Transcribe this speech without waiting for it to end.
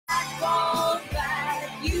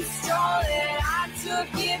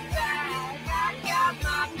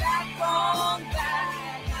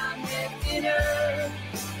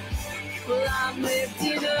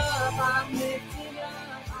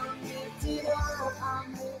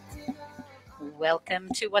Welcome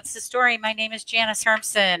to What's the Story? My name is Janice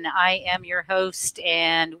Hermsen. I am your host,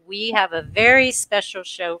 and we have a very special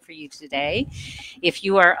show for you today. If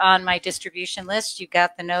you are on my distribution list, you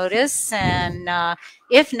got the notice, and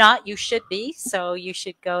if not, you should be. So you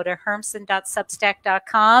should go to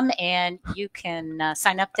hermsen.substack.com, and you can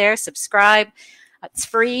sign up there, subscribe. It's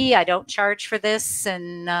free. I don't charge for this,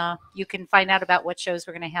 and you can find out about what shows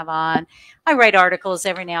we're going to have on. I write articles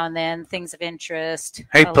every now and then, things of interest.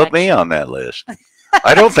 Hey, put me on that list.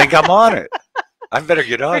 I don't think I'm on it. I better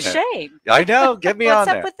get on it. For shame. I know. Get me on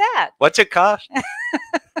there. What's up with that? What's it cost?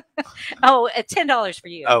 Oh, $10 for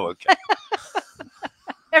you. Oh, okay.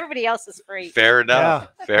 Everybody else is free. Fair enough.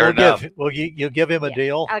 Yeah. Fair enough. You'll give him a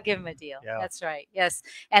deal? I'll give him a deal. Yeah. That's right. Yes.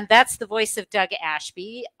 And that's the voice of Doug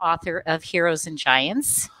Ashby, author of Heroes and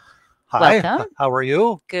Giants. Hi. Welcome. How are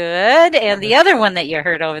you? Good. And the other one that you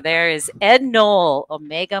heard over there is Ed Noel,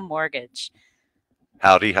 Omega Mortgage.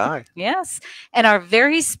 Howdy, hi. Yes. And our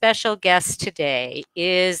very special guest today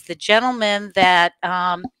is the gentleman that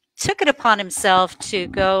took it upon himself to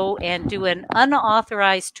go and do an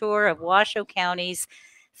unauthorized tour of Washoe County's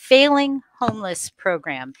failing homeless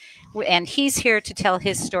program. And he's here to tell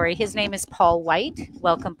his story. His name is Paul White.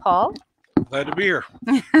 Welcome, Paul. Glad to be here.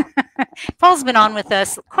 Paul's been on with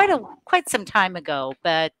us quite some time ago,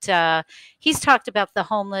 but he's talked about the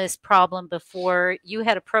homeless problem before. You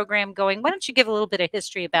had a program going. Why don't you give a little bit of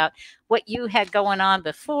history about what you had going on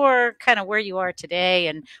before, kind of where you are today,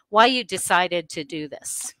 and why you decided to do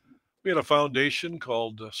this? We had a foundation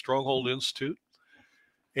called Stronghold Institute,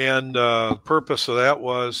 and the purpose of that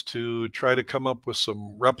was to try to come up with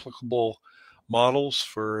some replicable models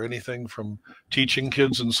for anything from teaching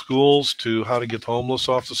kids in schools to how to get the homeless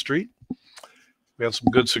off the street. We had some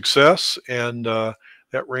good success, and that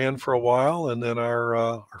ran for a while, and then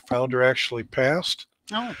our founder actually passed.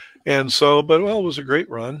 Oh. And so, but well, it was a great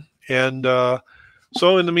run. And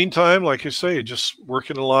so in the meantime, like I say, just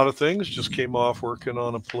working a lot of things, just came off working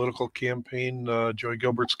on a political campaign, Joy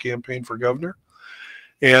Gilbert's campaign for governor.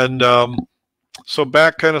 And so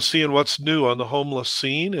back kind of seeing what's new on the homeless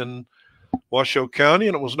scene in Washoe County,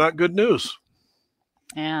 and it was not good news.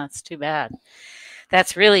 Yeah, it's too bad.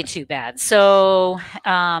 That's really too bad. So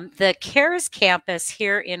the CARES campus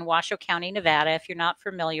here in Washoe County, Nevada, if you're not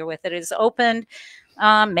familiar with it, is opened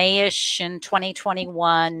May-ish in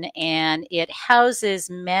 2021, and it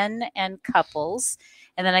houses men and couples.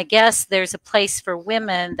 And then I guess there's a place for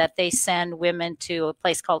women that they send women to, a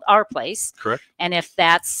place called Our Place. Correct. And if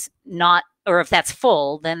that's not, or if that's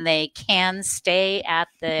full, then they can stay at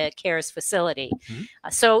the CARES facility. Mm-hmm.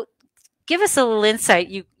 So give us a little insight.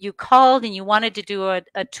 You called and you wanted to do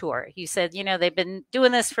a tour. You said, you know, they've been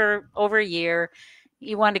doing this for over a year.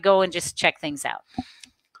 You wanted to go and just check things out.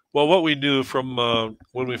 Well, what we knew from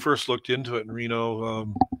when we first looked into it in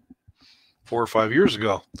Reno 4 or 5 years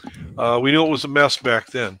ago, we knew it was a mess back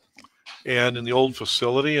then. And in the old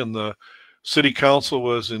facility, and the city council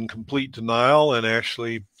was in complete denial and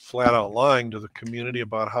actually flat out lying to the community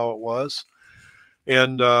about how it was.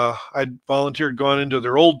 And I'd volunteered, gone into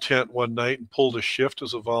their old tent one night and pulled a shift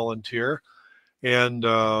as a volunteer. And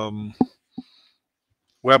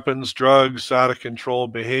weapons, drugs, out of control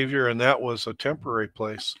behavior, and that was a temporary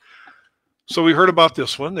place. So we heard about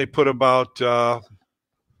this one. They put about,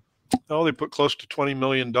 they put close to $20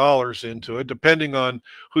 million into it, depending on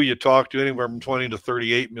who you talk to, anywhere from 20 to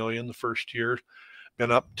 38 million the first year,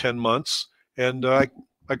 been up 10 months. And I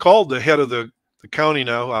called the head of the county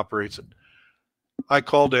now who operates it. I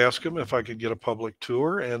called to ask him if I could get a public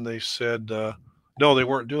tour, and they said, no, they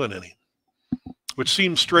weren't doing any, which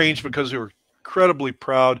seemed strange because they were incredibly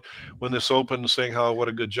proud when this opened, saying what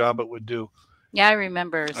a good job it would do. Yeah, I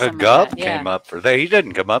remember. Gov came up for that. He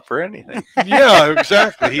didn't come up for anything. Yeah,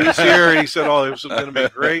 exactly. He was here, and he said, oh, it was going to be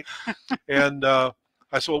great. And I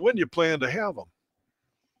said, well, when do you plan to have them?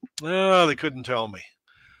 No, they couldn't tell me.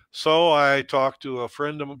 So I talked to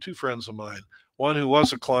two friends of mine, one who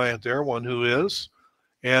was a client there, one who is.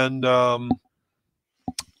 And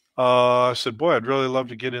I said, boy, I'd really love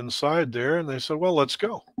to get inside there. And they said, well, let's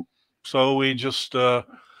go. So we just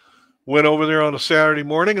went over there on a Saturday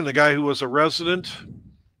morning, and the guy who was a resident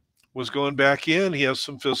was going back in. He has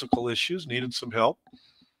some physical issues, needed some help.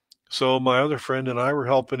 So my other friend and I were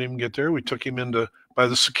helping him get there. We took him by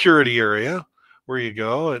the security area where you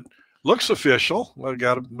go. It looks official. I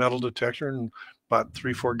got a metal detector and about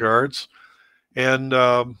 3-4 guards. And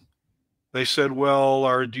they said,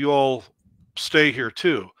 well, do you all stay here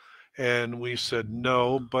too? And we said,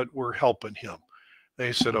 no, but we're helping him.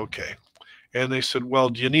 They said, okay. And they said, well,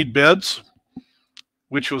 do you need beds?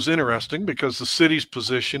 Which was interesting because the city's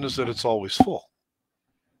position is that it's always full.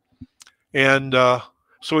 And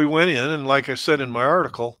So we went in, and like I said in my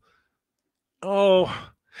article,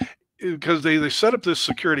 because they set up this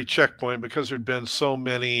security checkpoint because there'd been so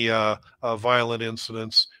many violent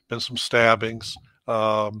incidents, been some stabbings.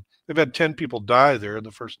 They've had 10 people die there in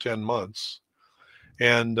the first 10 months.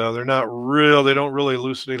 And they don't really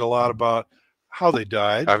elucidate a lot about how they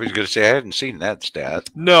died. I was going to say, I hadn't seen that stat.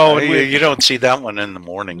 No. You don't see that one in the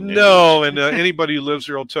morning news. No, and anybody who lives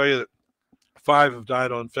here will tell you that 5 have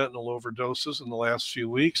died on fentanyl overdoses in the last few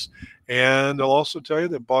weeks. And they'll also tell you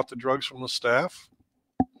they bought the drugs from the staff.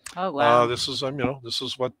 Oh, wow. This is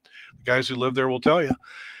what the guys who live there will tell you.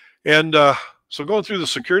 And so going through the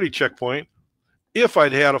security checkpoint, if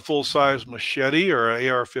I'd had a full-size machete or an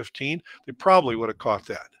AR-15, they probably would have caught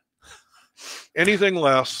that. Anything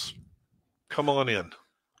less, come on in.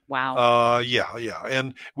 Wow. Yeah.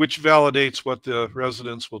 And which validates what the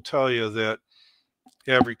residents will tell you, that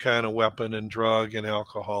every kind of weapon and drug and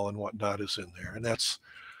alcohol and whatnot is in there. And that's,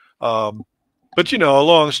 but a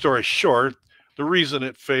long story short, the reason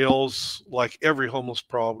it fails, like every homeless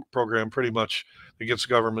program pretty much that gets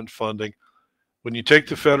government funding, when you take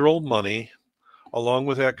the federal money, along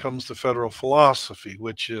with that comes the federal philosophy,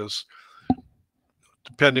 which is,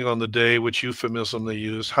 depending on the day, which euphemism they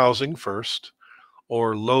use, housing first,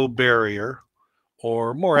 or low barrier,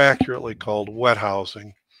 or more accurately called wet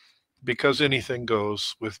housing, because anything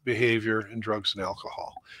goes with behavior and drugs and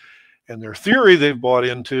alcohol. And their theory they've bought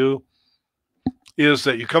into is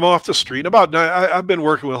that you come off the street. I've been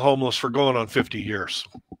working with homeless for going on 50 years.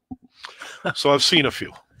 So I've seen a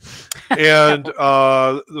few. And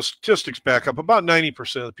the statistics back up about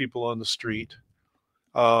 90% of the people on the street,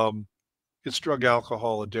 it's drug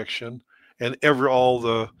alcohol addiction and all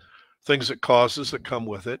the things it causes that come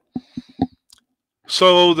with it.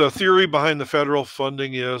 So the theory behind the federal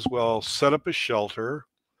funding is, well, set up a shelter,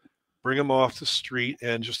 bring them off the street,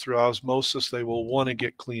 and just through osmosis, they will want to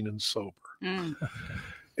get clean and sober. Mm.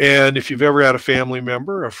 And if you've ever had a family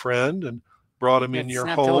member, a friend, and brought them in your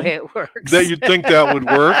home, the way it works. that you'd think that would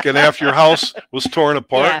work. And after your house was torn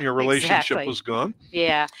apart and your relationship was gone.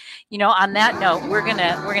 Yeah. On that note, we're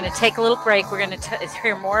gonna take a little break. We're gonna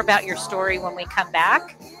hear more about your story when we come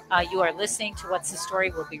back. You are listening to What's the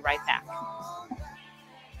Story. We'll be right back.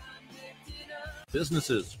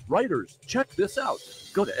 Businesses, writers, check this out.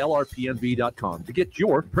 Go to lrpnv.com to get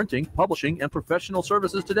your printing, publishing, and professional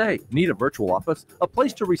services today. Need a virtual office? A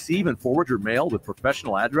place to receive and forward your mail with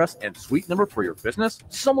professional address and suite number for your business?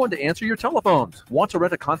 Someone to answer your telephones? Want to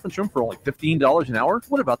rent a conference room for only $15 an hour?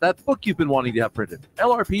 What about that book you've been wanting to have printed?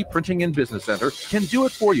 LRP Printing and Business Center can do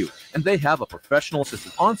it for you, and they have a professional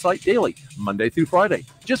assistant on site daily, Monday through Friday.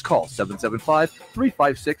 Just call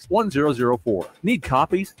 775-356-1004. Need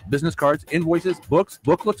copies, business cards, invoices, books,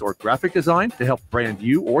 booklets, or graphic design to help brand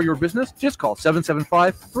you or your business? Just call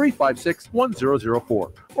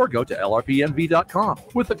 775-356-1004 or go to lrpnv.com.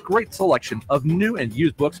 With a great selection of new and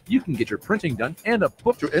used books, you can get your printing done and a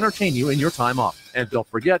book to entertain you in your time off. And don't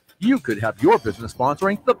forget, you could have your business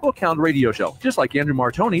sponsoring the Book Hound radio show, just like Andrew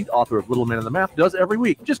Martoni, author of Little Man on the Map, does every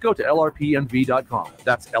week. Just go to lrpnv.com.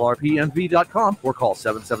 That's lrpnv.com or call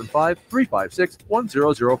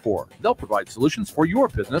 775-356-1004. They'll provide solutions for your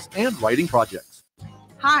business and writing projects.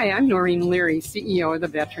 Hi, I'm Noreen Leary, CEO of the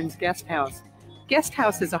Veterans Guest House. Guest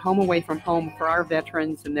House is a home away from home for our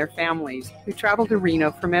veterans and their families who travel to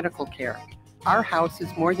Reno for medical care. Our house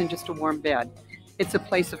is more than just a warm bed. It's a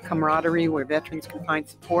place of camaraderie where veterans can find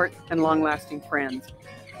support and long-lasting friends.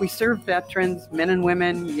 We serve veterans, men and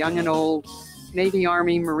women, young and old, Navy,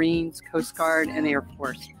 Army, Marines, Coast Guard, and Air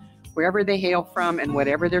Force. Wherever they hail from and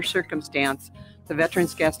whatever their circumstance, the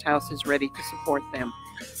Veterans Guest House is ready to support them.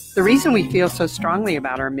 The reason we feel so strongly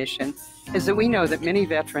about our mission is that we know that many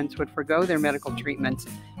veterans would forgo their medical treatments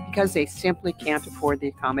because they simply can't afford the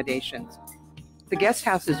accommodations. The guest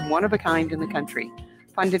house is one of a kind in the country,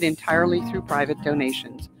 funded entirely through private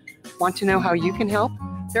donations. Want to know how you can help?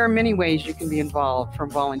 There are many ways you can be involved, from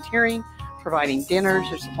volunteering, providing dinners,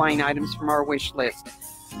 or supplying items from our wish list.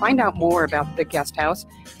 Find out more about the guest house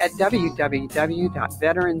at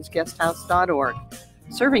www.veteransguesthouse.org.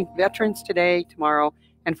 Serving veterans today, tomorrow,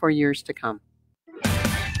 and for years to come.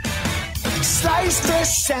 Sliced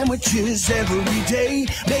fresh sandwiches every day,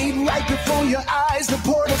 made right before your eyes. The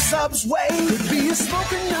port of Subway could be a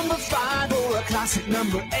smoking number 5 or a classic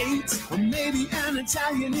number 8, or maybe an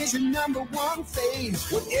Italian is your number 1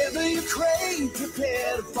 fave. Whatever you crave,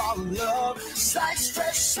 prepare to fall in love. Sliced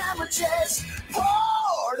fresh sandwiches,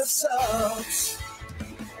 port of Subs.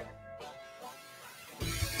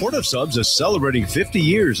 Port of Subs is celebrating 50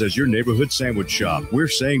 years as your neighborhood sandwich shop. We're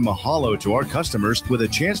saying mahalo to our customers with a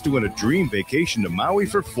chance to win a dream vacation to Maui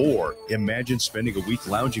for 4. Imagine spending a week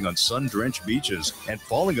lounging on sun-drenched beaches and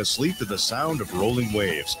falling asleep to the sound of rolling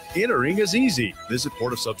waves. Entering is easy. Visit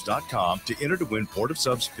portofsubs.com to enter to win Port of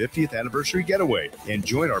Subs 50th anniversary getaway and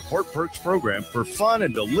join our Port Perks program for fun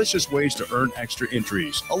and delicious ways to earn extra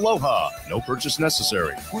entries. Aloha. No purchase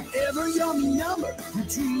necessary. Whatever your number you're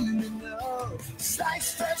dreaming of,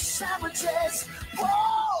 slice fresh sandwiches,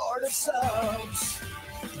 Port of Subs.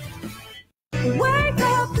 Wake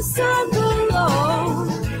up, the sun below.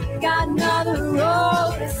 Got another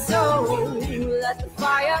road to sow. Let the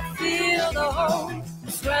fire feel the hope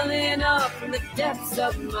swelling up from the depths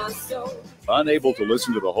of my soul. Unable to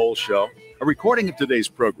listen to the whole show? A recording of today's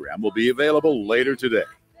program will be available later today.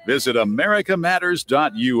 Visit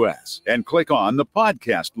americamatters.us and click on the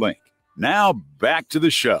podcast link. Now back to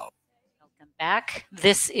the show. Welcome back.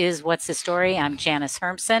 This is What's the Story? I'm Janice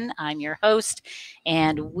Hermsen. I'm your host,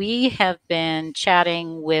 and we have been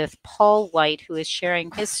chatting with Paul White, who is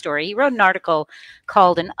sharing his story. He wrote an article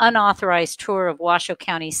called An Unauthorized Tour of Washoe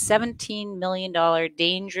County's $17 million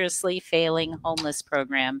Dangerously Failing Homeless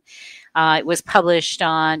Program. It was published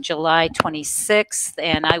on July 26th,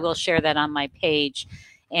 and I will share that on my page.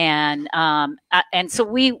 And so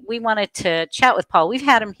we wanted to chat with Paul. We've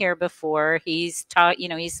had him here before. He's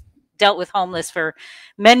he's dealt with homeless for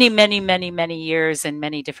many, many, many, many years in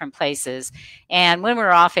many different places. And when we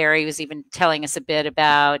were off air, he was even telling us a bit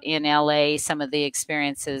about in LA some of the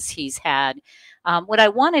experiences he's had. What I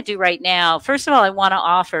want to do right now, first of all, I want to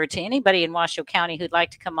offer to anybody in Washoe County who'd like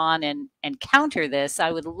to come on and counter this.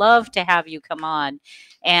 I would love to have you come on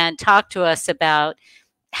and talk to us about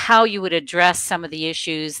how you would address some of the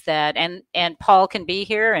issues that, and Paul can be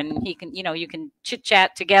here and he can, you can chit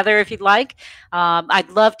chat together if you'd like. I'd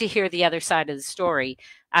love to hear the other side of the story.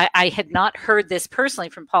 I had not heard this personally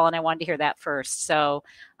from Paul, and I wanted to hear that first. So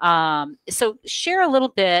share a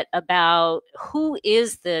little bit about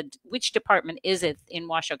which department is it in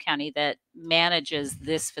Washoe County that manages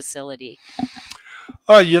this facility?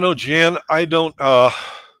 Jan, I don't,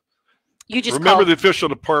 you just remember the official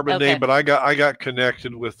department Okay. name, but I got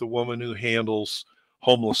connected with the woman who handles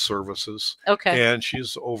homeless services. Okay. And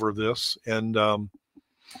she's over this. And the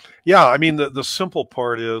simple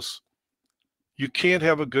part is you can't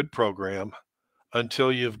have a good program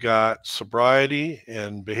until you've got sobriety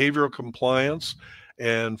and behavioral compliance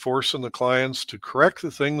and forcing the clients to correct the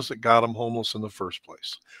things that got them homeless in the first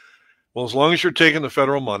place. Well, as long as you're taking the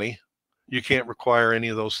federal money, you can't require any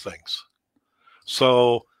of those things.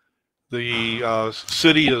 So the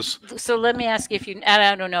city is. So let me ask you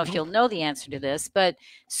I don't know if you'll know the answer to this, but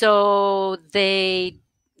so they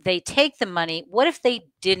take the money. What if they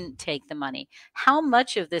didn't take the money? How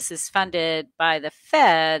much of this is funded by the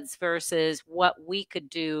feds versus what we could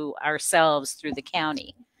do ourselves through the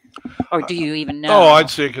county? Or do you even know? Oh, I'd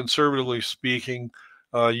say conservatively speaking,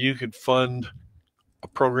 you could fund a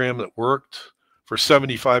program that worked for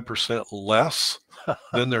 75% less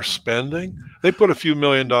than they're spending. They put a few $1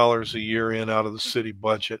 million a year in out of the city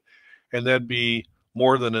budget, and that'd be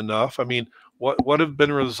more than enough. I mean, what have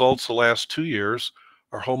been results the last 2 years?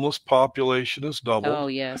 Our homeless population has doubled. Oh,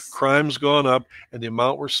 yes. Crime's gone up, and the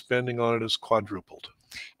amount we're spending on it is quadrupled.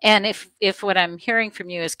 And if what I'm hearing from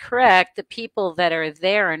you is correct, the people that are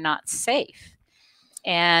there are not safe.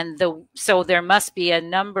 And so there must be a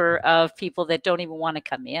number of people that don't even want to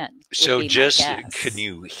come in. So just, can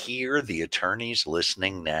you hear the attorneys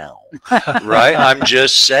listening now? Right? I'm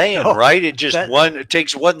just saying, right? It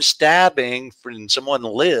takes one stabbing for someone to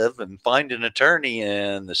live and find an attorney,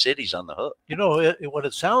 and the city's on the hook. What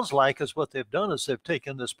it sounds like is what they've done is they've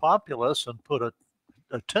taken this populace and put a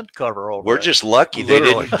tent cover over We're it. just lucky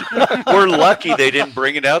Literally. we're lucky they didn't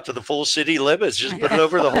bring it out to the full city limits. Just put it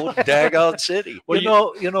over the whole daggone city.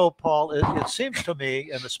 Well, Paul, it seems to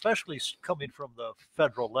me, and especially coming from the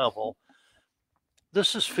federal level,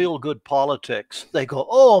 this is feel-good politics. They go,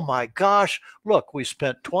 oh my gosh, look, we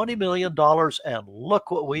spent $20 million and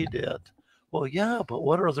look what we did. Well, yeah, but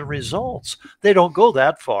what are the results? They don't go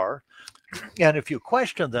that far. And if you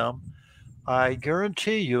question them, I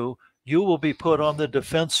guarantee you will be put on the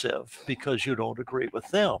defensive because you don't agree with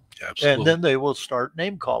them. Absolutely. And then they will start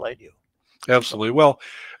name calling you. Absolutely. Well,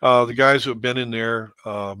 the guys who have been in there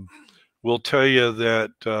will tell you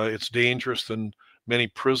that it's dangerous than many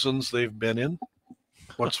prisons they've been in.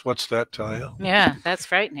 What's that tell you? Yeah, that's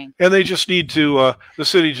frightening. And they just need to. The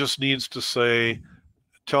city just needs to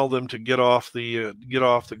tell them to get off the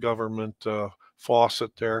government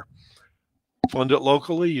faucet there. Fund it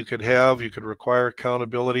locally. You could require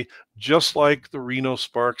accountability, just like the Reno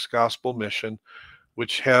Sparks Gospel Mission,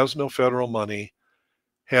 which has no federal money,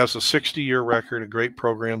 has a 60-year record of great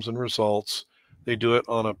programs and results. They do it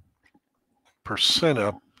on a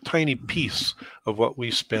tiny piece of what we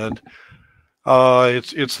spend.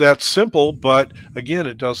 It's that simple, but again,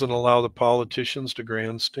 it doesn't allow the politicians to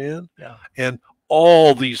grandstand. Yeah. And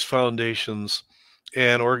all these foundations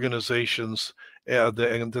and organizations that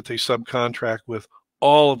they subcontract with,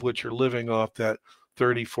 all of which are living off that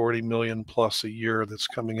 30, 40 million plus a year that's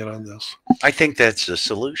coming in on this. I think that's the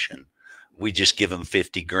solution. We just give them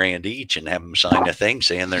 50 grand each and have them sign a thing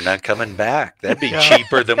saying they're not coming back. That'd be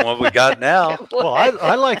cheaper than what we got now. Well,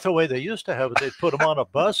 I like the way they used to have it. They'd put them on a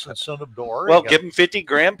bus and send them to Oregon. Well, give them 50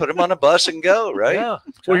 grand, put them on a bus and go, right? Yeah.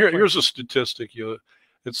 Exactly. Well, here's a statistic.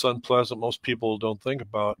 It's unpleasant. Most people don't think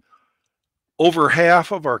about. Over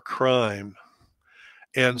half of our crime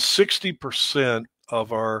and 60%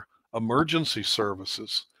 of our emergency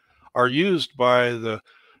services are used by the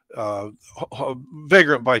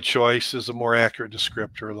vagrant by choice is a more accurate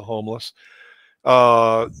descriptor of the homeless,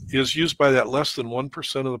 is used by that less than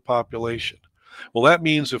 1% of the population. Well, that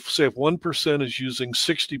means if 1% is using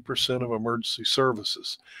 60% of emergency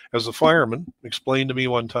services, as a fireman explained to me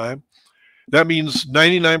one time, that means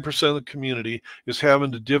 99% of the community is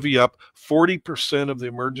having to divvy up 40% of the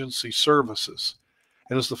emergency services.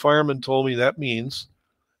 And as the fireman told me, that means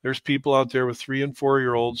there's people out there with 3- and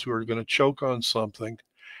 4-year-olds who are going to choke on something,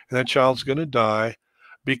 and that child's going to die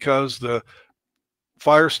because the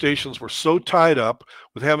fire stations were so tied up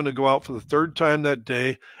with having to go out for the 3rd time that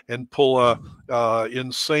day and pull a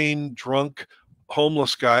insane, drunk,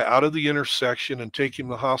 homeless guy out of the intersection and take him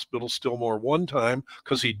to the hospital still more one time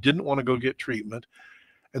because he didn't want to go get treatment.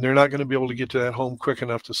 And they're not going to be able to get to that home quick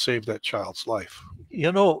enough to save that child's life.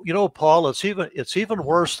 You know, Paul, it's even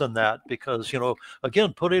worse than that because,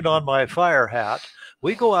 again, putting on my fire hat,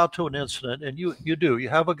 we go out to an incident and you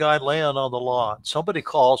have a guy laying on the lawn. Somebody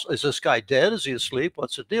calls, is this guy dead? Is he asleep?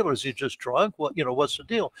 What's the deal? Is he just drunk? What's the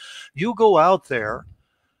deal? You go out there,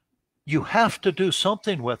 you have to do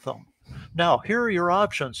something with them. Now, here are your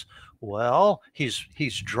options. Well, he's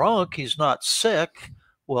drunk. He's not sick.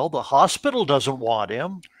 Well, the hospital doesn't want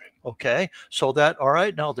him. Okay, so all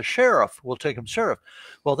right, now the sheriff, we'll take him sheriff.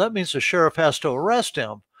 Well, that means the sheriff has to arrest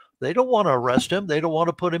him. They don't want to arrest him. They don't want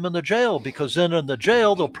to put him in the jail because then in the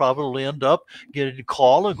jail, they'll probably end up getting a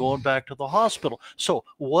call and going back to the hospital. So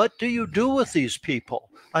what do you do with these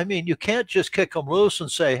people? I mean, you can't just kick them loose and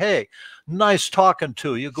say, hey, nice talking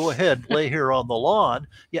to you. Go ahead, lay here on the lawn.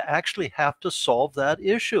 You actually have to solve that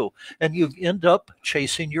issue. And you end up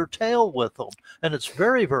chasing your tail with them. And it's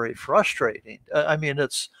very, very frustrating. I mean,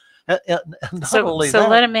 it's so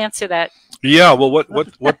let him answer that. Yeah, well,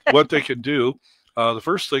 what they can do, the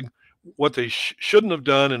first thing, what they shouldn't have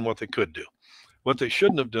done and what they could do. What they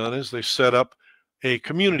shouldn't have done is they set up a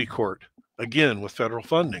community court, again, with federal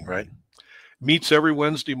funding, right? Meets every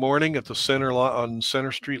Wednesday morning at the on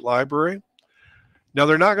Center Street Library. Now,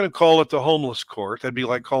 they're not going to call it the homeless court. That'd be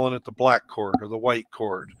like calling it the black court or the white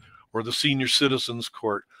court or the senior citizens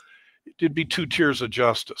court. It'd be 2 tiers of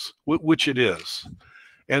justice, which it is.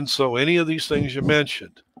 And so any of these things you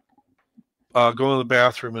mentioned, going to the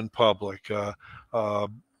bathroom in public,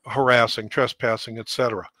 harassing, trespassing,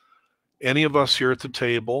 etc. Any of us here at the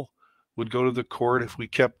table would go to the court. If we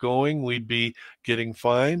kept going, we'd be getting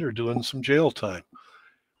fined or doing some jail time.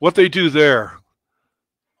 What they do there,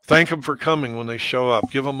 thank them for coming when they show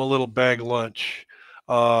up. Give them a little bag lunch.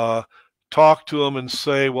 Talk to them and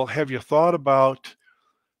say, well, have you thought about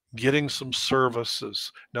getting some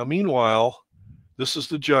services? Now, meanwhile, this is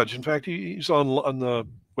the judge. In fact, he's on the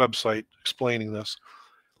website explaining this.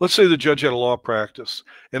 Let's say the judge had a law practice,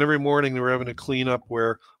 and every morning they were having to clean up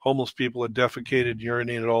where homeless people had defecated,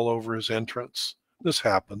 urinated all over his entrance. This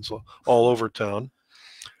happens all over town.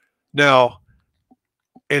 Now,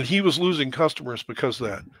 and he was losing customers because of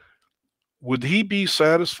that. Would he be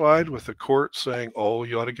satisfied with the court saying, oh,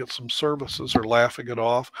 you ought to get some services, or laughing it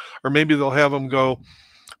off? Or maybe they'll have him go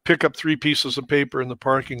pick up 3 pieces of paper in the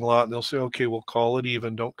parking lot, and they'll say, okay, we'll call it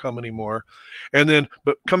even. Don't come anymore. And then,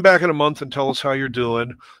 but come back in a month and tell us how you're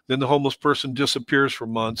doing. Then the homeless person disappears for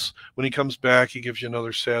months. When he comes back, he gives you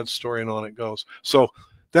another sad story, and on it goes. So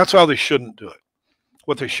that's how they shouldn't do it.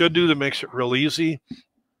 What they should do that makes it real easy,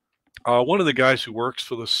 one of the guys who works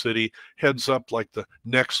for the city heads up like the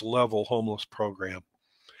next level homeless program.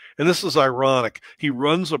 And this is ironic. He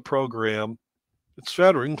runs a program, it's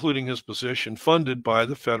federal, including his position, funded by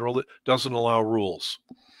the federal that doesn't allow rules.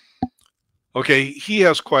 Okay, he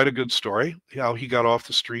has quite a good story, how he got off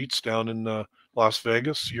the streets down in Las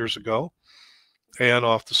Vegas years ago and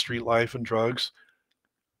off the street life and drugs.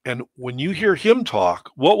 And when you hear him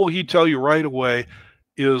talk, what will he tell you right away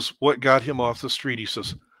is what got him off the street. He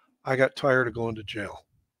says, I got tired of going to jail.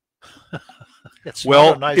 It's Well,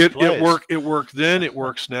 not a nice it place. worked then, it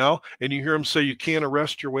works now. And you hear him say you can't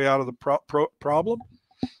arrest your way out of the problem.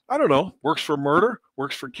 I don't know. Works for murder,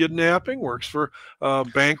 works for kidnapping, works for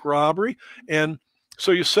bank robbery. And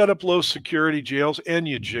so you set up low security jails and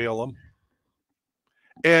you jail them.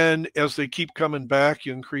 And as they keep coming back,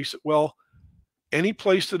 you increase it. Well, any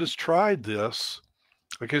place that has tried this,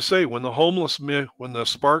 like I say, when the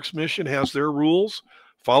Sparks mission has their rules,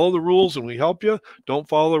 follow the rules and we help you. Don't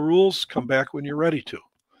follow the rules, come back when you're ready to.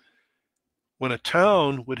 When a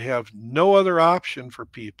town would have no other option for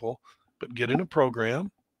people but get in a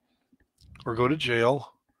program or go to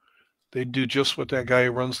jail, they'd do just what that guy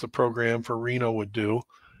who runs the program for Reno would do,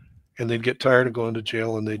 and they'd get tired of going to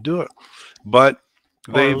jail and they'd do it. But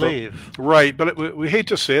they leave. Right, but we hate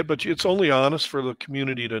to say it, but it's only honest for the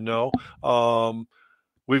community to know.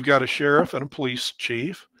 We've got a sheriff and a police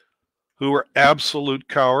chief who are absolute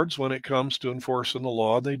cowards when it comes to enforcing the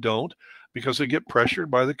law. They don't, because they get pressured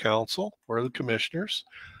by the council or the commissioners,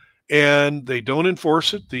 and they don't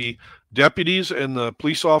enforce it. The deputies and the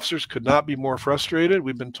police officers could not be more frustrated.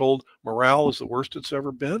 We've been told morale is the worst it's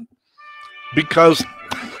ever been because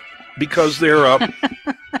they're up.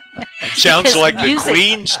 Sounds like the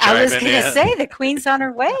Queen's chiming in. I was going to say the Queen's on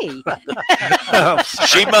her way.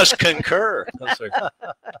 She must concur.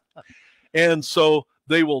 And so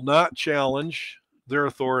they will not challenge their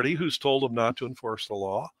authority, who's told them not to enforce the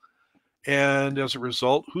law. And as a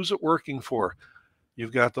result, who's it working for?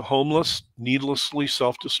 You've got the homeless needlessly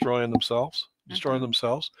destroying themselves.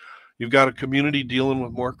 You've got a community dealing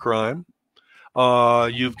with more crime.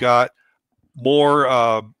 You've got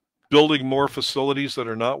more building more facilities that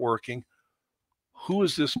are not working. Who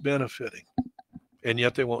is this benefiting? And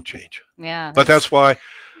yet they won't change. Yeah. But that's why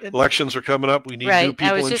elections are coming up. We need new people in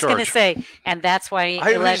charge. I was just going to say, and that's why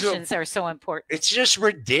elections are so important. It's just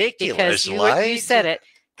ridiculous. Because you said it.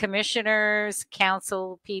 Commissioners,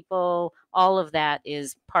 council people, all of that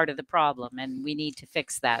is part of the problem, and we need to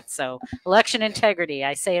fix that. So election integrity,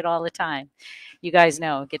 I say it all the time. You guys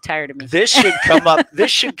know, get tired of me. This should come up. This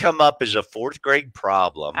should come up as a 4th grade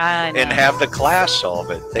problem and have the class solve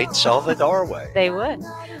it. They'd solve it our way. They would.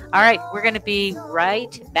 All right, we're going to be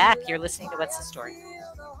right back. You're listening to What's the Story?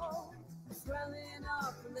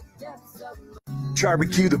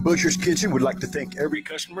 Barbecue, the Butcher's Kitchen, would like to thank every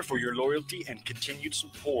customer for your loyalty and continued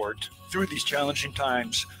support through these challenging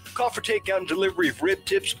times. Call for takeout and delivery of rib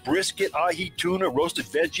tips, brisket, ahi, tuna, roasted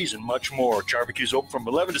veggies, and much more. Barbecue's open from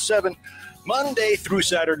 11 to 7, Monday through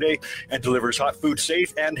Saturday, and delivers hot food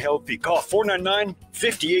safe and healthy. Call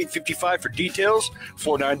 499-5855 for details.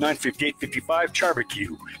 499-5855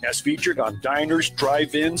 Barbecue, as featured on diners,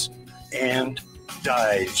 drive-ins, and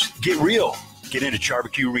dives. Get real. Get into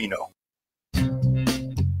Barbecue Reno.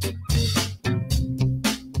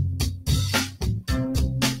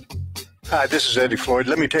 Hi, this is Eddie Floyd.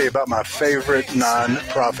 Let me tell you about my favorite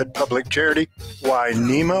non-profit public charity,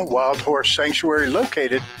 Wainema Wild Horse Sanctuary,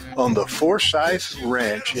 located on the Forsyth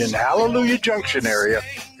Ranch in Hallelujah Junction area.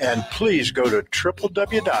 And please go to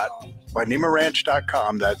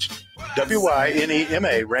www.wainemaranch.com. That's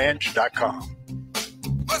WYNEMA ranch.com.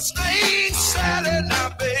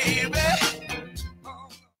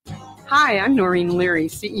 Hi, I'm Noreen Leary,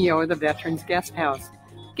 CEO of the Veterans Guest House.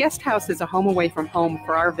 Guest House is a home away from home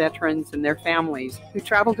for our veterans and their families who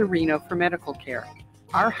travel to Reno for medical care.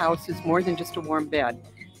 Our house is more than just a warm bed.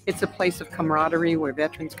 It's a place of camaraderie where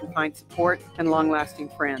veterans can find support and long-lasting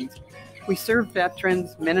friends. We serve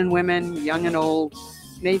veterans, men and women, young and old,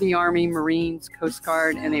 Navy, Army, Marines, Coast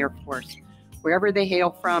Guard, and Air Force. Wherever they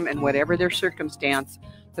hail from and whatever their circumstance,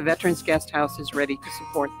 the Veterans Guest House is ready to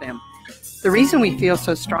support them. The reason we feel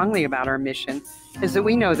so strongly about our mission is that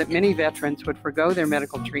we know that many veterans would forgo their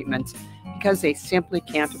medical treatments because they simply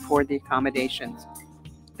can't afford the accommodations.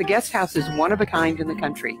 The guest house is one of a kind in the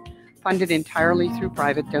country, funded entirely through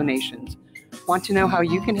private donations. Want to know how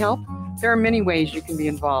you can help? There are many ways you can be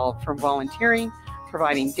involved, from volunteering,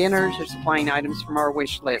 providing dinners, or supplying items from our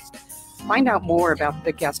wish list. Find out more about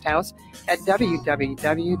the guest house at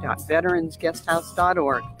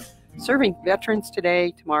www.veteransguesthouse.org. Serving veterans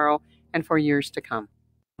today, tomorrow, and for years to come.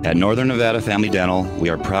 At Northern Nevada Family Dental, we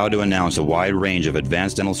are proud to announce a wide range of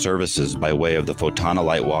advanced dental services by way of the Photona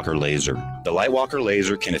Lightwalker laser. The Lightwalker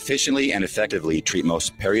laser can efficiently and effectively treat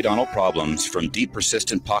most periodontal problems, from deep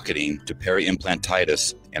persistent pocketing to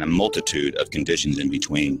peri-implantitis and a multitude of conditions in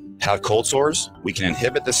between. Have cold sores? We can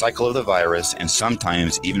inhibit the cycle of the virus and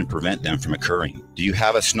sometimes even prevent them from occurring. Do you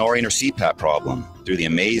have a snoring or CPAP problem? Through the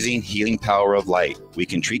amazing healing power of light, we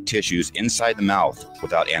can treat tissues inside the mouth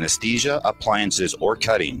without anesthesia, appliances, or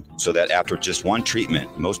cutting, so that after just one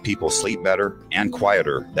treatment, most people sleep better and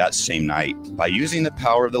quieter that same night. By using the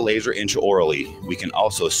power of the laser intraorally, we can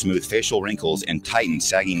also smooth facial wrinkles and tighten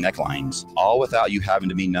sagging necklines, all without you having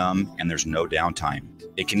to be numb, and there's no downtime.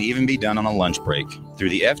 It can even be done on a lunch break. Through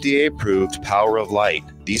the FDA-approved Power of Light,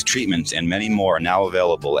 these treatments and many more are now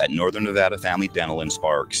available at Northern Nevada Family Dental in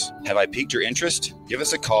Sparks. Have I piqued your interest? Give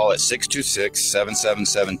us a call at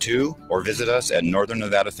 626-7772 or visit us at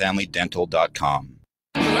northernnevadafamilydental.com.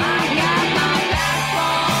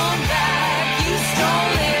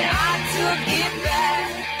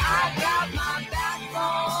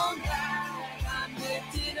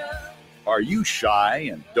 Are you shy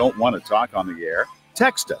and don't want to talk on the air?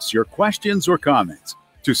 Text us your questions or comments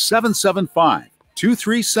to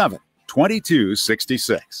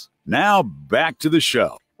 775-237-2266. Now back to the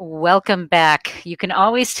show. Welcome back. You can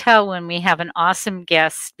always tell when we have an awesome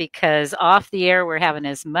guest, because off the air we're having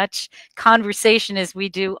as much conversation as we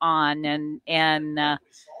do on, and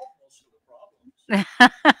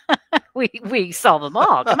we solve them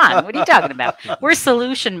all. Come on, what are you talking about? We're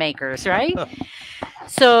solution makers, right?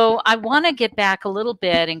 So I want to get back a little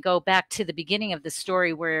bit and go back to the beginning of the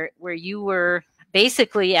story where you were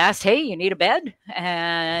basically asked, "Hey, you need a bed?"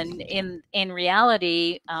 And in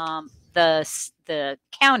reality, the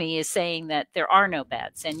county is saying that there are no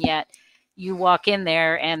beds, and yet you walk in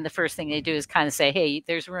there, and the first thing they do is kind of say, "Hey,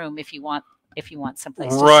 there's room if you want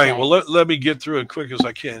someplace to stay." Well, let me get through it quick as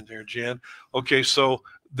I can there, Jan. Okay, so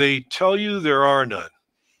they tell you there are none.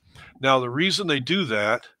 Now, the reason they do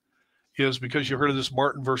that is because you heard of this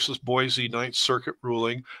Martin versus Boise Ninth Circuit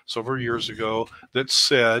ruling several years ago that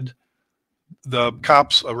said the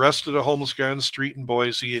cops arrested a homeless guy on the street in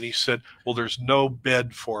Boise, and he said, "Well, there's no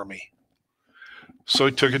bed for me." So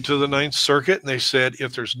he took it to the Ninth Circuit, and they said,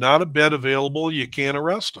 if there's not a bed available, you can't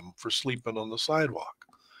arrest him for sleeping on the sidewalk.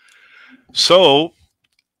 So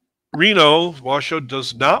Reno, Washoe,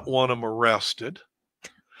 does not want them arrested.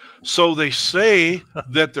 So they say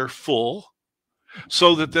that they're full,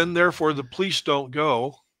 so that then, therefore, the police don't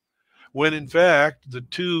go, when in fact, the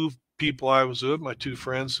two people I was with, my two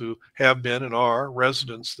friends who have been and are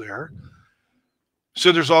residents there,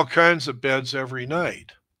 said there's all kinds of beds every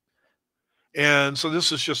night. And so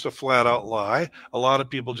this is just a flat out lie. A lot of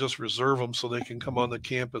people just reserve them so they can come on the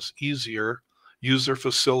campus easier, use their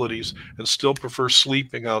facilities, and still prefer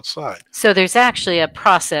sleeping outside. So there's actually a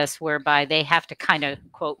process whereby they have to kind of,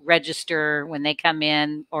 quote, register when they come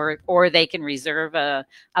in, or they can reserve a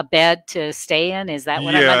bed to stay in. Is that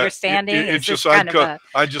what I'm understanding? It's just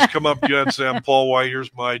I just come up to you and say, "I'm Paul White,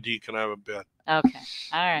 here's my ID, can I have a bed?" Okay,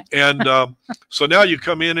 all right. And so now you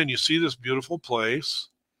come in and you see this beautiful place.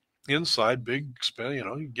 Inside, big,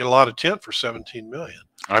 you get a lot of tent for $17 million.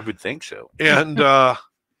 I would think so. And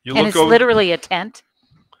you and look it's over, literally a tent.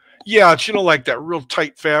 Yeah, it's like that real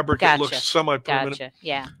tight fabric. Gotcha. That looks semi-permanent. Gotcha.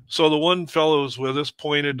 Yeah. So the one fellow who was with us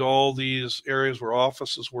pointed to all these areas where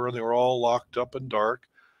offices were. They were all locked up and dark.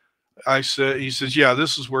 He says, "Yeah,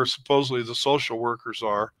 this is where supposedly the social workers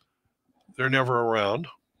are. They're never around."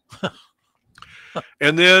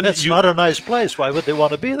 And then it's not a nice place. Why would they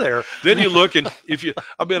want to be there? Then you look, and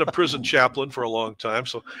I've been a prison chaplain for a long time.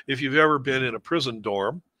 So if you've ever been in a prison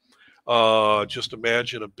dorm, just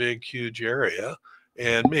imagine a big, huge area,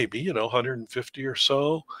 and maybe 150 or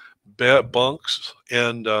so bunks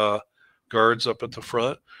and guards up at the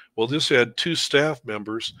front. Well, this had 2 staff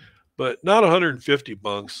members, but not 150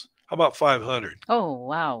 bunks. How about 500? Oh,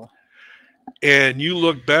 wow. And you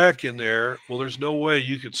look back in there, well, there's no way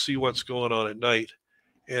you could see what's going on at night.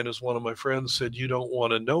 And as one of my friends said, you don't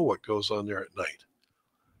want to know what goes on there at night.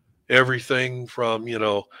 Everything from,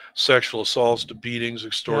 sexual assaults to beatings,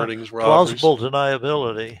 extortings, robberies. Plausible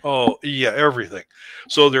deniability. Oh, yeah, everything.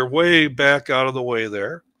 So they're way back out of the way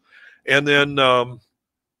there. And then the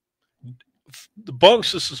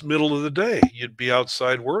bunks, this is middle of the day. You'd be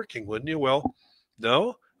outside working, wouldn't you? Well,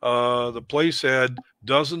 no. The place had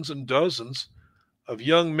dozens and dozens of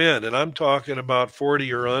young men, and I'm talking about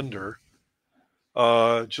 40 or under,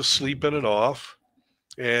 just sleeping it off.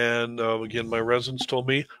 And again, my residents told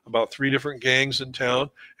me about 3 different gangs in town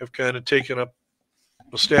have kind of taken up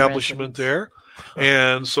establishment there.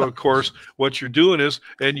 And so, of course, what you're doing is,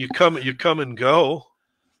 and you come and go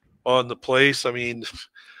on the place. I mean,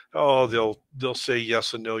 they'll say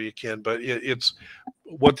yes and no, you can, but it's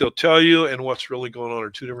what they'll tell you and what's really going on are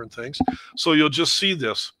two different things. So you'll just see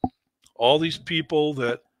this. All these people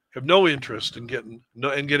that have no interest in getting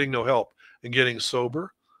no help in getting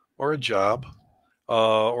sober or a job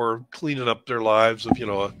or cleaning up their lives of,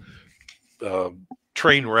 a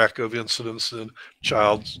train wreck of incidents and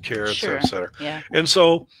child care, et cetera, et cetera. Yeah. And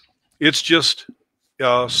so it's just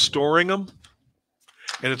storing them,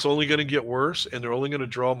 and it's only going to get worse, and they're only going to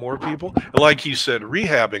draw more people. And like he said,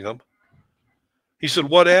 rehabbing them. He said,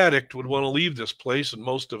 what addict would want to leave this place? And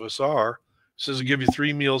most of us are. He says, they give you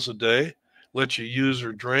 3 meals a day, let you use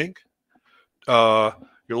or drink. Your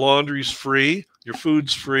laundry's free, your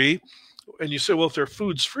food's free. And you say, well, if their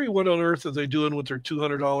food's free, what on earth are they doing with their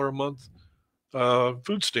 $200 a month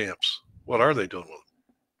food stamps? What are they doing with them?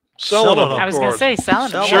 Selling them. I was going to say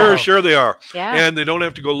selling them. Sure they are. Yeah. And they don't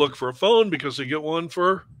have to go look for a phone because they get one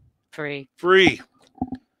for free.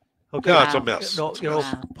 Okay, yeah, it's a mess.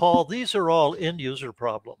 Paul, these are all end user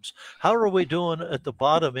problems. How are we doing at the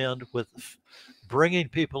bottom end with bringing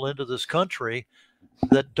people into this country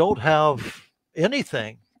that don't have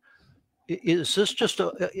anything? Is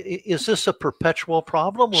this a perpetual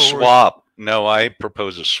problem? Or swap? No, I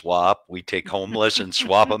propose a swap. We take homeless and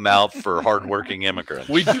swap them out for hardworking immigrants.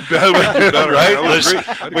 We do better,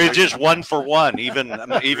 right? We're just 1 for 1, even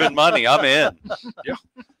money. I'm in.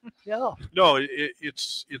 Yeah. No,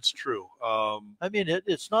 it's true. I mean,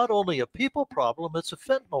 it's not only a people problem; it's a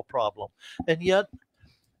fentanyl problem, and yet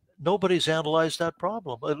nobody's analyzed that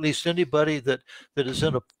problem. At least anybody that is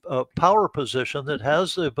in a power position that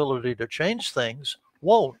has the ability to change things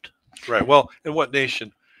won't. Right. Well, and what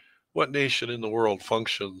nation in the world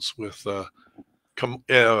functions with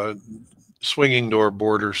swinging door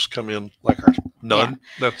borders come in like ours? None.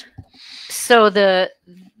 Yeah. So the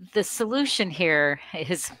solution here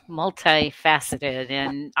is multifaceted,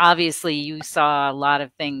 and obviously you saw a lot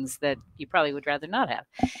of things that you probably would rather not have.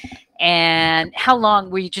 And how long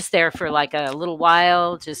were you just there for? Like a little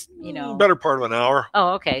while, just better part of an hour.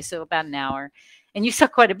 Oh, okay, so about an hour. And you saw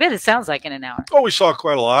quite a bit, it sounds like, in an hour. Oh, we saw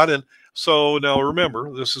quite a lot. And so now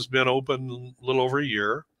remember, this has been open a little over a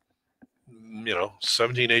year,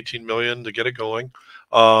 17, 18 million to get it going.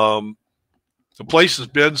 The place has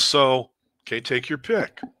been take your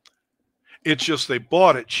pick. It's just they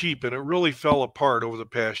bought it cheap and it really fell apart over the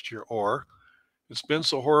past year. Or it's been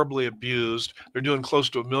so horribly abused. They're doing close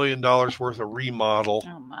to $1 million worth of remodel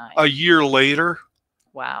a year later.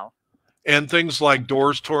 Wow. And things like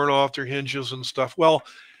doors torn off their hinges and stuff. Well,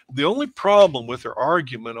 the only problem with their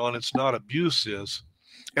argument on it's not abuse is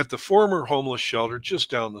at the former homeless shelter just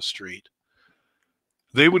down the street,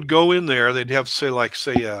 they would go in there. They'd have, say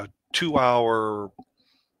a 2-hour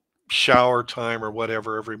shower time or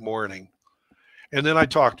whatever every morning. And then I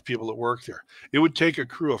talked to people that work there. It would take a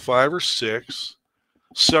crew of 5 or 6,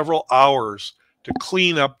 several hours to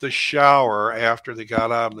clean up the shower after they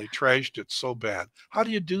got out, and they trashed it so bad. How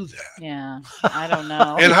do you do that? Yeah, I don't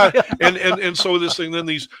know. and so this thing, then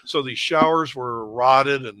these showers were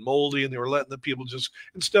rotted and moldy, and they were letting the people just,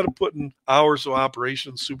 instead of putting hours of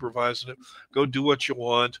operation supervising it, go do what you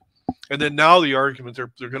want. And then now the argument,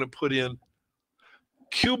 they're going to put in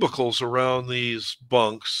cubicles around these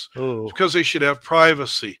bunks because they should have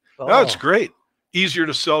privacy. Now it's great. Easier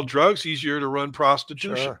to sell drugs, easier to run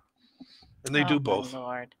prostitution. Sure. And they do both.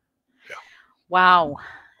 Lord. Yeah. Wow.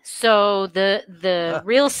 So the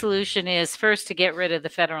real solution is first to get rid of the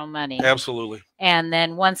federal money. Absolutely. And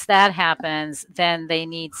then once that happens, then they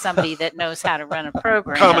need somebody that knows how to run a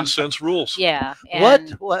program. Common sense rules. Yeah.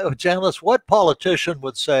 Janice, what politician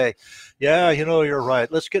would say, yeah, you're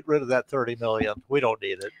right. Let's get rid of that 30 million. We don't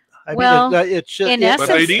need it. I mean, it's just, in essence,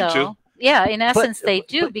 but they need to. Yeah, in essence, they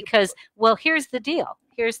do because, here's the deal.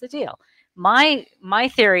 My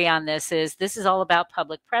theory on this is all about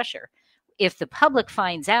public pressure. If the public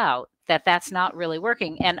finds out that that's not really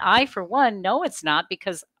working, and I, for one, know it's not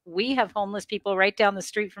because we have homeless people right down the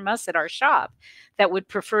street from us at our shop that would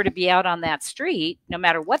prefer to be out on that street no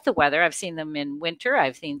matter what the weather. I've seen them in winter.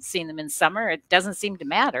 I've seen them in summer. It doesn't seem to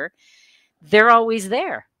matter. They're always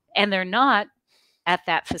there, and they're not at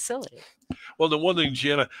that facility. Well, the one thing,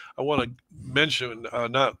 Jana, I want to mention,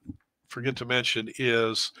 not forget to mention,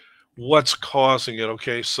 is what's causing it.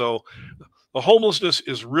 Okay, so the homelessness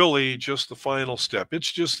is really just the final step.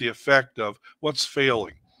 It's just the effect of what's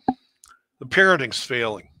failing. The parenting's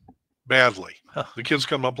failing badly. The kids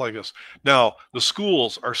come up like this. Now, the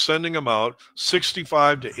schools are sending them out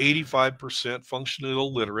 65 to 85% functionally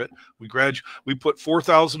illiterate. We put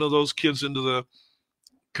 4,000 of those kids into the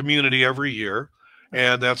community every year.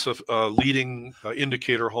 and that's a leading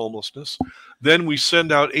indicator of homelessness. Then we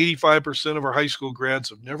send out 85% of our high school grads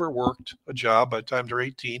have never worked a job by the time they're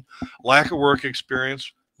 18. Lack of work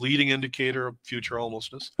experience, leading indicator of future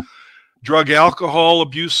homelessness. Drug alcohol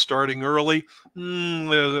abuse starting early.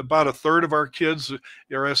 About a third of our kids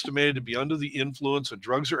are estimated to be under the influence of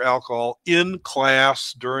drugs or alcohol in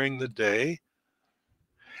class during the day.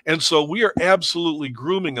 And so we are absolutely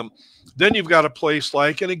grooming them. Then you've got a place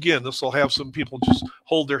like, and again, this will have some people just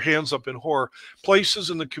hold their hands up in horror, places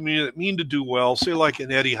in the community that mean to do well, say like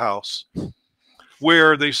an Eddie House,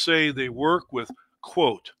 where they say they work with,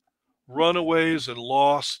 quote, runaways and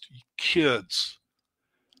lost kids.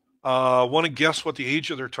 Want to guess what the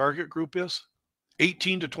age of their target group is?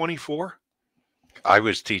 18 to 24? I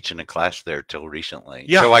was teaching a class there till recently,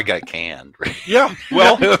 yeah. So I got canned. Yeah,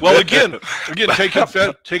 well, again,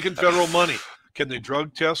 taking federal money. Can they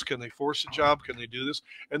drug test? Can they force a job? Can they do this?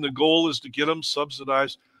 And the goal is to get them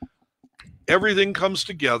subsidized. Everything comes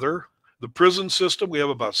together. The prison system, we have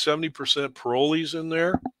about 70% parolees in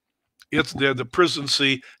there. It's there. The prison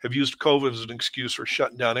have used COVID as an excuse for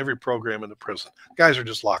shutting down every program in the prison. Guys are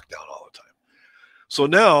just locked down all the time. So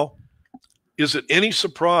now, is it any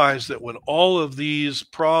surprise that when all of these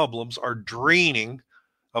problems are draining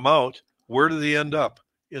them out, where do they end up?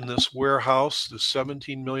 In this warehouse, this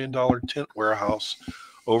 $17 million tent warehouse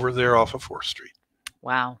over there off of 4th Street.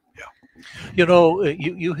 Wow. Yeah. You know,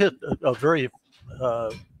 you hit a very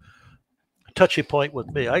touchy point with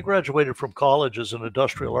me. I graduated from college as an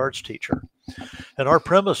industrial arts teacher. And our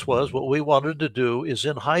premise was what we wanted to do is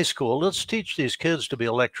in high school, let's teach these kids to be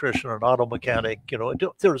electrician and auto mechanic. You know,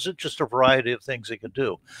 there's just a variety of things they could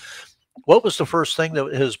do. What was the first thing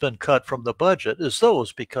that has been cut from the budget is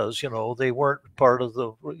those, because, you know, they weren't part of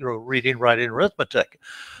the reading, writing, arithmetic.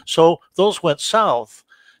 So those went south.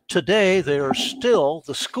 Today, they are still,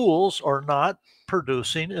 the schools are not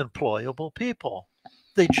producing employable people.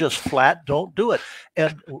 They just flat don't do it.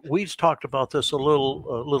 And we talked about this a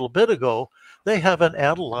little bit ago. They haven't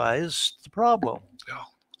analyzed the problem. Yeah.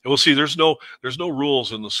 Well, see, there's no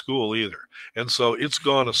rules in the school either. And so it's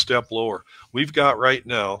gone a step lower. We've got right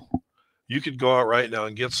now, you could go out right now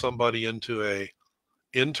and get somebody into a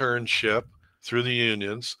internship through the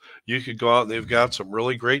unions. You could go out and they've got some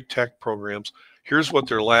really great tech programs. Here's what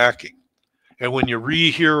they're lacking. And when you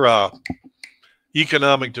hear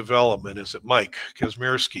economic development, is it Mike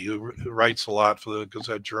Kazmierski, who writes a lot for the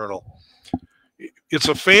Gazette Journal? It's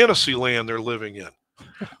a fantasy land they're living in.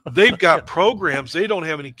 They've got programs. They don't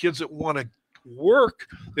have any kids that want to work.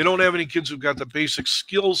 They don't have any kids who've got the basic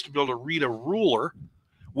skills to be able to read a ruler.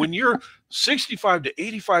 When you're 65 to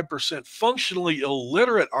 85% functionally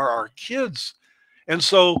illiterate are our kids. And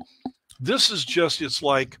so this is just, it's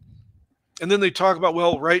like, and then they talk about,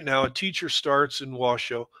 well, right now a teacher starts in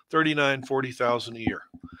Washoe, $39,000, $40,000 a year.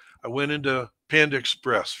 I went into Panda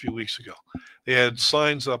Express a few weeks ago. They had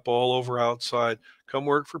signs up all over outside. Come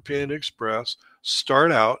work for Panda Express.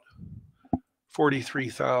 Start out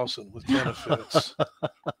 $43,000 with benefits.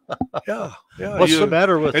 Yeah. What's the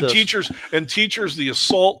matter with this? Teachers, the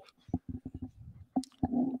assault.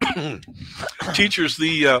 Teachers,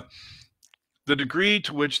 the degree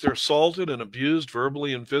to which they're assaulted and abused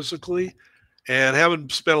verbally and physically, and having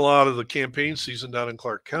spent a lot of the campaign season down in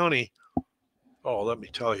Clark County. Oh, let me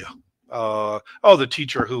tell you. The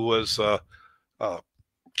teacher who was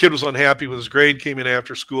kid was unhappy with his grade, came in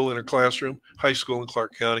after school in her classroom, high school in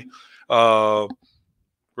Clark County,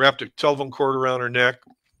 wrapped a telephone cord around her neck,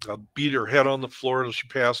 beat her head on the floor until she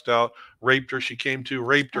passed out, raped her. She came to,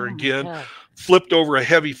 raped her again, flipped over a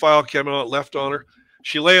heavy file cabinet left on her.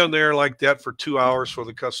 She lay on there like that for 2 hours before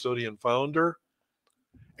the custodian found her.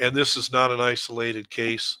 And this is not an isolated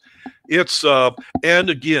case. It's, and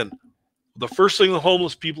again, the first thing the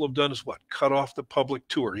homeless people have done is what? Cut off the public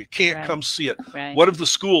tour. You can't come see it. Right. What if the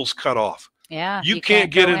school's cut off? Yeah. You can't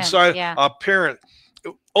get inside. A parent,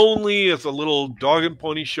 only if a little dog and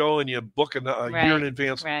pony show and you book a year in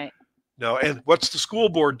advance. Right. No, and what's the school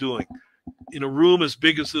board doing? In a room as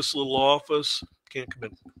big as this little office, can't come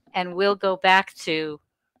in. And we'll go back to,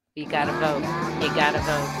 you got to vote. You got to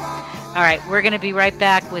vote. All right, we're going to be right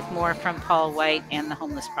back with more from Paul White and the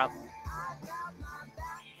homeless problem.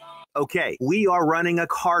 Okay, we are running a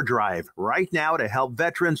car drive right now to help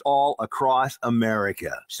veterans all across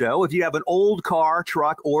America. So if you have an old car,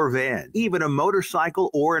 truck, or van, even a motorcycle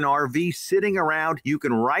or an RV sitting around, you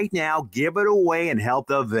can right now give it away and help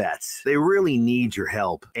the vets. They really need your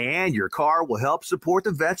help. And your car will help support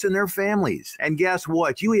the vets and their families. And guess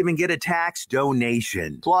what? You even get a tax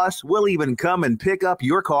donation. Plus, we'll even come and pick up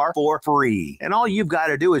your car for free. And all you've got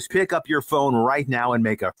to do is pick up your phone right now and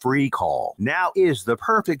make a free call. Now is the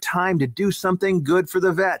perfect time time to do something good for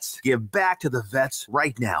the vets. Give back to the vets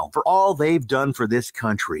right now for all they've done for this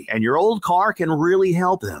country. And your old car can really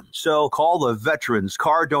help them. So call the Veterans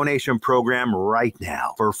Car Donation Program right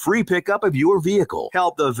now for free pickup of your vehicle.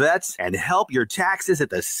 Help the vets and help your taxes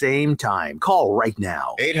at the same time. Call right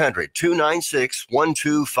now.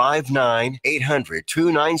 800-296-1259.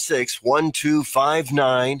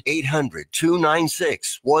 800-296-1259.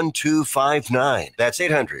 800-296-1259. That's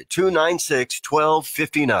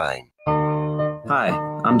 800-296-1259. Hi,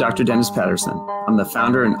 I'm Dr. Dennis Patterson. I'm the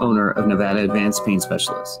founder and owner of Nevada Advanced Pain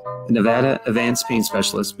Specialists. At Nevada Advanced Pain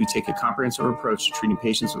Specialists, we take a comprehensive approach to treating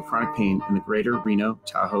patients with chronic pain in the greater Reno,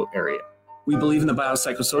 Tahoe area. We believe in the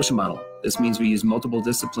biopsychosocial model. This means we use multiple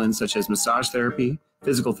disciplines such as massage therapy,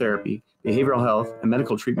 physical therapy, behavioral health, and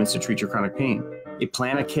medical treatments to treat your chronic pain. A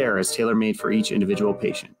plan of care is tailor-made for each individual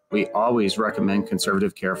patient. We always recommend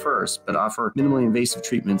conservative care first, but offer minimally invasive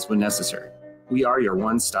treatments when necessary. We are your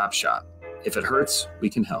one-stop shop. If it hurts, we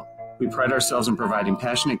can help. We pride ourselves in providing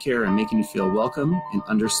passionate care and making you feel welcome and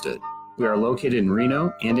understood. We are located in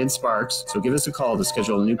Reno and in Sparks, so give us a call to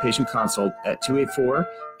schedule a new patient consult at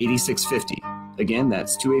 284-8650. Again,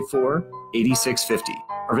 that's 284-8650.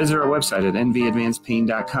 Or visit our website at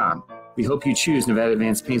nvadvancedpain.com. We hope you choose Nevada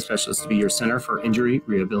Advanced Pain Specialists to be your center for injury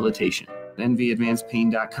rehabilitation.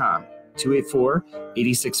 nvadvancedpain.com,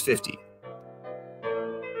 284-8650.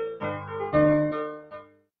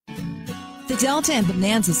 The Delta and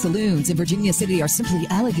Bonanza saloons in Virginia City are simply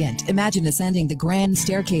elegant. Imagine ascending the grand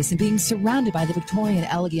staircase and being surrounded by the Victorian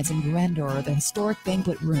elegance and grandeur of the historic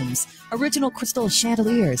banquet rooms. Original crystal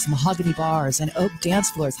chandeliers, mahogany bars, and oak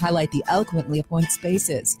dance floors highlight the eloquently appointed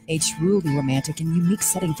spaces. A truly romantic and unique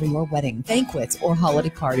setting for your wedding, banquets, or holiday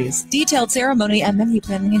parties. Detailed ceremony and menu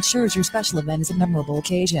planning ensures your special event is a memorable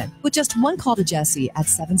occasion. With just one call to Jesse at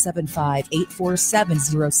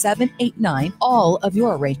 775-847-0789, all of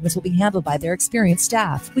your arrangements will be handled by their experienced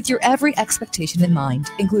staff with your every expectation in mind,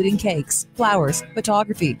 including cakes, flowers,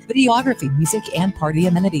 photography, videography, music, and party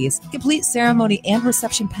amenities. Complete ceremony and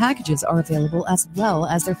reception packages are available, as well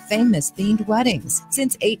as their famous themed weddings.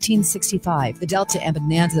 Since 1865, the Delta and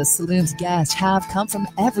Bonanza Saloon's guests have come from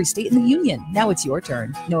every state in the union. Now it's your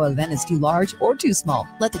turn. No event is too large or too small.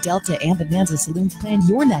 Let the Delta and Bonanza Saloons plan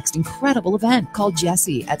your next incredible event. Call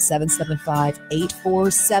Jesse at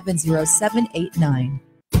 775-847-0789.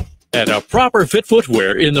 At A Proper Fit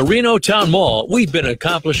Footwear in the Reno Town Mall, we've been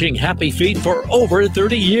accomplishing happy feet for over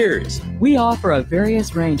 30 years. We offer a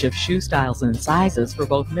various range of shoe styles and sizes for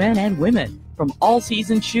both men and women. From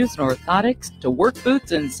all-season shoes and orthotics to work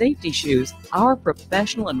boots and safety shoes, our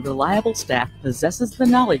professional and reliable staff possesses the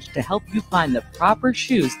knowledge to help you find the proper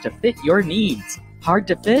shoes to fit your needs. Hard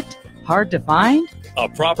to fit? Hard to find? A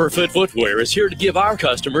Proper Fit Footwear is here to give our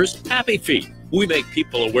customers happy feet. We make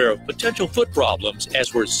people aware of potential foot problems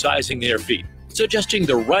as we're sizing their feet, suggesting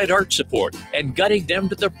the right arch support, and guiding them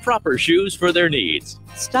to the proper shoes for their needs.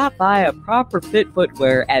 Stop by A Proper Fit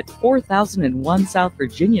Footwear at 4001 South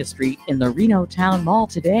Virginia Street in the Reno Town Mall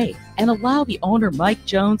today, and allow the owner Mike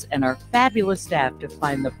Jones and our fabulous staff to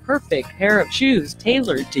find the perfect pair of shoes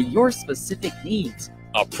tailored to your specific needs.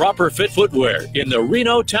 A Proper Fit Footwear in the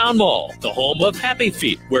Reno Town Mall, the home of happy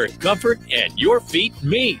feet, where comfort and your feet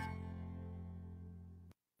meet.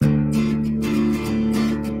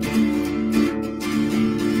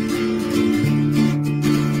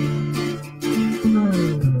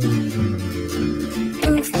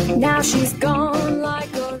 Now she's gone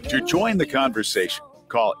like a... To join the conversation,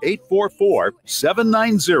 call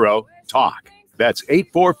 844-790-TALK. That's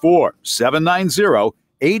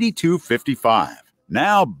 844-790-8255.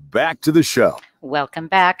 Now back to the show. Welcome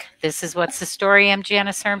back. This is What's the Story? I'm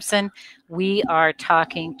Janice Hermsen. We are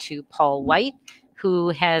talking to Paul White, who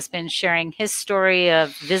has been sharing his story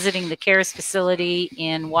of visiting the CARES facility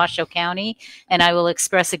in Washoe County. And I will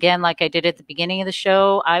express again, like I did at the beginning of the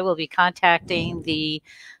show, I will be contacting the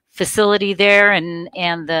facility there and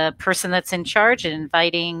the person that's in charge and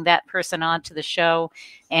inviting that person onto the show.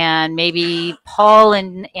 And maybe Paul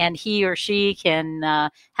and he or she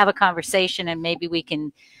can have a conversation, and maybe we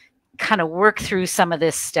can kind of work through some of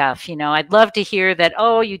this stuff. You know, I'd love to hear that,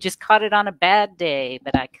 oh, you just caught it on a bad day,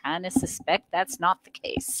 but I kind of suspect that's not the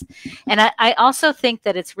case. And I also think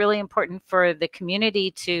that it's really important for the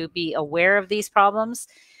community to be aware of these problems,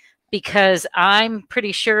 because I'm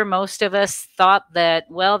pretty sure most of us thought that,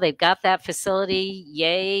 well, they've got that facility,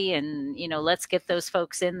 yay, and, you know, let's get those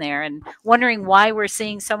folks in there, and wondering why we're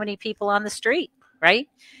seeing so many people on the street, right?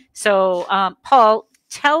 So, Paul,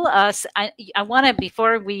 tell us, I want to,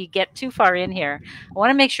 before we get too far in here, I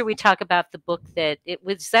want to make sure we talk about the book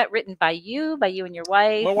was that written by you and your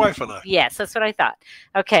wife? My wife and I. Yes, that's what I thought.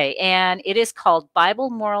 Okay. And it is called Bible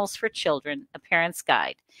Morals for Children, A Parent's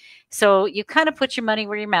Guide. So you kind of put your money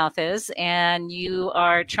where your mouth is, and you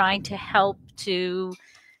are trying to help to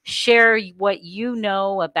share what you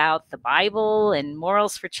know about the Bible and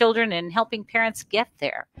morals for children and helping parents get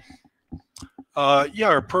there. Yeah,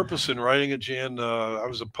 our purpose in writing it, Jan, I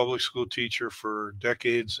was a public school teacher for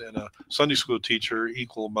decades and a Sunday school teacher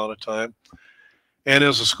equal amount of time. And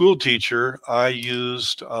as a school teacher, I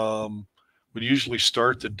would usually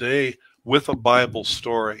start the day with a Bible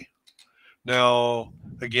story. Now,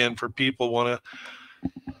 again, for people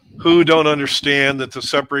who don't understand that the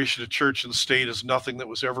separation of church and state is nothing that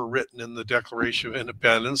was ever written in the Declaration of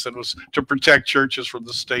Independence, and was to protect churches from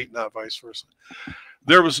the state, not vice versa.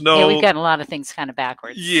 There was no. Yeah, we've gotten a lot of things kind of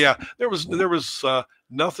backwards. Yeah, there was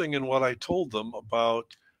nothing in what I told them about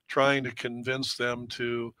trying to convince them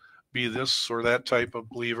to be this or that type of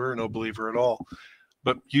believer, no believer at all,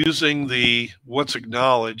 but using what's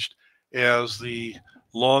acknowledged as the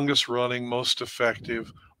longest running, most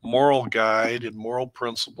effective moral guide and moral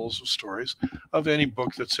principles of stories of any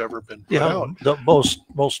book that's ever been put out. The most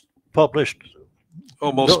published.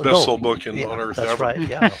 Oh, most best-selling book on earth that's ever. Right,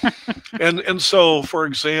 yeah. And so, for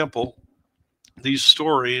example, these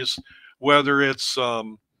stories, whether it's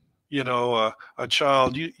a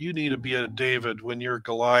child, you need to be a David when your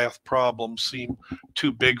Goliath problems seem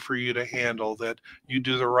too big for you to handle, that you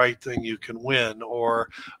do the right thing, you can win. Or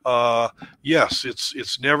yes,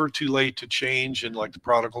 it's never too late to change, and like the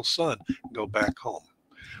prodigal son, go back home,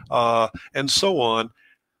 and so on.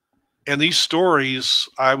 And these stories,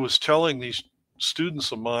 I was telling these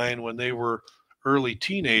students of mine when they were early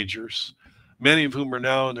teenagers, many of whom are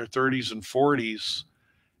now in their 30s and 40s,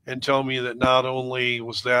 and tell me that not only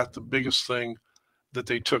was that the biggest thing that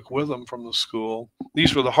they took with them from the school,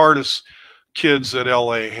 these were the hardest kids that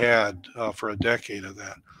LA had for a decade of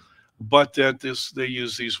that, but that they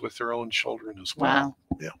use these with their own children as well.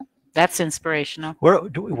 Wow. Yeah. That's inspirational.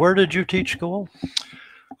 Where did you teach school?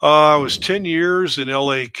 I was 10 years in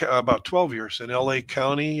LA, about 12 years in LA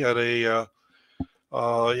County at in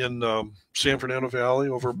San Fernando Valley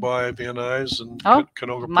over by Van Nuys and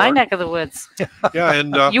Canoga Park. My neck of the woods. Yeah,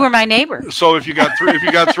 and you were my neighbor. So if you got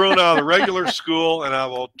thrown out of the regular school and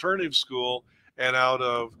out of alternative school and out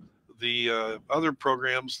of the other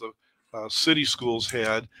programs the city schools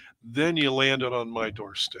had, then you landed on my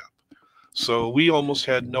doorstep. So we almost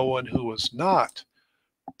had no one who was not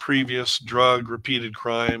previous drug, repeated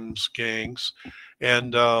crimes, gangs,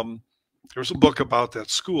 and there was a book about that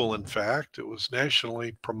school. In fact, it was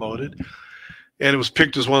nationally promoted, and it was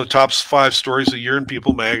picked as one of the top 5 stories a year in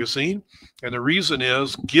People magazine. And the reason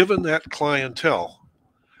is, given that clientele,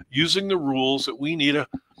 using the rules that we need,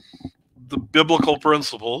 the biblical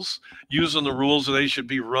principles, using the rules that they should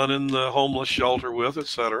be running the homeless shelter with,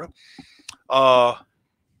 etc.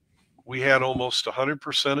 We had almost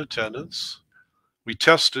 100% attendance. We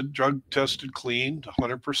drug tested clean to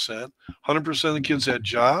 100%. 100% of the kids had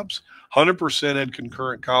jobs. 100% had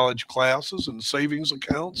concurrent college classes and savings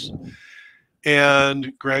accounts,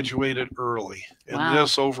 and graduated early. And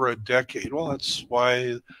this over a decade. Well, that's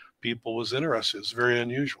why people was interested. It's very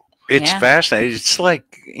unusual. It's fascinating. It's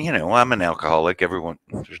like, I'm an alcoholic.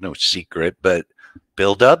 There's no secret, but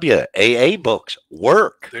Bill W., AA books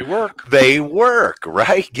work. They work. They work,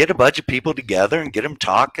 right? Get a bunch of people together and get them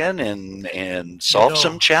talking and solve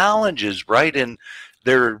some challenges, right? And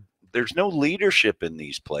there's no leadership in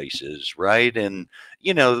these places, right? And,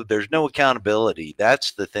 there's no accountability.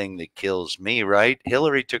 That's the thing that kills me, right?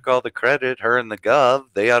 Hillary took all the credit, her and the gov.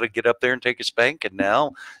 They ought to get up there and take a spanking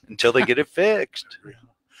now until they get it fixed.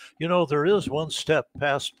 There is one step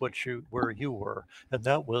past where you were, and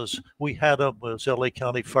that was we had them as LA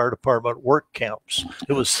County Fire Department work camps.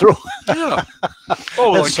 It was through. Yeah.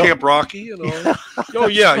 Oh, like Camp Rocky, Oh,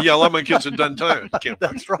 yeah. A lot of my kids had done time at Camp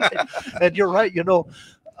Rocky. That's right. And you're right.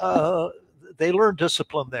 They learned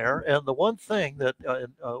discipline there. And the one thing that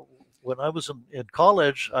when I was in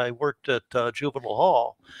college, I worked at juvenile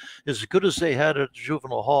hall. As good as they had at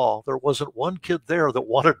juvenile hall, there wasn't one kid there that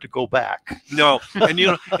wanted to go back. No, and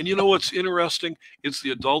you know what's interesting? It's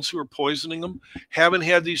the adults who are poisoning them. Haven't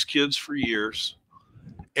had these kids for years,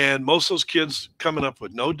 and most of those kids coming up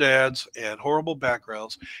with no dads and horrible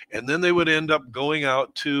backgrounds, and then they would end up going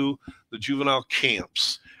out to the juvenile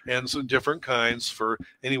camps and some different kinds for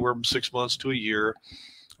anywhere from 6 months to a year.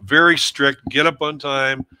 Very strict. Get up on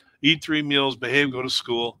time. Eat 3 meals, behave, go to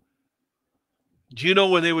school. Do you know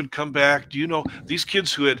when they would come back? Do you know these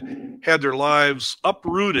kids who had their lives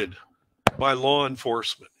uprooted by law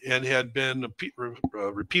enforcement and had been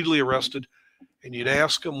repeatedly arrested, and you'd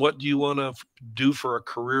ask them, what do you want to do for a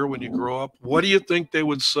career when you grow up? What do you think they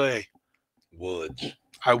would say? Woods.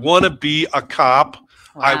 I want to be a cop.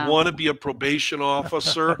 Wow. I want to be a probation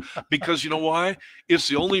officer. Because you know why? It's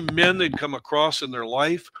the only men they'd come across in their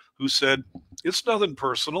life who said, it's nothing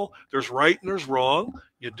personal. There's right and there's wrong.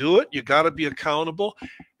 You do it. You got to be accountable.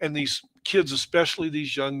 And these kids, especially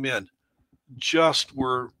these young men, just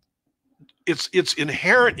were, it's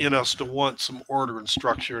inherent in us to want some order and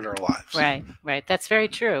structure in our lives. Right, right. That's very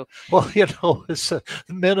true. Well, it's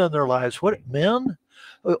men in their lives. What, men?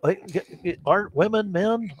 Aren't women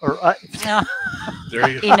men? Or no. There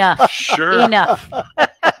you go. Enough. Sure. Enough.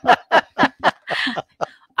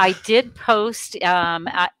 I did post.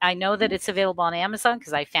 I know that it's available on Amazon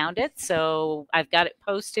because I found it. So I've got it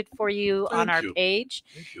posted for you on our page.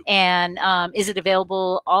 And is it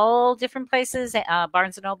available all different places?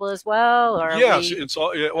 Barnes and Noble as well? Or yes, it's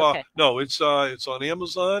all. Well, okay. No, it's on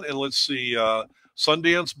Amazon. And let's see,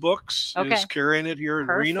 Sundance Books is carrying it here in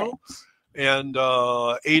Reno. And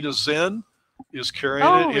Ada Zen is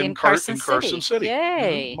carrying it in Carson City.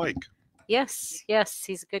 Yay. Mike. Yes,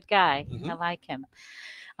 he's a good guy. I like him.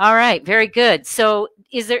 All right, very good. So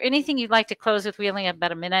is there anything you'd like to close with? We only have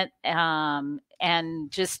about a minute, and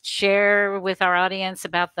just share with our audience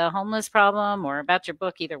about the homeless problem or about your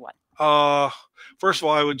book, either one. First of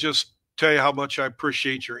all, I would just tell you how much I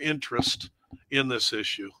appreciate your interest in this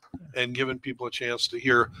issue and giving people a chance to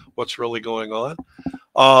hear what's really going on.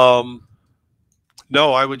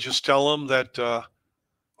 No, I would just tell them that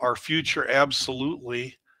our future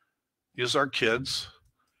absolutely is our kids.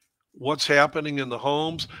 What's happening in the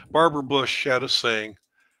homes? Barbara Bush had a saying.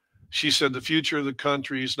 She said the future of the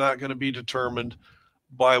country is not going to be determined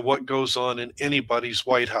by what goes on in anybody's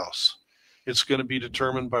White House. It's going to be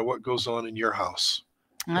determined by what goes on in your house.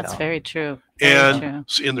 That's very true. And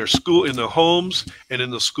in their school, in the homes and in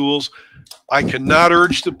the schools, I cannot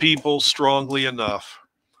urge the people strongly enough.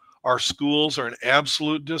 Our schools are an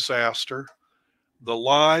absolute disaster. The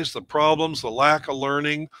lies, the problems, the lack of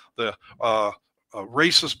learning, the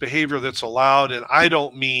racist behavior that's allowed. And I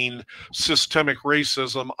don't mean systemic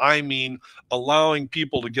racism. I mean allowing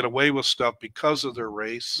people to get away with stuff because of their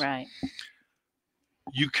race. Right.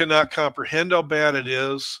 You cannot comprehend how bad it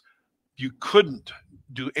is. You couldn't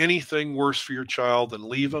do anything worse for your child than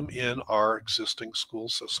leave them in our existing school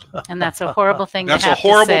system. And that's a horrible thing to have to say. That's a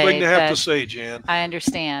horrible thing to have to say, Jan. I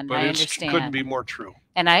understand. But it couldn't be more true.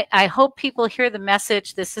 And I hope people hear the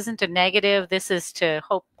message. This isn't a negative. This is to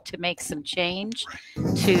hope to make some change,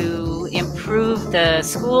 to improve the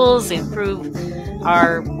schools, improve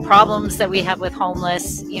our problems that we have with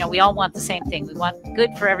homeless. You know, we all want the same thing. We want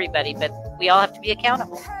good for everybody, but we all have to be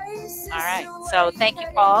accountable. All right. So thank you,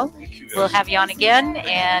 Paul. We'll have you on again.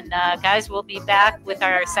 And guys, we'll be back with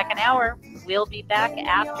our second hour. We'll be back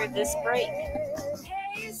after this break.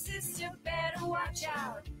 Hey, sister, better watch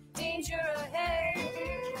out. Danger ahead.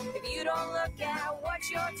 If you don't look at what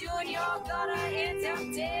you're doing, you're gonna end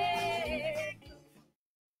up dead.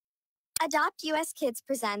 Adopt US Kids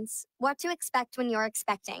presents What to Expect When You're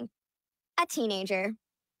Expecting. A teenager.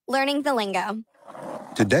 Learning the lingo.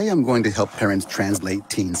 Today I'm going to help parents translate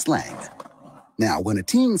teen slang. Now, when a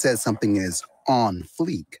teen says something is on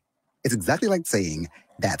fleek, it's exactly like saying,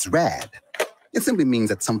 that's rad. It simply means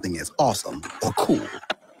that something is awesome or cool.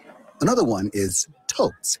 Another one is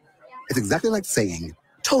totes. It's exactly like saying,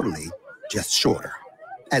 totally, just shorter.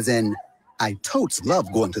 As in, I totes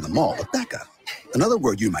love going to the mall with Becca. Another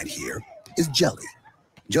word you might hear is jelly.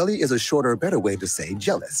 Jelly is a shorter, better way to say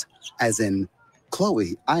jealous. As in,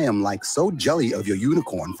 Chloe, I am like so jelly of your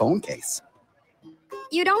unicorn phone case.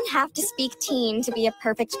 You don't have to speak teen to be a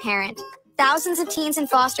perfect parent. Thousands of teens in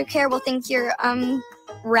foster care will think you're,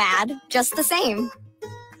 rad, just the same.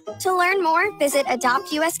 To learn more, visit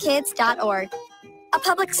adoptuskids.org. A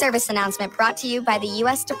public service announcement brought to you by the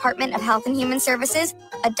U.S. Department of Health and Human Services,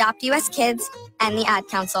 Adopt U.S. Kids, and the Ad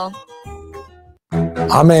Council.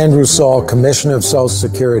 I'm Andrew Saul, Commissioner of Social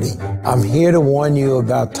Security. I'm here to warn you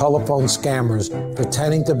about telephone scammers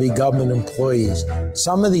pretending to be government employees.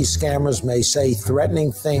 Some of these scammers may say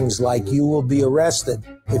threatening things like you will be arrested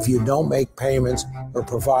if you don't make payments or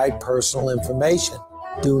provide personal information.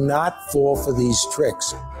 Do not fall for these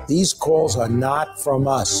tricks. These calls are not from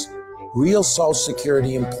us. Real Social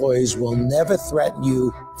Security employees will never threaten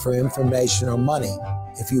you for information or money.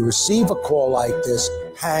 If you receive a call like this,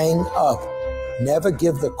 hang up. Never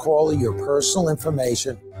give the caller your personal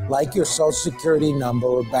information, like your Social Security number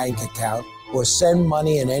or bank account, or send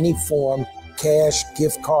money in any form, cash,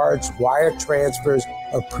 gift cards, wire transfers,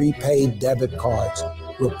 or prepaid debit cards.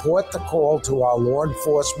 report the call to our law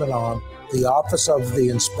enforcement arm, the Office of the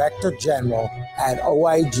Inspector General at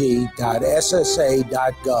oig.ssa.gov.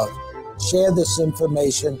 Share this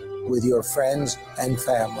information with your friends and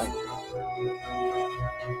family.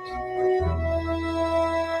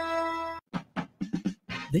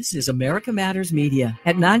 This is America Matters Media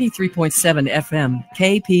at 93.7 FM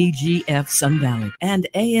KPGF Sun Valley and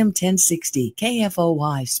AM 1060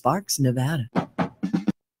 KFOY Sparks, Nevada.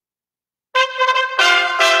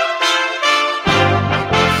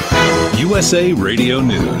 USA Radio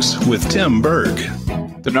News with Tim Berg.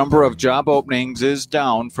 The number of job openings is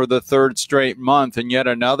down for the third straight month, and yet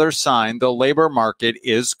another sign the labor market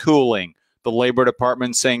is cooling. The Labor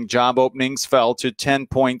Department saying job openings fell to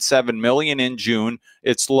 10.7 million in June,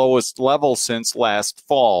 its lowest level since last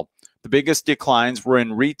fall. The biggest declines were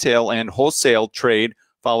in retail and wholesale trade,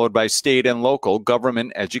 followed by state and local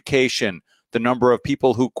government education. The number of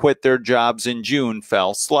people who quit their jobs in June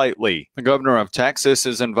fell slightly. The governor of Texas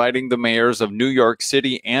is inviting the mayors of New York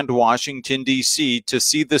City and Washington, D.C. to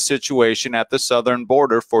see the situation at the southern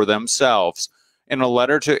border for themselves. In a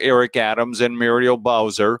letter to Eric Adams and Muriel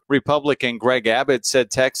Bowser, Republican Greg Abbott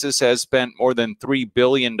said Texas has spent more than $3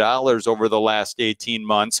 billion over the last 18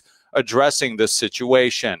 months addressing the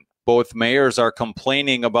situation. Both mayors are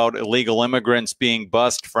complaining about illegal immigrants being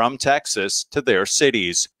bused from Texas to their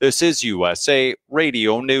cities. This is USA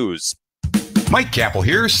Radio News. Mike Capel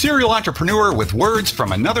here, serial entrepreneur with words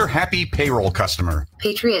from another happy payroll customer.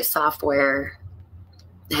 Patriot Software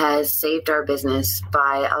has saved our business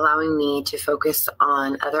by allowing me to focus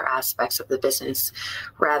on other aspects of the business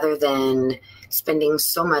rather than spending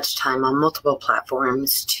so much time on multiple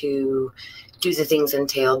platforms to do the things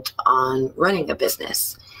entailed on running a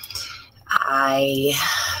business. I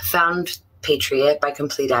found Patriot by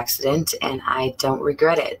complete accident, and I don't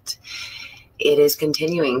regret it. It is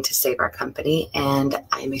continuing to save our company, and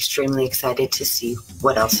I'm extremely excited to see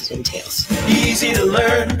what else it entails. Easy to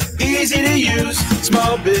learn, easy to use,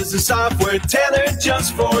 small business software tailored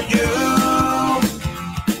just for you.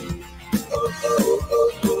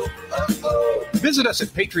 Visit us at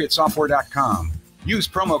patriotsoftware.com. Use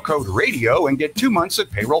promo code RADIO and get 2 months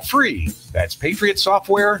of payroll free. That's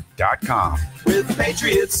patriotsoftware.com. With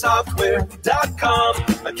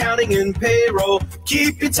patriotsoftware.com, accounting and payroll,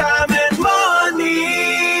 keep your time and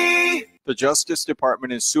money. The Justice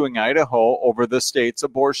Department is suing Idaho over the state's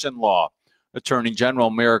abortion law. Attorney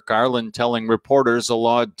General Merrick Garland telling reporters the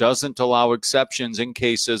law doesn't allow exceptions in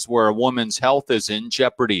cases where a woman's health is in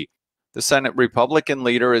jeopardy. The Senate Republican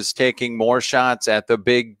leader is taking more shots at the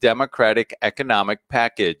big Democratic economic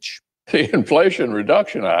package. The Inflation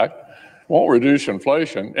Reduction Act won't reduce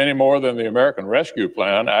inflation any more than the American Rescue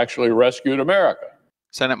Plan actually rescued America.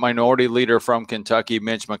 Senate Minority Leader from Kentucky,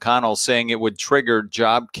 Mitch McConnell, saying it would trigger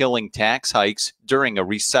job-killing tax hikes during a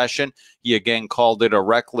recession. He again called it a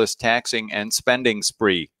reckless taxing and spending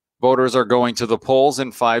spree. Voters are going to the polls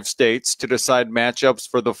in 5 states to decide matchups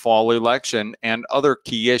for the fall election and other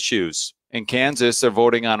key issues. In Kansas, they're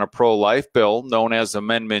voting on a pro-life bill known as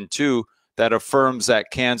Amendment 2 that affirms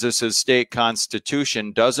that Kansas's state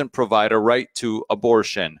constitution doesn't provide a right to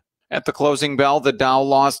abortion. At the closing bell, the Dow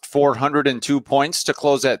lost 402 points to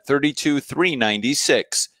close at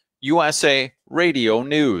 32,396. USA Radio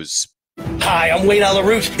News. Hi, I'm Wayne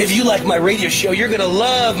Alaroot. If you like my radio show, you're going to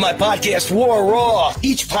love my podcast, War Raw.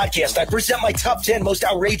 Each podcast, I present my top 10 most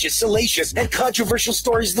outrageous, salacious, and controversial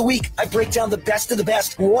stories of the week. I break down the best of the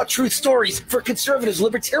best raw truth stories for conservatives,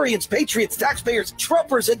 libertarians, patriots, taxpayers,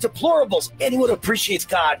 Trumpers, and deplorables. Anyone who appreciates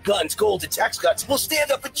God, guns, gold, and tax cuts will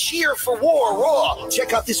stand up and cheer for War Raw.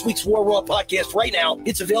 Check out this week's War Raw podcast right now.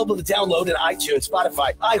 It's available to download at iTunes,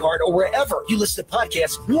 Spotify, iHeart, or wherever you listen to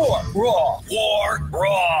podcasts. War Raw. War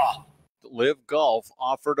Raw. Live Golf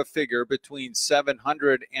offered a figure between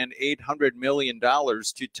 $700 and $800 million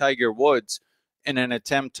to Tiger Woods in an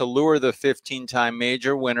attempt to lure the 15-time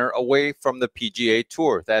major winner away from the PGA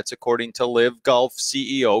Tour. That's according to Live Golf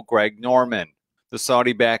CEO Greg Norman. The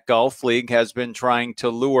Saudi-backed Golf League has been trying to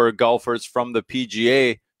lure golfers from the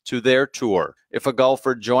PGA to their tour. If a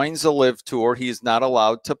golfer joins the Live Tour, he's not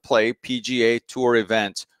allowed to play PGA Tour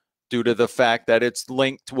events due to the fact that it's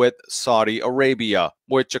linked with Saudi Arabia,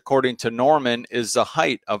 which, according to Norman, is the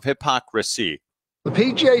height of hypocrisy. The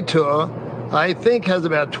PGA Tour, I think, has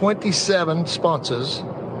about 27 sponsors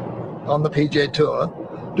on the PGA Tour,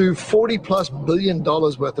 do $40+ billion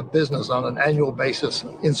worth of business on an annual basis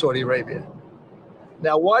in Saudi Arabia.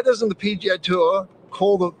 Now, why doesn't the PGA Tour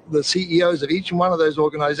call the CEOs of each one of those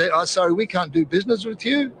organizations, oh, sorry, we can't do business with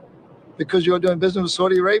you because you're doing business with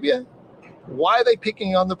Saudi Arabia? Why are they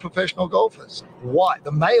picking on the professional golfers? Why?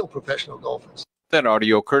 The male professional golfers. That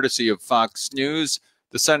audio courtesy of Fox News.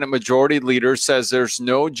 The Senate Majority Leader says there's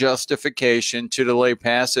no justification to delay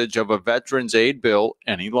passage of a Veterans Aid bill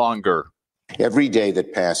any longer. Every day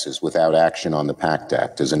that passes without action on the PACT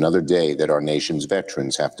Act is another day that our nation's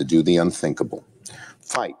veterans have to do the unthinkable.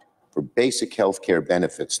 Fight for basic health care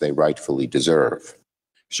benefits they rightfully deserve.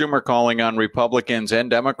 Schumer calling on Republicans and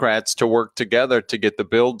Democrats to work together to get the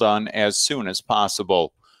bill done as soon as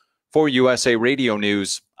possible. For USA Radio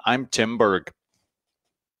News, I'm Tim Berg.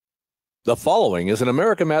 The following is an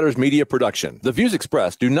America Matters Media production. The views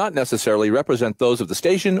expressed do not necessarily represent those of the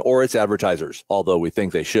station or its advertisers, although we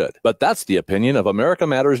think they should. But that's the opinion of America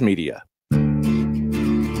Matters Media.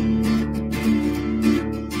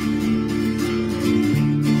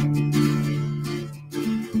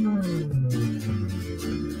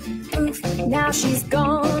 Now she's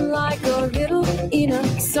gone like a little in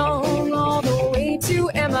a song all the way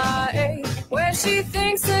to MIA, where she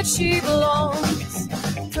thinks that she belongs.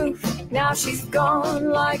 Poof. Now she's gone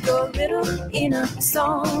like a little in a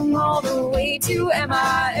song all the way to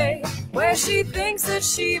MIA, where she thinks that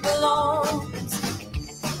she belongs.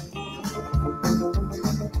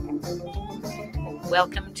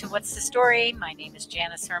 Welcome to What's the Story? My name is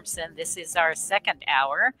Janice Hermsen. This is our second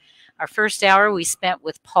hour. Our first hour we spent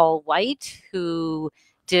with Paul White, who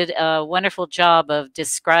did a wonderful job of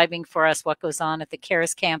describing for us what goes on at the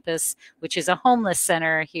Caris campus, which is a homeless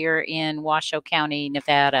center here in Washoe County,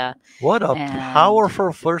 Nevada. What a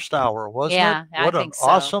powerful first hour, wasn't it? What an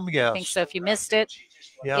awesome guest. I think so. If you missed it,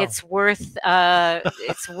 yeah. it's worth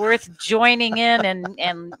joining in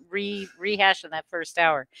and rehashing that first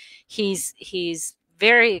hour. He's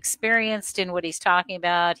very experienced in what he's talking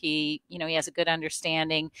about. He has a good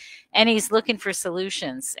understanding, and he's looking for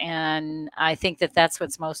solutions. And I think that that's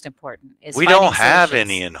what's most important. We don't have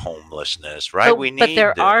any in homelessness, right? But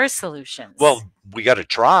there are solutions. Well, we got to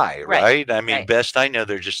try, right? I mean, best I know,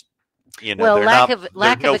 they're just, lack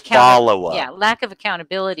of follow-up. Yeah, lack of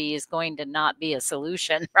accountability is going to not be a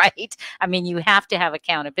solution, right? I mean, you have to have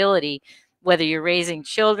accountability, whether you're raising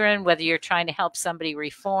children, whether you're trying to help somebody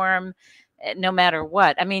reform, no matter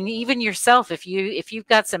what. I mean, even yourself, if you've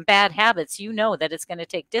got some bad habits, you know that it's going to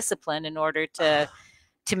take discipline in order to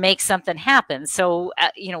make something happen. So,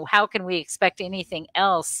 how can we expect anything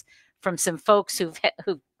else from some folks who've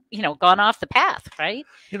gone off the path, right?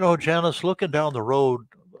 Janice, looking down the road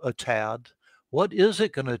a tad, what is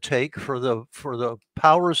it going to take for the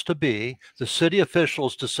powers to be, the city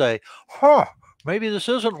officials, to say, maybe this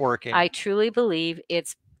isn't working? I truly believe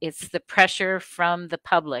it's the pressure from the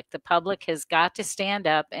public. The public has got to stand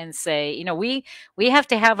up and say, we have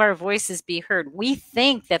to have our voices be heard. We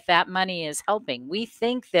think that money is helping. We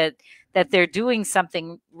think that they're doing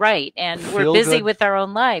something right, and we're busy with our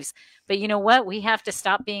own lives. But you know what? We have to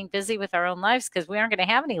stop being busy with our own lives, because we aren't going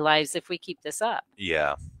to have any lives if we keep this up.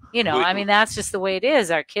 Yeah. I mean, that's just the way it is.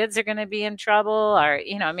 Our kids are going to be in trouble. Our,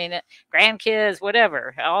 grandkids,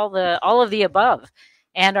 whatever, all of the above.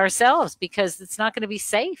 And ourselves, because it's not going to be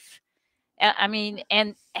safe. I mean,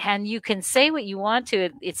 and you can say what you want to.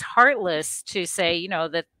 It's heartless to say,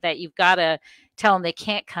 that you've got to tell them they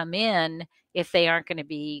can't come in if they aren't going to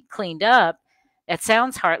be cleaned up. That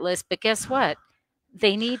sounds heartless, but guess what?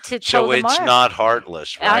 They need to toe the mark. So it's not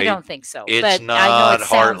heartless, right? I don't think so. It's but not I know it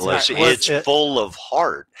heartless. heartless. It's full of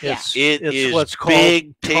heart. It's is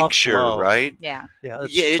big picture, right? Yeah.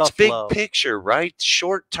 It's big picture, right?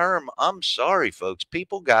 Short term, I'm sorry, folks.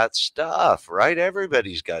 People got stuff, right?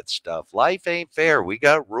 Everybody's got stuff. Life ain't fair. We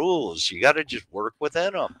got rules. You got to just work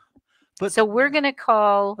within them. So we're going to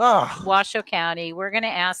call Washoe County. We're going to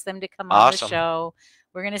ask them to come on the show.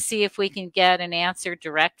 We're going to see if we can get an answer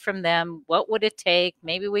direct from them. What would it take?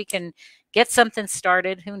 Maybe we can get something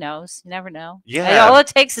started. Who knows? You never know. Yeah. All it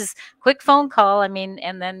takes is a quick phone call. I mean,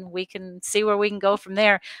 and then we can see where we can go from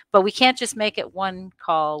there. But we can't just make it one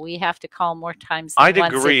call. We have to call more times than I'd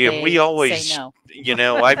once agree. if And we they always, say no.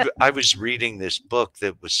 I was reading this book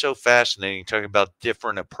that was so fascinating, talking about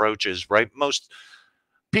different approaches, right? Most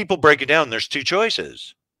people break it down. There's two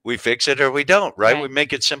choices. We fix it or we don't, right? We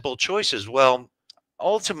make it simple choices. Well,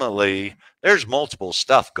 ultimately, there's multiple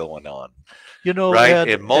stuff going on, right?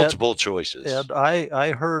 And multiple choices. And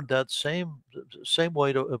I heard that same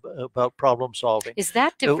way about problem solving. Is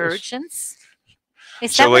that divergence?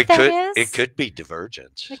 Is so that what that is? It could be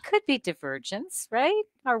divergence. It could be divergence, right?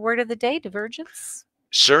 Our word of the day, divergence.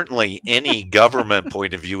 Certainly, any government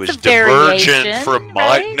point of view is divergent from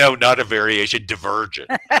mine. No, not a variation, divergent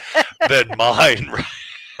than mine,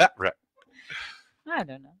 right? Right. I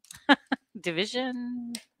don't know.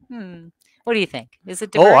 Division? What do you think? Is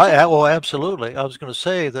it divergent? Oh, absolutely. I was going to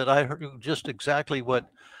say that I heard just exactly what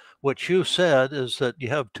you said, is that you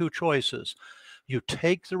have two choices. You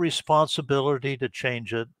take the responsibility to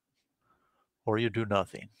change it, or you do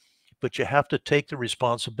nothing. But you have to take the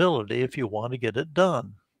responsibility if you want to get it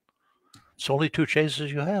done. It's only two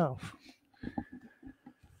choices you have.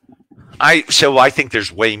 So I think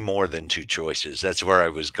there's way more than two choices. That's where I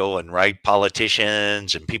was going, right?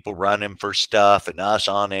 Politicians and people running for stuff and us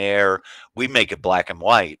on air, we make it black and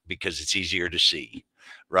white because it's easier to see,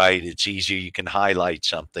 right? It's easier. You can highlight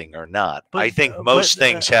something or not. I think most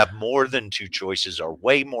things have more than two choices, are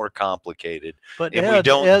way more complicated, and we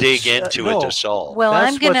don't dig into it to solve. Well,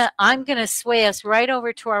 I'm gonna sway us right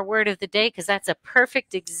over to our word of the day, because that's a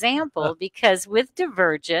perfect example. Because with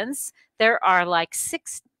Divergence, there are like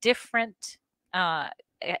 6 different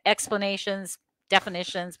explanations,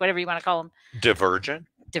 definitions, whatever you want to call them.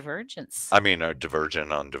 Divergence. I mean, a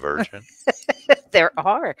divergent on divergent. There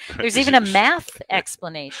are. There's even a math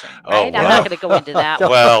explanation, right? I'm not going to go into that one.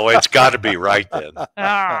 Well, it's got to be right then.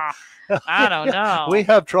 I don't know. We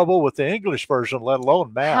have trouble with the English version, let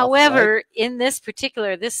alone math. However, right? in this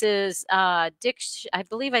particular, this is I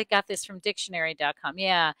believe I got this from dictionary.com.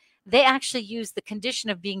 Yeah. They actually use the condition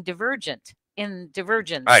of being divergent in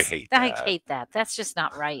Divergence. I hate that. I hate that. That's just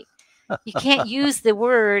not right. You can't use the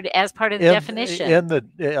word as part of the definition. In the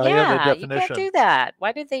definition. You can't do that.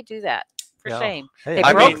 Why did they do that? For shame. Hey,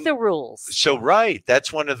 they broke the rules. So, right.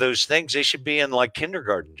 That's one of those things. They should be in like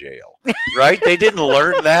kindergarten jail, right? They didn't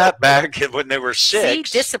learn that back when they were 6. See,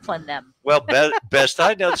 discipline them. Well, best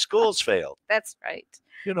I know, the schools failed. That's right.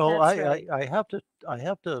 You know, That's I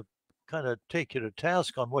have to kind of take you to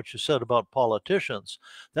task on what you said about politicians.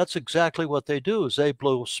 That's exactly what they do, is they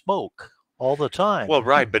blow smoke all the time. Well,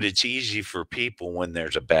 right, but it's easy for people when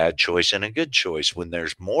there's a bad choice and a good choice. When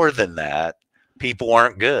there's more than that, people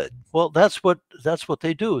aren't good. Well, that's what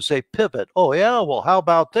they do, is they pivot. Oh yeah, well, how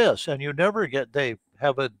about this? And you never they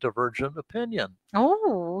have a divergent opinion.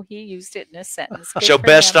 Oh, he used it in a sentence. Good So for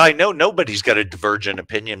best him. I know, nobody's got a divergent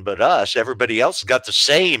opinion but us. Everybody else has got the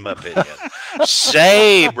same opinion.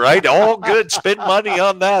 Same, right? All good. Spend money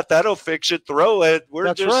on that. That'll fix it. Throw it.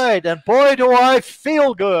 That's right. And boy, do I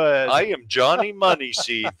feel good. I am Johnny Money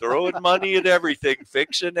Seed, throwing money at everything,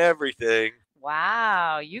 fixing everything.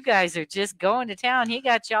 Wow, you guys are just going to town. He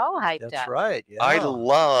got you all hyped up. That's right. Yeah. I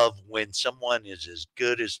love when someone is as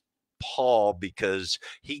good as Paul, because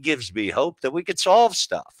he gives me hope that we could solve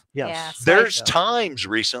stuff. Yes. There's times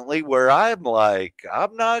recently where I'm like,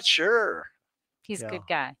 I'm not sure. He's a good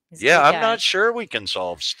guy. I'm not sure we can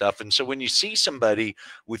solve stuff. And so when you see somebody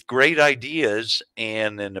with great ideas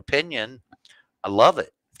and an opinion, I love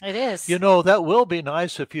it. It is. You know, that will be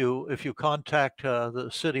nice if you contact the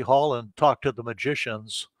city hall and talk to the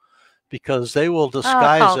magicians, because they will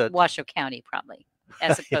disguise it. Washoe County, probably,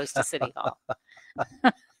 as opposed to City Hall.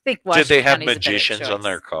 Did they have magicians on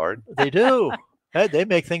their card? They do. Hey, they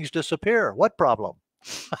make things disappear. What problem?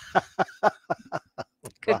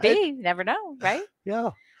 Could be. Never know, right? Yeah.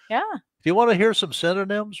 Yeah. Do you want to hear some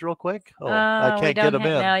synonyms real quick? Oh, I can't get them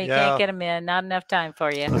in. No, you can't get them in. Not enough time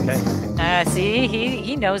for you. Okay. See,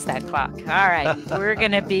 he knows that clock. All right. We're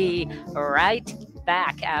going to be right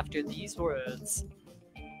back after these words.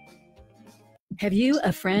 Have you,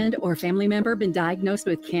 a friend, or family member been diagnosed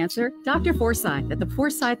with cancer? Dr. Forsyth at the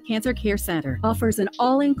Forsyth Cancer Care Center offers an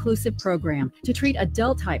all-inclusive program to treat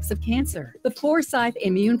adult types of cancer. The Forsyth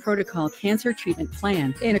Immune Protocol Cancer Treatment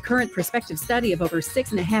Plan, in a current prospective study of over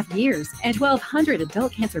 6.5 years and 1,200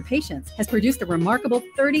 adult cancer patients, has produced a remarkable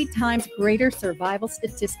 30 times greater survival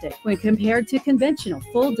statistic when compared to conventional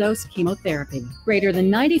full-dose chemotherapy. Greater than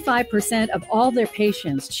 95% of all their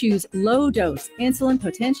patients choose low-dose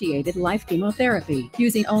insulin-potentiated life chemotherapy,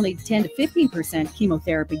 using only 10 to 15%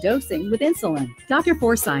 chemotherapy dosing with insulin. Dr.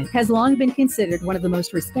 Forsyth has long been considered one of the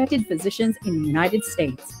most respected physicians in the United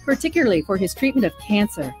States, particularly for his treatment of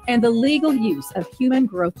cancer and the legal use of human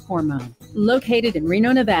growth hormone. Located in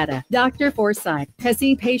Reno, Nevada, Dr. Forsyth has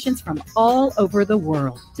seen patients from all over the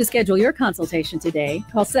world. To schedule your consultation today,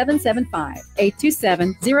 call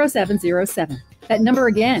 775-827-0707. That number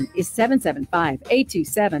again is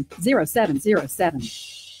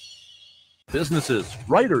 775-827-0707. Businesses,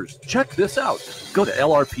 writers, check this out. Go to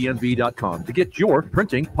lrpnv.com to get your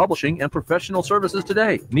printing, publishing, and professional services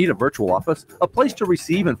today. Need a virtual office? A place to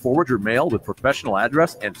receive and forward your mail with professional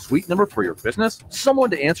address and suite number for your business? Someone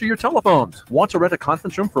to answer your telephones? Want to rent a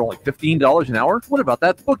conference room for only $15 an hour? What about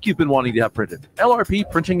that book you've been wanting to have printed?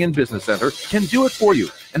 LRP Printing and Business Center can do it for you,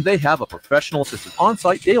 and they have a professional assistant on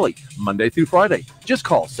site daily, Monday through Friday. Just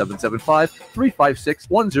call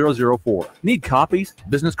 775-356-1004. Need copies,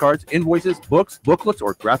 business cards, invoices, books, booklets,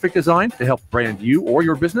 or graphic design to help brand you or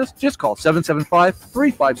your business? Just call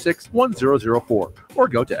 775-356-1004. or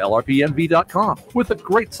go to lrpnv.com. With a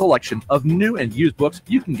great selection of new and used books,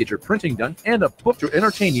 you can get your printing done and a book to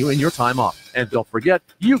entertain you in your time off. And don't forget,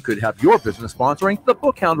 you could have your business sponsoring the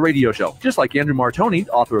Book Hound radio show, just like Andrew Martoni,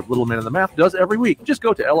 author of Little Men in the Math, does every week. Just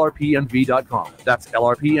go to lrpnv.com. That's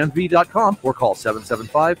lrpnv.com or call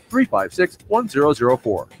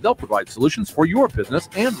 775-356-1004. They'll provide solutions for your business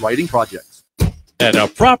and writing projects. At A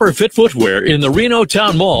Proper Fit Footwear in the Reno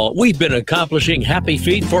Town Mall, we've been accomplishing happy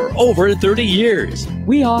feet for over 30 years.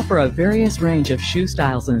 We offer a various range of shoe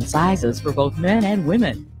styles and sizes for both men and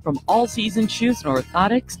women. From all-season shoes and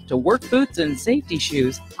orthotics to work boots and safety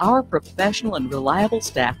shoes, our professional and reliable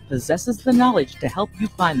staff possesses the knowledge to help you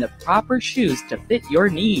find the proper shoes to fit your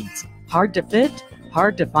needs. Hard to fit?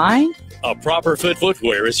 Hard to find? A Proper Fit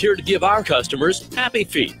Footwear is here to give our customers happy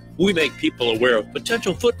feet. We make people aware of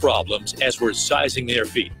potential foot problems as we're sizing their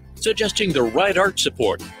feet, suggesting the right arch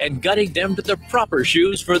support, and guiding them to the proper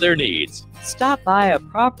shoes for their needs. Stop by A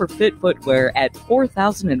Proper Fit Footwear at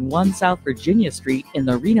 4001 South Virginia Street in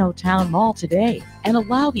the Reno Town Mall today, and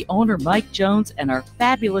allow the owner Mike Jones and our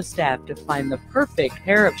fabulous staff to find the perfect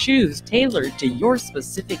pair of shoes tailored to your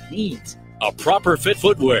specific needs. A Proper Fit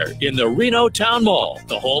Footwear in the Reno Town Mall,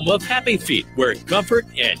 the home of happy feet, where comfort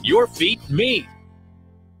and your feet meet.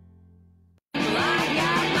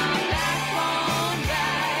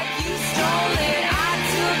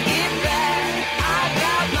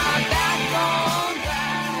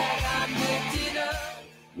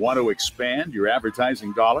 Want to expand your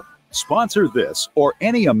advertising dollar? Sponsor this or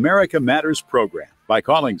any America Matters program by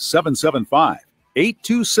calling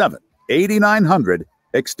 775-827-8900,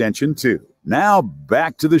 extension 2. Now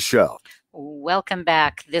back to the show. Welcome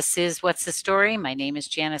back. This is What's the Story? My name is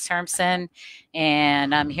Janice Hermsen,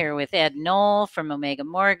 and I'm here with Ed Noel from Omega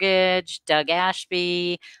Mortgage, Doug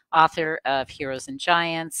Ashby, author of Heroes and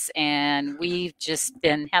Giants, and we've just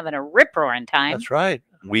been having a rip-roaring time. That's right.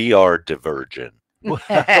 We are divergent. We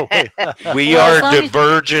Well, are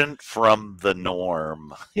divergent from the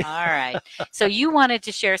norm. All right. So you wanted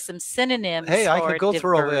to share some synonyms. Hey, I for can go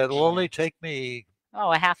through it. divergent. It'll only take me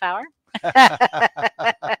a half hour?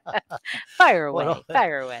 Fire away. Well,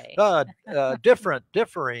 Fire away. different,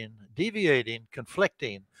 differing, deviating,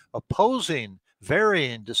 conflicting, opposing,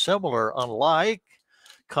 varying, dissimilar, unlike,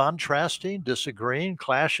 contrasting, disagreeing,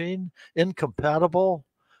 clashing, incompatible,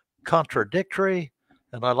 contradictory,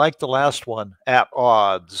 and I like the last one, at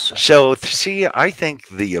odds. So, see, I think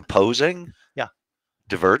the opposing,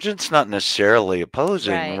 divergence, not necessarily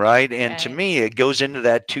opposing, right? And to me, it goes into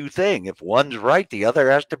that two thing. If one's right, the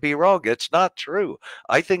other has to be wrong. It's not true.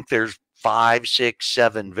 I think there's 5, 6,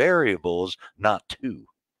 7 variables, not 2.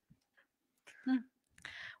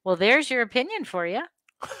 Well, there's your opinion for you.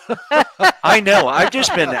 I know. I've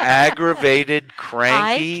just been aggravated,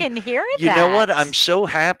 cranky. I can hear it. You know what? I'm so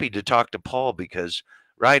happy to talk to Paul because,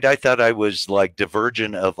 right, I thought I was like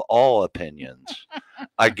divergent of all opinions.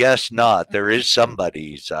 I guess not. There is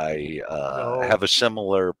somebody's. I have a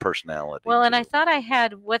similar personality. Well, and I thought I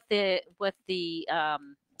had what the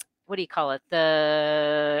what do you call it?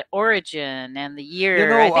 The origin and the year. You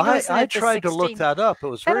know, I I tried to look that up. It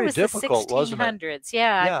was very difficult, wasn't it? The 1600s.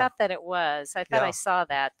 Yeah, I thought that it was. I thought I saw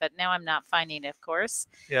that, but now I'm not finding it, of course,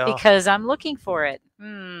 because I'm looking for it.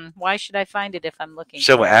 Why should I find it if I'm looking for it?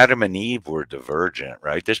 So Adam and Eve were divergent,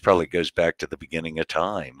 right? This probably goes back to the beginning of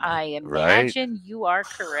time. I imagine you are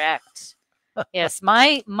correct. Yes,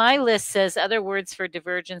 my list says other words for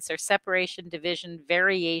divergence are separation, division,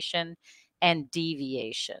 variation, and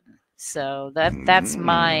deviation. So that's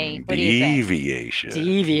my what do you think? Deviation.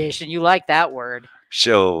 Deviation. You like that word.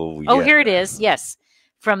 So here it is. Yes.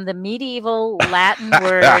 From the medieval Latin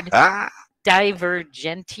word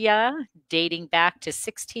divergentia, dating back to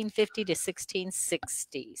 1650 to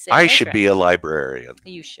 1660. I should be a librarian.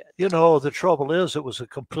 You should. You know, the trouble is it was a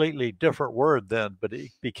completely different word then, but it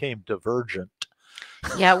became divergent.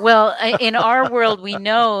 Yeah, well, in our world, we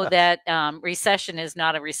know that recession is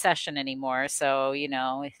not a recession anymore. So, you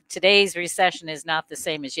know, today's recession is not the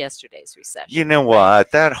same as yesterday's recession. You know what?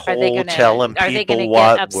 That whole telling are they people gonna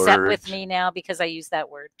what get upset words. with me now because I use that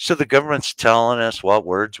word? So the government's telling us what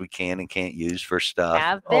words we can and can't use for stuff.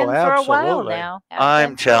 Have been for a while now.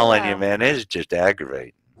 I'm telling you, man, it's just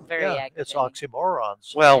aggravating. Very aggravating. It's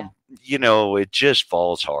oxymorons. Well, you know, it just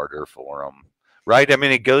falls harder for them. Right. I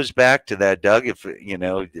mean, it goes back to that, Doug, if, you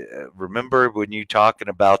know, remember when you talking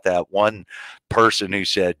about that one person who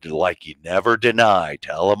said, like, you never deny,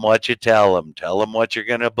 tell them what you tell them what you're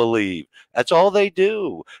going to believe. That's all they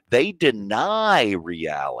do. They deny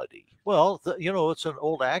reality. Well, you know, it's an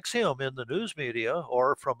old axiom in the news media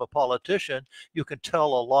or from a politician. You can tell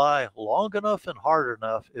a lie long enough and hard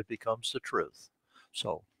enough, it becomes the truth.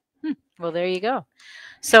 So Well, there you go.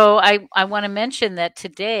 So I want to mention that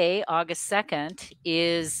today, August 2nd,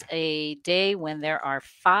 is a day when there are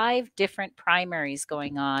 5 different primaries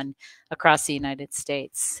going on across the United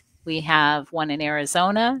States. We have one in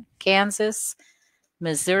Arizona, Kansas,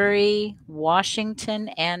 Missouri, Washington,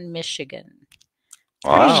 and Michigan.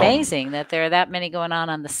 It's pretty amazing that there are that many going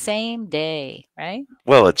on the same day, right?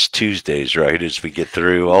 Well, it's Tuesdays, right? As we get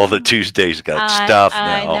through, all the Tuesdays got stuffed now.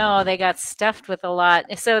 I know, they got stuffed with a lot.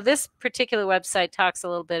 So this particular website talks a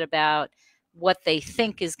little bit about what they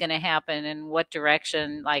think is going to happen and what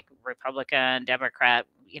direction, like Republican, Democrat,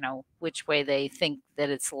 which way they think that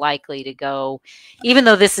it's likely to go, even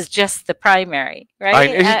though this is just the primary, right?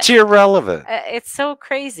 It's irrelevant. It's so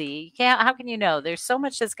crazy. How can you know? There's so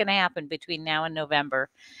much that's going to happen between now and November.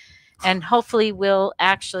 And hopefully we'll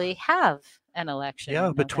actually have an election.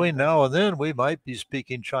 Yeah, between now and then, we might be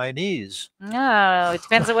speaking Chinese. No, it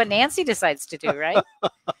depends on what Nancy decides to do, right?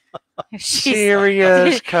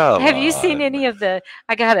 Serious? Come Have you seen any of the?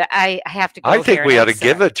 I have to go. I think we ought to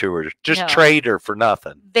give it to her. Just trade her for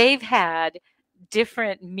nothing. They've had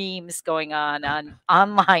different memes going on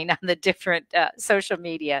online on the different social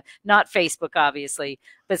media, not Facebook, obviously,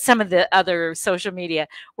 but some of the other social media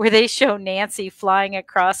where they show Nancy flying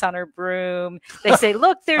across on her broom. They say,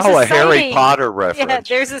 look, there's a sighting. Harry Potter reference. Yeah,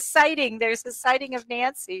 there's a sighting. There's a sighting of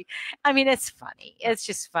Nancy. I mean, it's funny. It's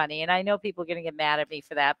just funny. And I know people are going to get mad at me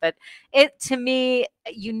for that, but to me,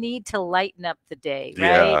 you need to lighten up the day,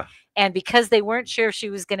 right? Yeah. And because they weren't sure if she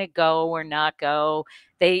was going to go or not go,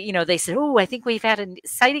 they said, oh, I think we've had a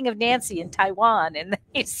sighting of Nancy in Taiwan. And then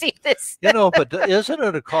you see this. But isn't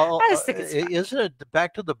it a call? Isn't it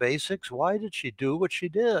back to the basics? Why did she do what she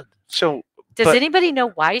did? So does anybody know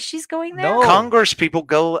why she's going there? No. Congress people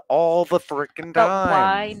go all the freaking time. But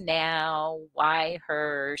why now? Why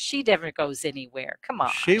her? She never goes anywhere. Come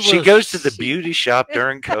on. She goes to the beauty shop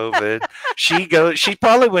during COVID. She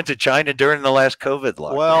probably went to China during the last COVID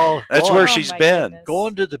lockdown. Well, that's where she's been. Goodness.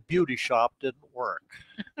 Going to the beauty shop didn't work.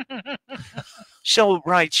 So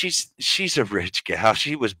right, she's a rich gal.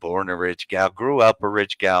 She was born a rich gal, grew up a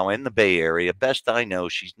rich gal in the Bay Area. Best I know,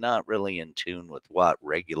 she's not really in tune with what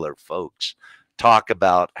regular folks talk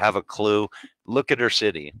about, have a clue. Look at her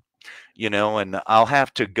city, and I'll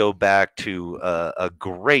have to go back to a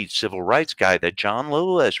great civil rights guy, that John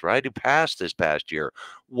Lewis, right, who passed this past year.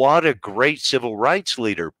 What a great civil rights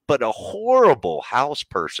leader, but a horrible house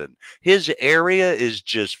person. His area is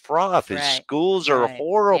just froth. His schools are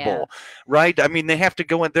horrible, right? I mean, they have to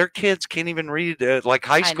go in. Their kids can't even read, like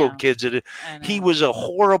high school kids. He was a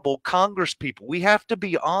horrible Congress people. We have to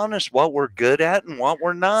be honest what we're good at and what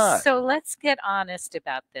we're not. So let's get honest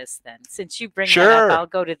about this then. Since you bring that up, I'll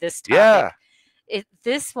go to this topic. Yeah.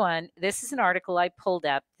 This is an article I pulled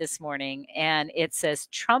up this morning, and it says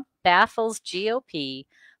Trump baffles GOP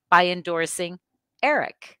by endorsing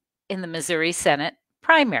Eric in the Missouri Senate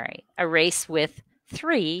primary, a race with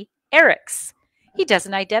 3 Erics. He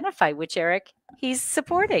doesn't identify which Eric he's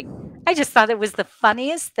supporting. I just thought it was the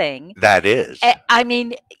funniest thing. That is. I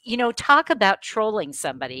mean, talk about trolling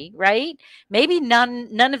somebody, right? Maybe none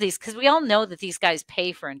of these, because we all know that these guys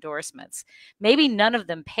pay for endorsements. Maybe none of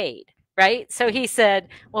them paid. Right. So he said,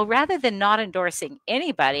 well, rather than not endorsing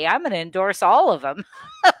anybody, I'm going to endorse all of them.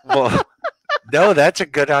 Well, no, that's a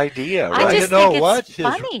good idea. Right? I just think it's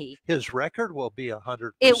funny. His record will be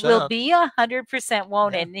 100%. It will be 100%,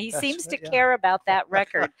 won't it? And he seems to care about that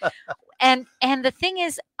record. And the thing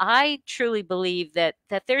is, I truly believe that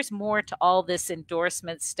there's more to all this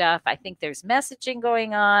endorsement stuff. I think there's messaging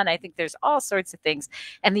going on. I think there's all sorts of things.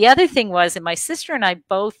 And the other thing was, and my sister and I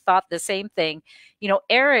both thought the same thing,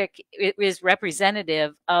 Eric is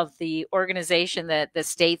representative of the organization that the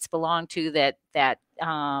states belong to that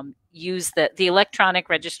use the electronic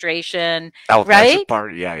registration, right? That's a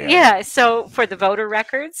part, yeah. So for the voter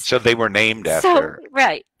records. So they were named after.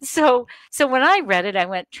 Right. So when I read it, I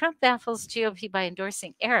went, Trump baffles GOP by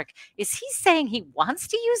endorsing Eric. Is he saying he wants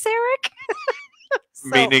to use Eric?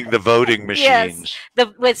 Meaning the voting machines.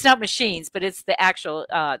 Yes, it's not machines, but it's the actual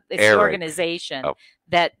it's the organization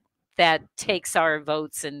that takes our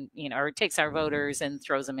votes and or takes our voters and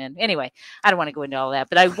throws them in. Anyway, I don't want to go into all that,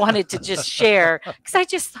 but I wanted to just share because I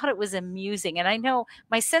just thought it was amusing, and I know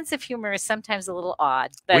my sense of humor is sometimes a little odd.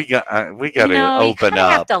 But we got to open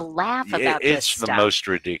up. Have to laugh about this stuff. It's the stuff most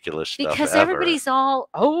ridiculous stuff because ever. Everybody's all,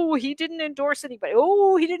 oh, he didn't endorse anybody.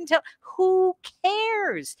 Oh, he didn't tell. Who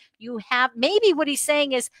cares? Maybe what he's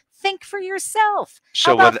saying is, think for yourself.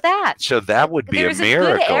 How about that? So that would be a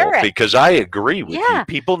miracle because I agree with you.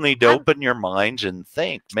 People need to open your minds and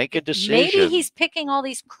think, make a decision. Maybe he's picking all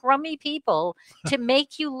these crummy people to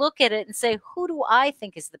make you look at it and say, who do I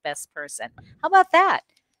think is the best person? How about that?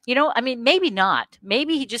 You know, I mean, maybe not.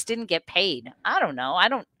 Maybe he just didn't get paid. I don't know. I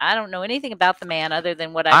don't know anything about the man other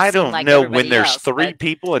than what I've I seen don't like know everybody when there's else, three but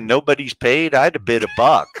people and nobody's paid. I'd have bid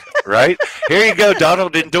 $1, right? Here you go,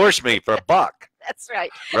 Donald. Endorse me for $1. that's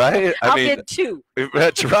right. Right? I'll bid 2.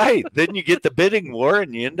 That's right. Then you get the bidding war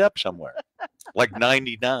and you end up somewhere like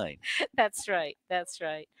 99. That's right. That's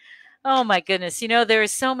right. Oh my goodness. You know, there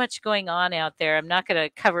is so much going on out there. I'm not going to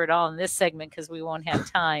cover it all in this segment because we won't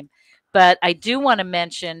have time. But I do want to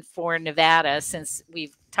mention for Nevada, since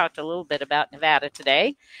we've talked a little bit about Nevada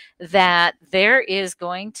today, that there is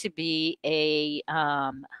going to be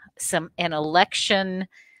an election.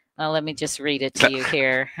 Let me just read it to you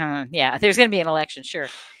here. Yeah, there's going to be an election, sure.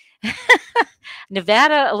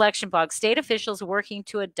 Nevada election blog, state officials working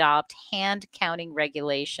to adopt hand counting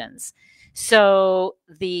regulations. So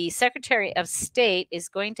the Secretary of State is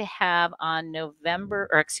going to have on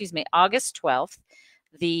August 12th,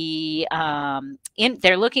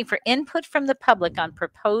 they're looking for input from the public on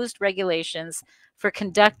proposed regulations for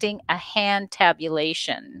conducting a hand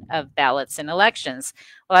tabulation of ballots in elections.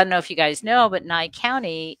 Well, I don't know if you guys know, but Nye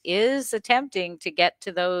County is attempting to get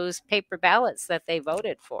to those paper ballots that they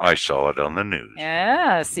voted for. I saw it on the news.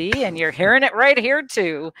 Yeah, see, and you're hearing it right here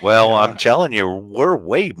too. Well, I'm telling you, we're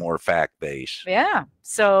way more fact-based. Yeah,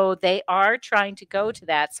 so they are trying to go to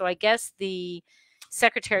that. So I guess the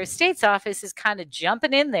Secretary of State's office is kind of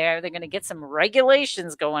jumping in there. They're going to get some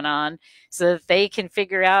regulations going on so that they can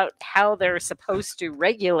figure out how they're supposed to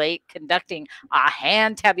regulate conducting a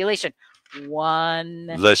hand tabulation.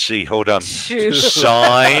 1. Let's see. Hold on. 2.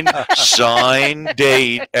 Sign,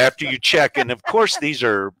 date after you check. And of course, these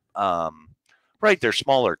are right. They're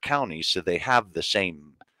smaller counties, so they have the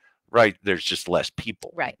same. Right, there's just less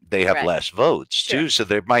people. Right, they have less votes too, so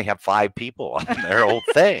they might have 5 people on their whole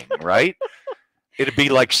thing. Right. It'd be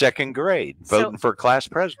like second grade voting for class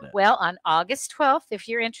president. Well, on August 12th, if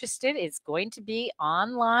you're interested, it's going to be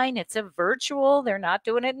online. It's a virtual. They're not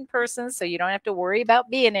doing it in person, so you don't have to worry about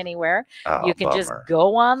being anywhere. You can just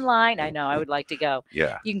go online. I know, I would like to go.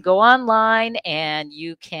 Yeah. You can go online and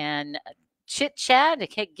you can chit chat,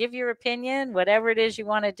 give your opinion, whatever it is you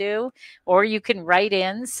want to do, or you can write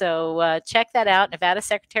in. So check that out. Nevada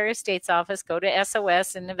Secretary of State's office, go to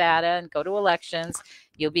SOS in Nevada and go to elections.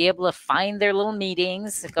 You'll be able to find their little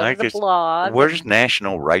meetings, go to the blog. Where's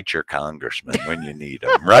National Write Your Congressman when you need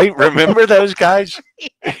them, right? Remember those guys?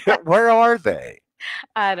 Where are they?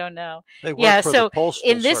 I don't know. They work for the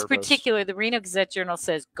Postal in this Service. particular, the Reno Gazette-Journal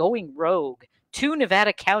says, going rogue. 2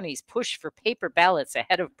 Nevada counties push for paper ballots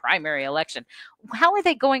ahead of primary election. How are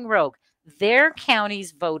they going rogue? Their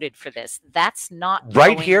counties voted for this. That's not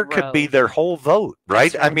right here rogue. could be their whole vote,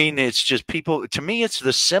 right? Right? I mean, it's just people. To me, it's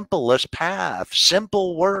the simplest path.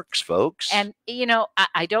 Simple works, folks. And you know,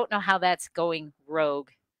 I don't know how that's going rogue.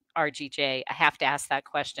 RGJ, I have to ask that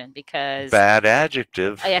question because bad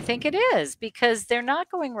adjective. I think it is because they're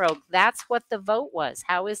not going rogue. That's what the vote was.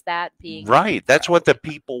 How is that being right? That's what the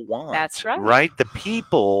people want. That's right. Right? The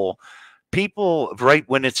people, right?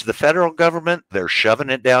 When it's the federal government, they're shoving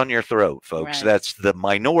it down your throat, folks. Right. That's the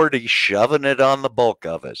minority shoving it on the bulk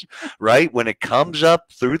of us, right? When it comes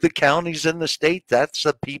up through the counties in the state, that's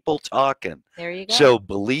the people talking. There you go. So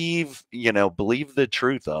believe the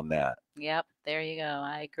truth on that. Yep, there you go.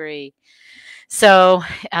 I agree. So,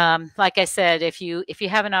 like I said, if you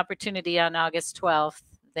have an opportunity on August 12th,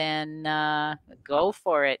 then go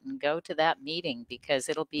for it and go to that meeting because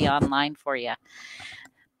it'll be online for you.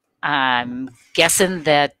 I'm guessing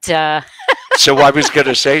that. So I was going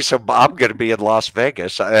to say, I'm going to be in Las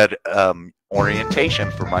Vegas at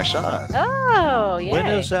orientation for my son. Oh, yeah. When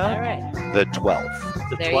is that? All right. The 12th.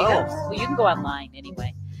 The There 12th. you go. Well, you can go online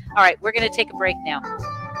anyway. All right, we're going to take a break now.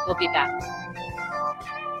 We'll be back.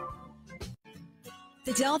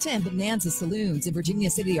 The Delta and Bonanza saloons in Virginia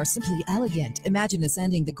City are simply elegant. Imagine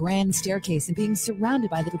ascending the grand staircase and being surrounded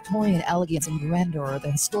by the Victorian elegance and grandeur of the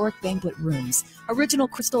historic banquet rooms. Original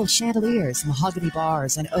crystal chandeliers, mahogany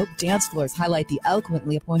bars, and oak dance floors highlight the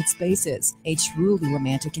eloquently appointed spaces. A truly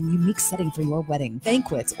romantic and unique setting for your wedding,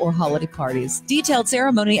 banquets, or holiday parties. Detailed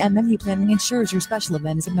ceremony and menu planning ensures your special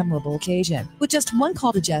event is a memorable occasion. With just one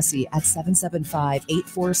call to Jesse at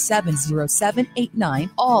 775-847-0789,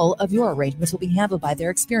 all of your arrangements will be handled by their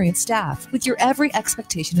experienced staff with your every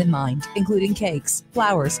expectation in mind, including cakes,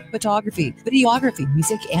 flowers, photography, videography,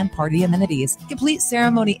 music, and party amenities. Complete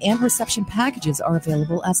ceremony and reception packages are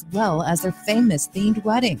available as well as their famous themed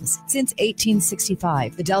weddings. Since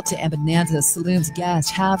 1865, the Delta and Bonanza Saloons guests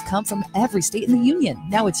have come from every state in the union.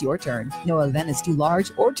 Now it's your turn. No event is too large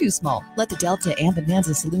or too small. Let the Delta and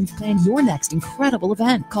Bonanza Saloons plan your next incredible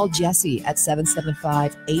event. Call Jesse at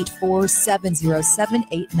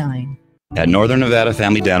 775-847-0789. At Northern Nevada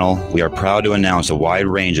Family Dental, we are proud to announce a wide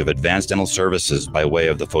range of advanced dental services by way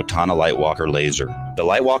of the Photona Lightwalker laser. The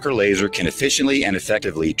Lightwalker laser can efficiently and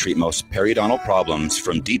effectively treat most periodontal problems,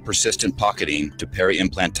 from deep persistent pocketing to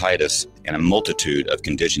peri-implantitis and a multitude of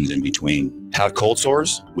conditions in between. Have cold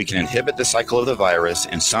sores? We can inhibit the cycle of the virus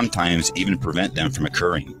and sometimes even prevent them from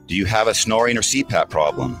occurring. Do you have a snoring or CPAP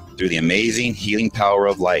problem? Through the amazing healing power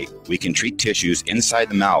of light, we can treat tissues inside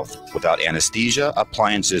the mouth without anesthesia,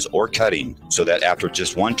 appliances, or cutting, so that after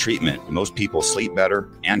just one treatment, most people sleep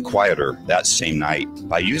better and quieter that same night.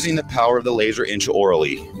 By using the power of the laser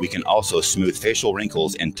intraorally, we can also smooth facial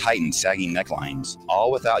wrinkles and tighten sagging necklines,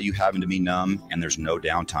 all without you having to be numb, and there's no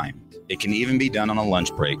downtime. It can even be done on a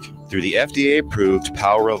lunch break. Through the FDA-approved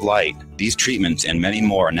Power of Light, these treatments and many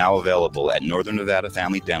more are now available at Northern Nevada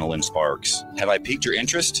Family Dental in Sparks. Have I piqued your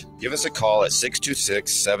interest? Give us a call at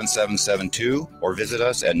 626-7772 or visit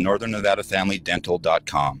us at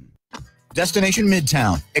northernnevadafamilydental.com. Destination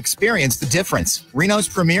Midtown. Experience the difference. Reno's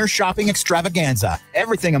premier shopping extravaganza.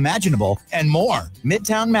 Everything imaginable and more.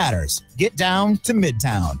 Midtown matters. Get down to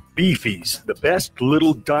Midtown. Beefy's, the best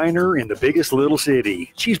little diner in the biggest little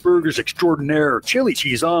city. Cheeseburgers extraordinaire, chili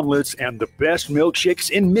cheese omelets, and the best milkshakes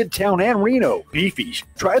in Midtown and Reno. Beefy's.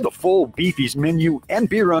 Try the full Beefy's menu and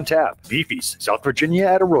beer on tap. Beefy's, South Virginia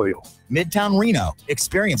at Arroyo. Midtown Reno.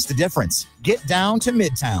 Experience the difference. Get down to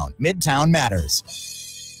Midtown. Midtown matters.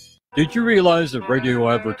 Did you realize that radio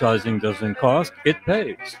advertising doesn't cost? It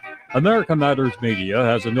pays. America Matters Media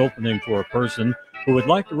has an opening for a person who would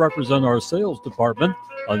like to represent our sales department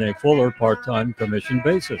on a full or part-time commission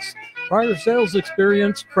basis. Prior sales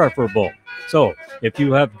experience preferable. So, if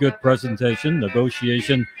you have good presentation,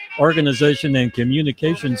 negotiation, organization, and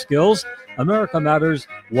communication skills, America Matters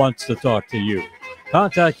wants to talk to you.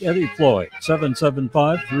 Contact Eddie Floyd,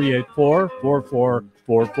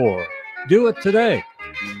 775-384-4444. Do it today.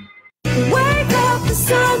 Wake up, the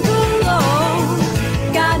sun below.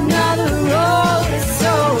 Got another road to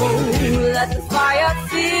sow. Let the fire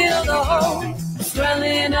feel the hope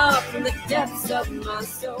swelling up from the depths of my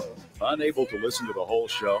soul. Unable to listen to the whole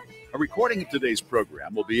show? A recording of today's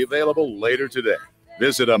program will be available later today.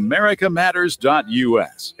 Visit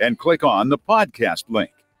americamatters.us and click on the podcast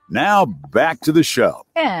link. Now back to the show.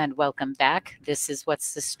 And welcome back. This is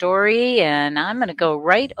What's the Story? And I'm going to go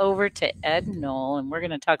right over to Ed and Noel, and we're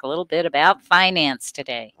going to talk a little bit about finance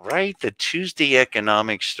today. Right. The Tuesday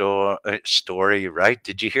economic story, right?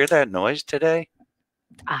 Did you hear that noise today?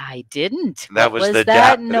 I didn't. That what was that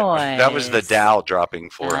Dow, noise? That was the Dow dropping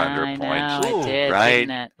 400 I know, points. it did, right?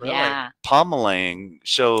 didn't it? Really? Yeah. Pummeling.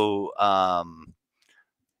 So,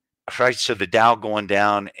 right. So the Dow going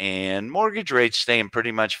down and mortgage rates staying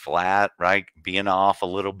pretty much flat, right? Being off a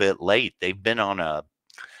little bit late. They've been on a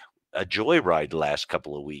joyride the last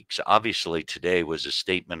couple of weeks. Obviously, today was a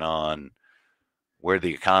statement on where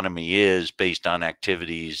the economy is based on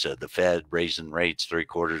activities. The Fed raising rates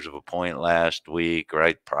 0.75 of a point last week,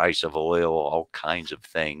 right? Price of oil, all kinds of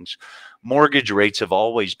things. Mortgage rates have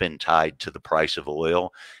always been tied to the price of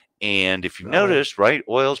oil. And if you noticed, right,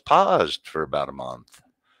 oil's paused for about a month.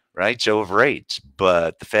 Right, so of rates,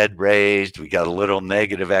 but the Fed raised. We got a little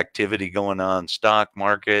negative activity going on stock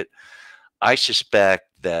market. I suspect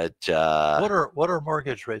that what are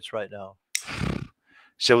mortgage rates right now?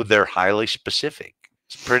 So they're highly specific.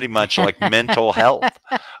 It's pretty much like mental health.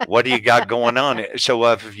 What do you got going on? So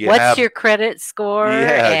if you what's your credit score,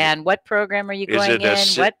 and what program are you is going it in?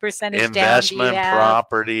 What percentage investment down do you have?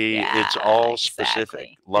 property? Yeah, it's all specific.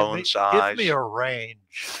 Loan size. Give me a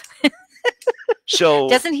range. So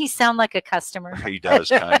doesn't he sound like a customer? He does,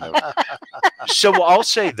 kind of. So I'll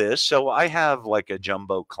say this. So I have like a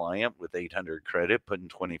jumbo client with 800 credit, putting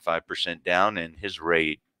 25% down, and his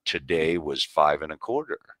rate today was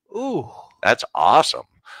 5.25. Ooh, that's awesome.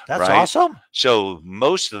 That's awesome. So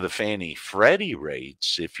most of the Fannie Freddie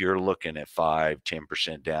rates, if you're looking at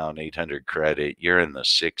 5-10% down, 800 credit, you're in the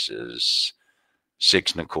sixes,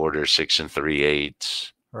 6.25, 6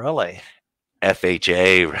 3/8. Really?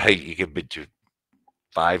 FHA, right? You could be to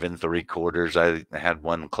 5.75. I had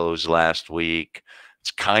one close last week.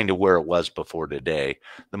 It's kind of where it was before today.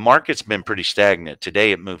 The market's been pretty stagnant.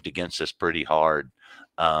 Today it moved against us pretty hard.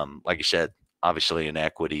 Like I said, obviously in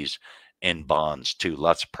equities and bonds too.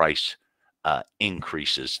 Lots of price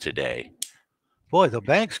increases today. Boy, the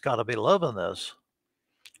bank's got to be loving this.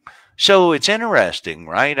 So it's interesting,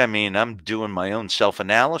 right? I mean, I'm doing my own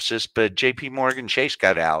self-analysis, but JP Morgan Chase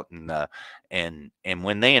got out and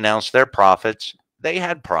when they announced their profits, they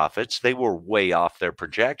had profits. They were way off their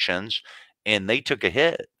projections and they took a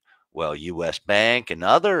hit. Well, US Bank and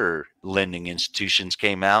other lending institutions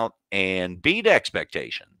came out and beat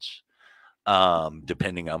expectations.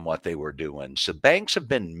 depending on what they were doing. So banks have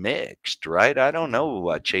been mixed, right? I don't know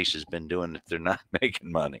what Chase has been doing if they're not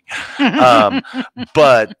making money.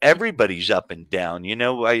 But everybody's up and down. You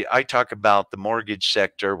know, I talk about the mortgage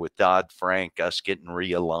sector with Dodd-Frank, us getting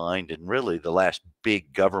realigned, and really the last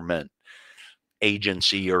big government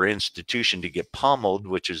agency or institution to get pummeled,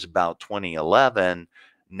 which is about 2011.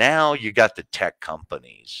 Now you got the tech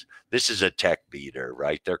companies. This is a tech beater,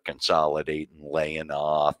 right? They're consolidating, laying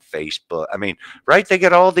off Facebook. I mean, right? They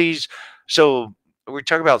get all these. So we're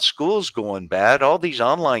talking about schools going bad. All these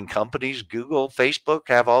online companies, Google, Facebook,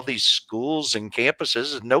 have all these schools and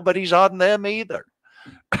campuses, and nobody's on them either.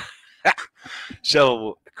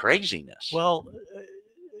 So craziness. Well,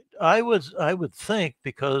 I would think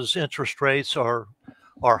because interest rates are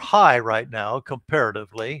high right now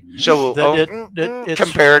comparatively. So it's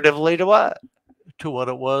comparatively to what? To what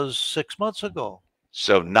it was 6 months ago.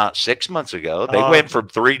 So not 6 months ago. They went from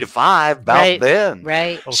 3 to 5 about then.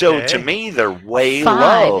 Right. So Okay. to me, they're way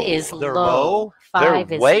 5 low. is They're low. 5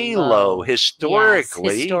 They're is way low. Yes,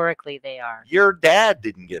 Historically, historically they are. your dad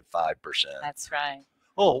didn't get 5%. That's right.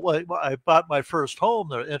 Oh, well, I bought my first home.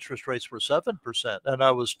 The interest rates were 7%, and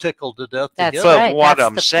I was tickled to death. That's to get But it. right. what That's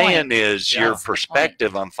I'm the saying point. is Yeah. your That's the point.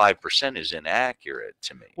 perspective on 5% is inaccurate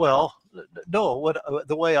to me. Well, no.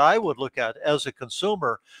 The way I would look at it as a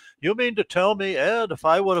consumer, you mean to tell me, Ed, if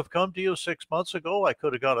I would have come to you 6 months ago, I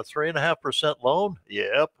could have got a 3.5% loan?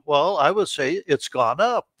 Yep. Well, I would say it's gone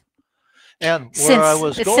up. And where I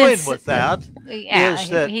was going with that is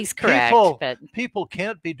that he's correct. people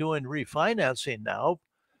can't be doing refinancing now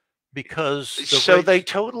because So they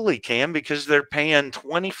totally can, because they're paying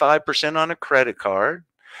 25% on a credit card.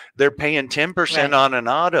 They're paying 10% on an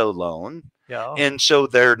auto loan. Yeah. And so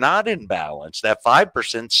they're not in balance. That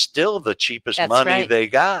 5% still the cheapest That's money right. they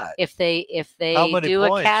got. If they How many do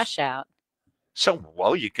points? a cash out, So,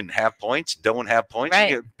 well, you can have points, don't have points.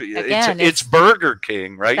 Right. You get, Again, it's Burger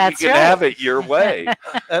King, right? You That's can right. have it your way.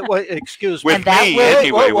 Wait, excuse With me. And that me, will-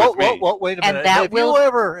 anyway, with me. Wait a And minute. that Have will-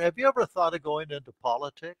 you ever thought of going into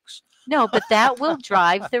politics? no, but that will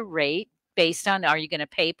drive the rate based on, are you going to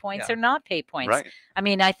pay points or not pay points? Right. I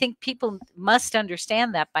mean, I think people must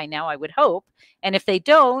understand that by now, I would hope. And if they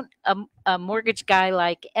don't, a mortgage guy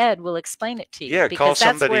like Ed will explain it to you. Yeah, because call that's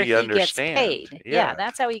somebody where you he understand. gets paid. Yeah.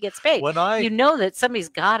 That's how he gets paid. When I You know that somebody's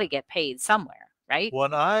got to get paid somewhere, right?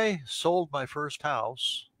 when I sold my first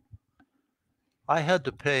house, I had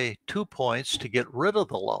to pay 2 points to get rid of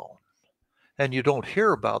the loan. And you don't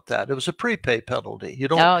hear about that. It was a prepay penalty. You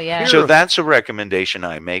don't Oh, yeah. hear So of- that's a recommendation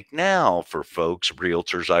I make now for folks,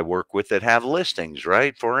 realtors I work with that have listings,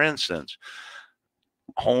 right? For instance,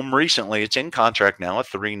 home recently, it's in contract now at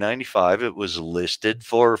 $395. It was listed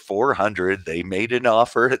for $400. They made an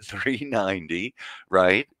offer at $390,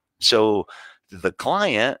 right? So the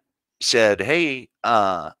client said, hey,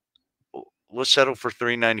 let's settle for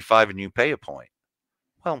 $395 and you pay a point.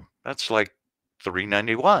 Well, that's like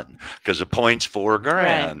 $391 because a point's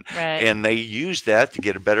 $4,000. Right. And they use that to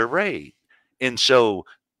get a better rate. And so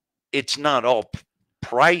it's not all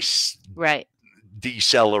price Right.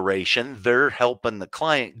 deceleration. They're helping the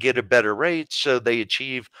client get a better rate so they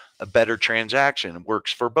achieve a better transaction. It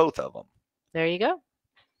works for both of them. There you go.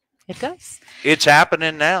 It does. It's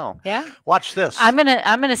happening now. Yeah. Watch this. I'm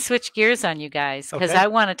gonna switch gears on you guys because Okay. I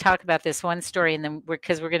want to talk about this one story, and then we're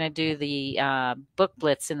gonna do the book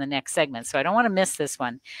blitz in the next segment. So I don't want to miss this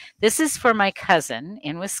one. This is for my cousin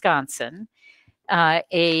in Wisconsin.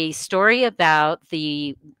 A story about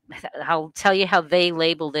I'll tell you how they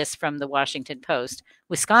label this from the Washington Post.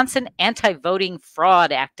 Wisconsin anti-voting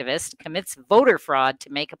fraud activist commits voter fraud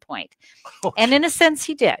to make a point. And in a sense,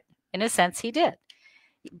 he did.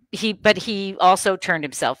 But he also turned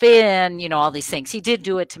himself in, all these things. He did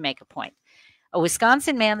do it to make a point. A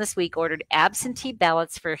Wisconsin man this week ordered absentee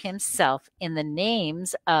ballots for himself in the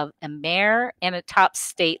names of a mayor and a top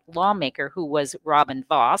state lawmaker who was Robin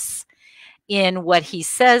Voss, in what he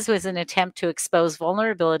says was an attempt to expose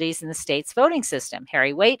vulnerabilities in the state's voting system.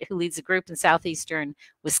 Harry Waite, who leads a group in southeastern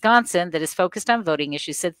Wisconsin that is focused on voting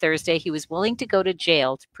issues, said Thursday he was willing to go to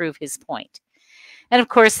jail to prove his point. And of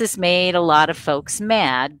course, this made a lot of folks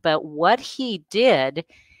mad. But what he did,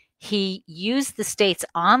 he used the state's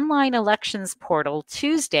online elections portal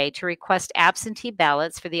Tuesday to request absentee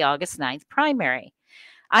ballots for the August 9th primary.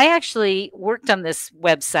 I actually worked on this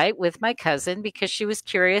website with my cousin because she was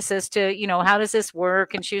curious as to, how does this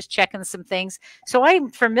work? And she was checking some things. So I'm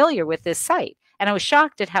familiar with this site. And I was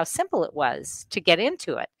shocked at how simple it was to get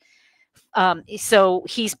into it. So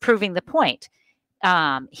he's proving the point.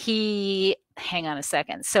 Hang on a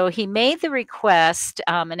second. So he made the request,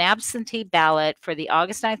 an absentee ballot for the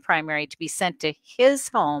August 9th primary to be sent to his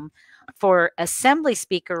home for Assembly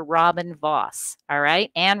Speaker Robin Voss, all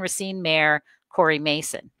right, and Racine Mayor Corey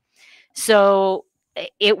Mason. So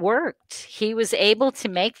it worked. He was able to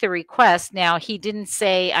make the request. Now, he didn't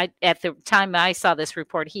say, at the time I saw this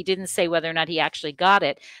report, he didn't say whether or not he actually got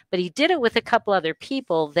it, but he did it with a couple other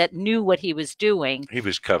people that knew what he was doing. He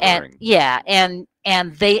was covering.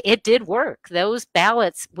 It did work. Those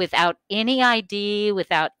ballots, without any ID,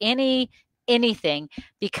 without anything,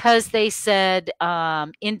 because they said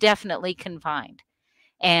indefinitely confined.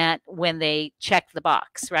 And when they checked the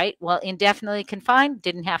box, right? Well, indefinitely confined,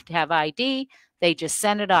 didn't have to have ID. They just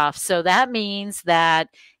sent it off. So that means that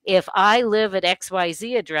if I live at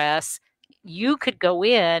XYZ address, you could go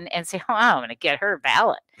in and say, oh, I'm going to get her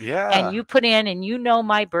ballot. Yeah. And you put in, and you know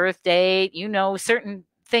my birth date, you know certain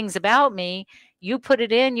things about me. You put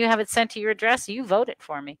it in, you have it sent to your address, you vote it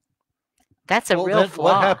for me. That's a real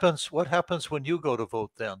flaw. What happens when you go to vote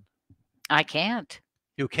then? I can't.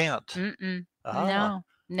 You can't? Mm-mm.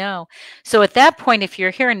 No. So at that point, if you're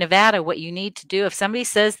here in Nevada, what you need to do, if somebody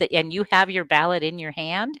says that, and you have your ballot in your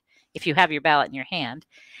hand, if you have your ballot in your hand,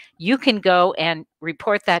 you can go and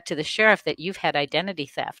report that to the sheriff that you've had identity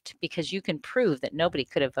theft, because you can prove that nobody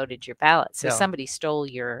could have voted your ballot. So somebody stole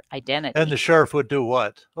your identity. And the sheriff would do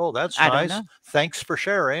what? Oh, that's I don't nice. know. Thanks for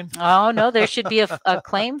sharing. Oh, no, there should be a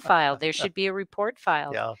claim filed. There should be a report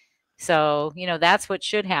filed. Yeah. So, that's what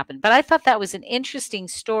should happen. But I thought that was an interesting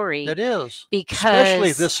story. It is. Because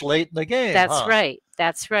especially this late in the game. That's right.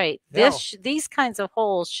 That's right. Yeah. These kinds of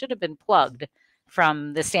holes should have been plugged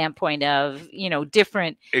from the standpoint of,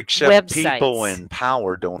 different Except websites. People in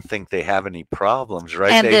power don't think they have any problems,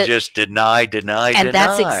 right? And they just deny. And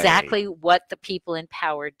that's exactly what the people in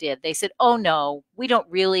power did. They said, oh, no, we don't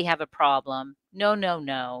really have a problem.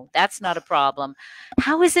 No, that's not a problem.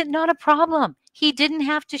 How is it not a problem? He didn't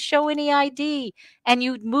have to show any ID, and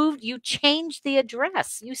you changed the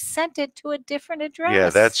address. You sent it to a different address. Yeah,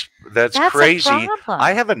 that's crazy. A problem.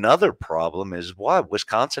 I have another problem is what?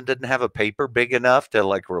 Wisconsin didn't have a paper big enough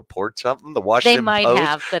to report something? The Washington Post.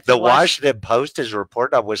 Have, but the Washington Post is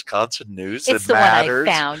reporting on Wisconsin news it's that matters.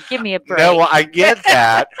 One I found. Give me a break. No, I get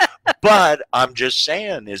that. But I'm just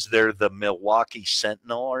saying, is there the Milwaukee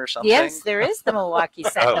Sentinel or something? Yes, there is the Milwaukee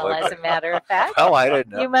Sentinel, as a matter of fact. Oh, I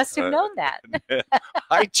didn't know. You must have known that.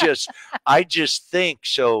 I just think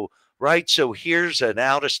so, right? So here's an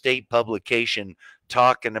out-of-state publication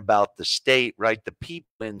talking about the state, right? The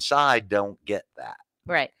people inside don't get that.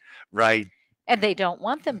 Right. And they don't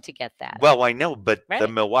want them to get that. Well, I know, but right. The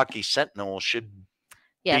Milwaukee Sentinel should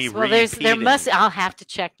Yes, well, there must. I'll have to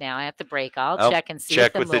check now. I have to break. I'll check and see.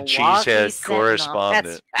 Check if with the cheesehead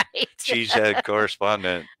correspondent. That's right. Cheesehead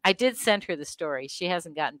correspondent. I did send her the story. She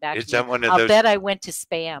hasn't gotten back Is to that me. one of I'll those? bet I went to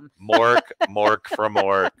spam. Mork from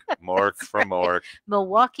Mork.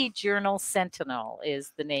 Milwaukee Journal Sentinel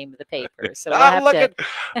is the name of the paper. So we'll have to.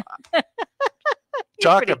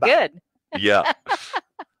 Talk pretty about good. Yeah.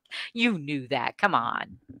 You knew that. Come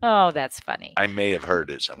on. Oh, that's funny. I may have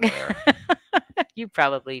heard it somewhere. You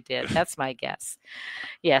probably did. That's my guess.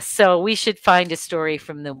 Yes. So we should find a story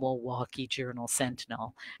from the Milwaukee Journal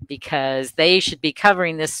Sentinel, because they should be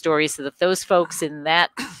covering this story so that those folks in that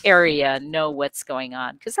area know what's going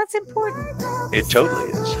on, because that's important. It totally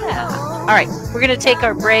is. Yeah. All right. We're going to take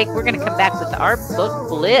our break. We're going to come back with our book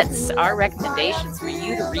blitz, our recommendations for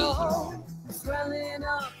you to read.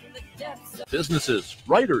 Businesses,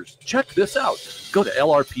 writers, check this out. Go to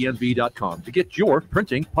lrpnv.com to get your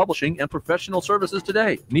printing, publishing, and professional services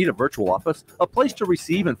today. Need a virtual office? A place to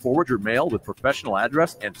receive and forward your mail with professional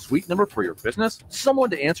address and suite number for your business? Someone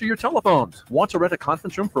to answer your telephones? Want to rent a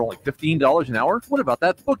conference room for only $15 an hour? What about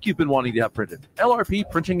that book you've been wanting to have printed?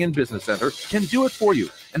 LRP Printing and Business Center can do it for you,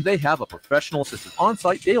 and they have a professional assistant on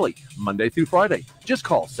site daily, Monday through Friday. Just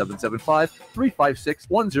call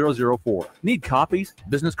 775-356-1004. Need copies,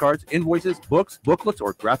 business cards, invoices, books, booklets,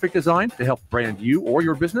 or graphic design to help brand you or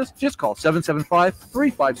your business? Just call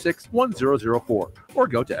 775-356-1004 or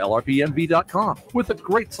go to lrpnv.com. With a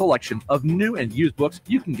great selection of new and used books,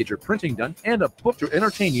 you can get your printing done and a book to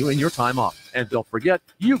entertain you in your time off. And don't forget,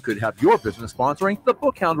 you could have your business sponsoring the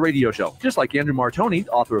Book Hound radio show, just like Andrew Martoni,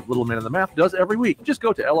 author of Little Man in the Map, does every week. Just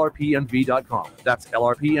go to lrpnv.com. That's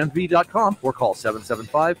lrpnv.com or call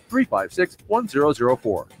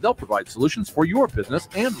 775-356-1004. They'll provide solutions for your business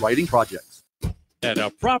and writing projects. At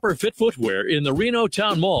A Proper Fit Footwear in the Reno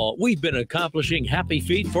Town Mall, we've been accomplishing happy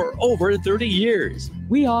feet for over 30 years.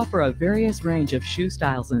 We offer a various range of shoe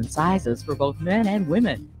styles and sizes for both men and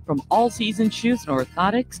women. From all-season shoes and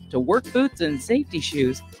orthotics to work boots and safety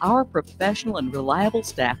shoes, our professional and reliable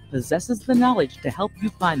staff possesses the knowledge to help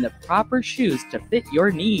you find the proper shoes to fit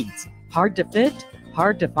your needs. Hard to fit?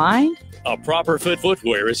 Hard to find? A Proper Fit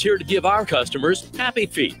Footwear is here to give our customers happy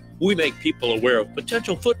feet. We make people aware of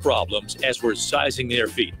potential foot problems as we're sizing their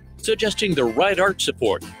feet, suggesting the right arch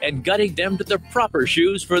support, and guiding them to the proper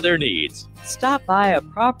shoes for their needs. Stop by a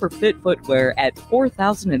Proper Fit Footwear at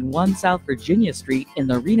 4001 South Virginia Street in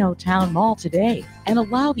the Reno Town Mall today, and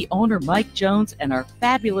allow the owner Mike Jones and our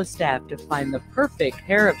fabulous staff to find the perfect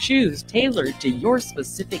pair of shoes tailored to your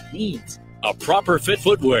specific needs. A Proper Fit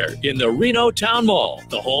Footwear in the Reno Town Mall,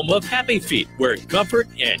 the home of happy feet, where comfort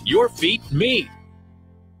and your feet meet.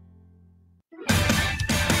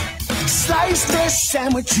 Slice fresh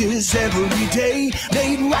sandwiches every day,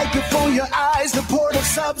 made right before your eyes. The port of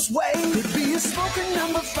Subway could be a smoking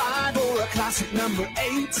number 5 or a classic number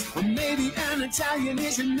 8, or maybe an Italian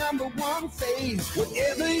is your number 1 fave.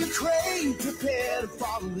 Whatever you crave, prepare to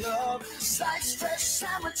fall in love. Slice fresh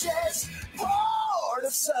sandwiches, Port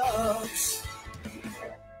of Subs.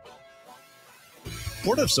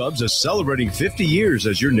 Port of Subs is celebrating 50 years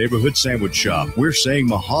as your neighborhood sandwich shop. We're saying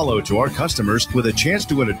mahalo to our customers with a chance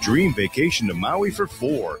to win a dream vacation to Maui for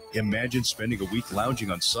 4. Imagine spending a week lounging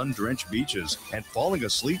on sun-drenched beaches and falling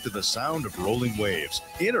asleep to the sound of rolling waves.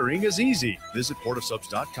 Entering is easy. Visit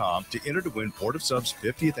portofsubs.com to enter to win Port of Subs'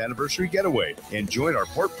 50th anniversary getaway and join our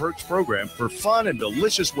Port Perks program for fun and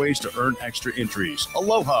delicious ways to earn extra entries.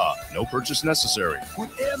 Aloha! No purchase necessary.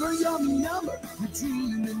 Whatever your number, you're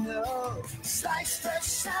dreaming of. Slice fresh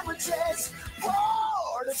sandwiches,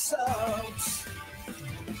 Port of Subs.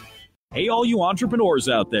 Hey, all you entrepreneurs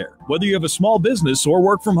out there. Whether you have a small business or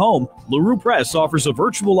work from home, LaRue Press offers a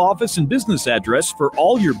virtual office and business address for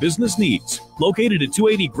all your business needs. Located at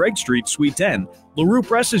 280 Gregg Street, Suite 10, LaRue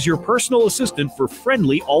Press is your personal assistant for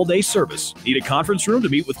friendly all-day service. Need a conference room to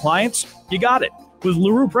meet with clients? You got it. With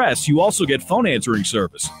LaRue Press, you also get phone answering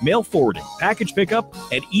service, mail forwarding, package pickup,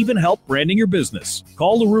 and even help branding your business.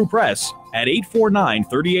 Call LaRue Press at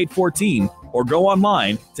 849-3814 or go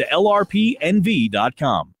online to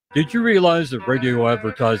lrpnv.com. Did you realize that radio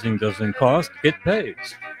advertising doesn't cost? It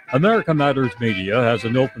pays. America Matters Media has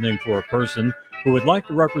an opening for a person who would like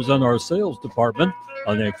to represent our sales department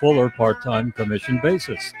on a full or part-time commission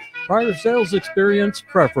basis. Prior sales experience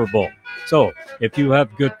preferable. So, if you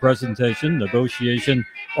have good presentation, negotiation,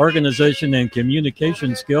 organization, and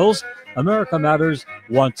communication skills, America Matters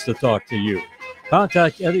wants to talk to you.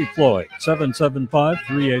 Contact Eddie Floyd,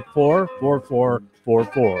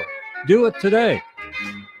 775-384-4444. Do it today.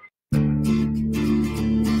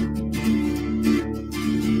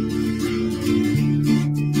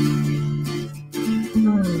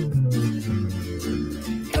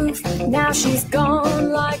 Now she's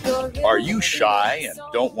gone like a... Are you shy and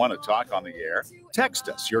don't want to talk on the air? Text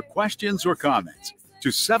us your questions or comments to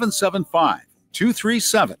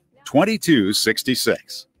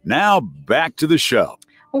 775-237-2266. Now back to the show.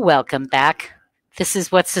 Welcome back. This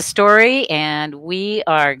is What's the Story, and we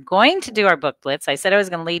are going to do our book blitz. I said I was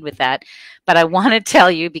going to lead with that, but I want to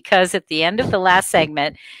tell you, because at the end of the last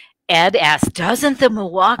segment, Ed asked, doesn't the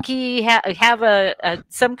Milwaukee have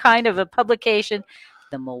some kind of a publication?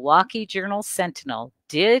 The Milwaukee Journal-Sentinel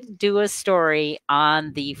did do a story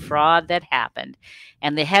on the fraud that happened.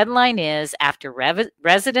 And the headline is, after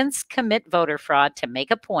residents commit voter fraud to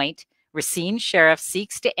make a point, Racine Sheriff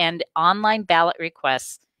seeks to end online ballot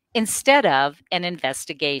requests instead of an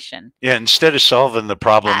investigation. Yeah, instead of solving the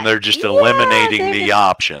problem, they're just eliminating the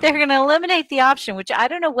option. They're going to eliminate the option, which I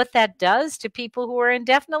don't know what that does to people who are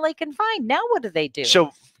indefinitely confined. Now what do they do?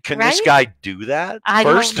 So can this guy do that?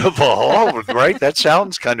 First of all, right? That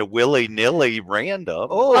sounds kind of willy-nilly random.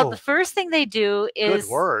 Oh, well, the first thing they do is...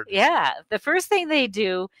 Good word. Yeah, the first thing they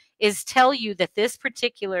do is tell you that this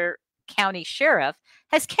particular county sheriff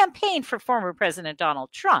has campaigned for former President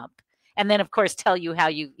Donald Trump. And then, of course, tell you how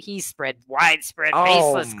he spread widespread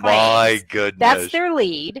baseless claims. Oh, my goodness. That's their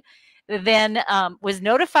lead. Then was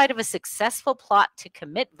notified of a successful plot to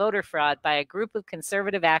commit voter fraud by a group of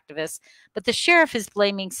conservative activists, but the sheriff is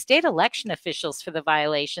blaming state election officials for the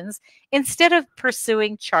violations instead of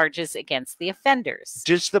pursuing charges against the offenders.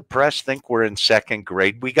 Does the press think we're in second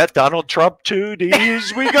grade? We got Donald Trump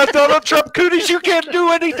tooties. We got Donald Trump cooties. You can't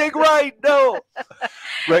do anything right. No.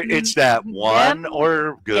 Right. It's that one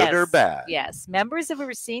or good or bad. Yes. Members of a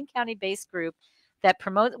Racine County-based group that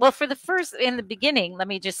promote, well, in the beginning, let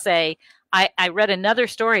me just say, I read another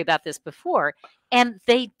story about this before, and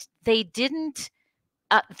they went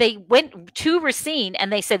to Racine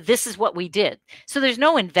and they said, this is what we did. So there's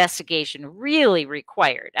no investigation really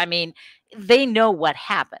required. I mean, they know what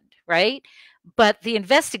happened, right? But the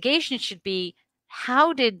investigation should be,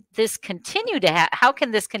 how did this continue to happen? How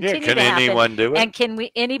can this continue can to happen? anyone do it? And can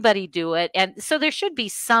anybody do it? And so there should be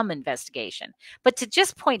some investigation. But to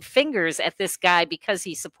just point fingers at this guy because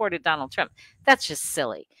he supported Donald Trump, that's just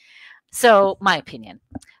silly. So my opinion.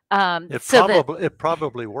 It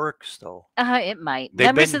probably works, though. It might. They've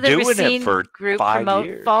Members been of the doing it Racine for group 5 promote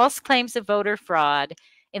years. false claims of voter fraud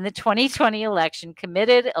in the 2020 election,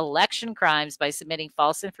 committed election crimes by submitting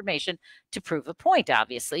false information to prove a point,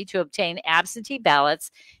 obviously, to obtain absentee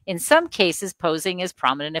ballots, in some cases posing as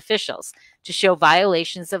prominent officials, to show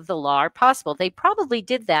violations of the law are possible. They probably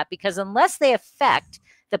did that because unless they affect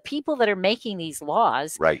the people that are making these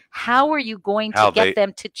laws, right? How are you going to get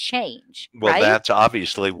them to change? Well, right? That's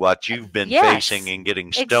obviously what you've been facing and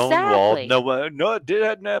getting stonewalled. Exactly. No, it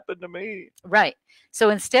didn't happen to me. Right. So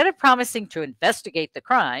instead of promising to investigate the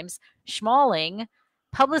crimes, Schmaling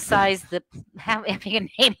publicized the having a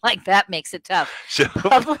name like that makes it tough. So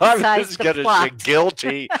I was going to say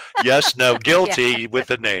guilty, yes, no, guilty with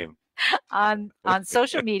a name. On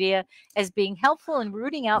social media as being helpful in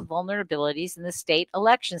rooting out vulnerabilities in the state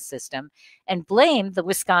election system, and blamed the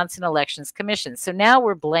Wisconsin Elections Commission. So now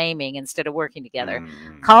we're blaming instead of working together,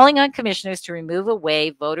 calling on commissioners to remove a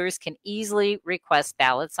way voters can easily request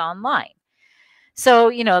ballots online.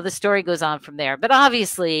 So, the story goes on from there. But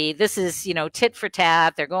obviously, this is, tit for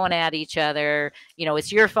tat. They're going at each other.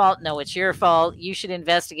 It's your fault. No, it's your fault. You should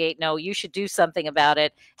investigate. No, you should do something about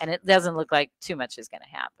it. And it doesn't look like too much is going to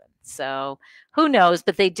happen. So who knows?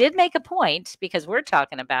 But they did make a point because we're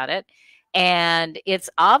talking about it. And it's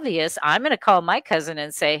obvious. I'm going to call my cousin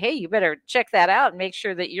and say, hey, you better check that out and make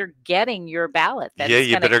sure that you're getting your ballot. Yeah,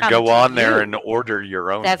 you better go on there and order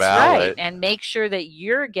your own ballot. That's right. And make sure that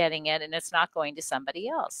you're getting it and it's not going to somebody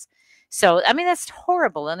else. So, I mean, that's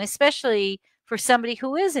horrible. And especially for somebody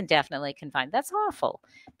who is indefinitely confined, that's awful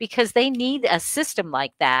because they need a system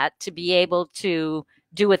like that to be able to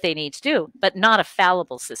do what they need to do, but not a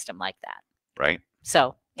fallible system like that. Right.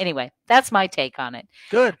 So anyway, that's my take on it.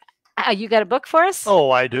 Good. You got a book for us? Oh,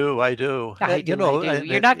 I do. I do.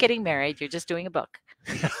 You're not getting married. You're just doing a book.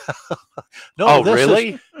 No,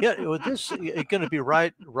 really? This is going to be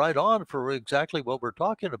right on for exactly what we're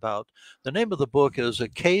talking about. The name of the book is A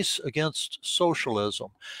Case Against Socialism,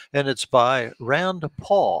 and it's by Rand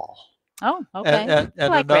Paul. Oh, okay.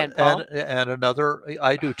 And like Rand Paul. And another,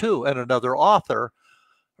 I do too, and another author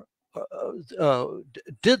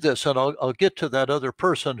did this, and I'll get to that other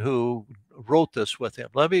person who wrote this with him.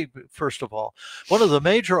 Let me, first of all, one of the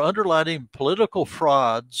major underlying political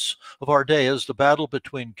frauds of our day is the battle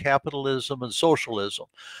between capitalism and socialism.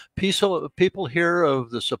 People hear of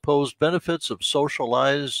the supposed benefits of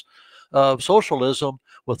socialism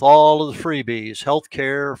with all of the freebies,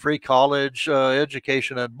 healthcare, free college,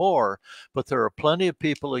 education, and more. But there are plenty of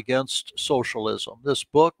people against socialism. This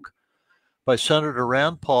book by Senator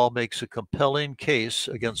Rand Paul makes a compelling case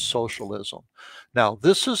against socialism. Now,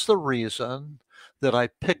 this is the reason that I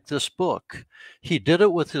picked this book. He did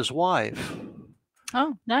it with his wife.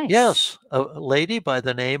 Oh, nice. Yes, a lady by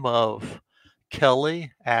the name of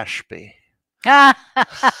Kelly Ashby. That's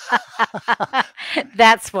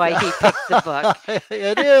why he picked the book.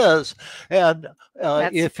 It is. And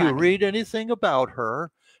if funny. you read anything about her,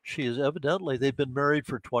 she is evidently, they've been married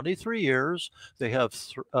for 23 years. They have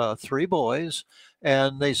 3 boys,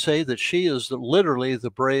 and they say that she is literally the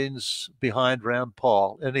brains behind Rand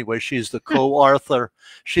Paul. Anyway, she's the co-author.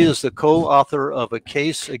 She is the co-author of A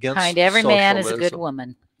Case Against Behind every man is a Socialism. good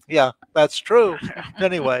woman. Yeah, that's true.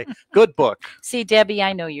 Anyway, good book. See, Debbie,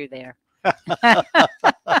 I know you're there.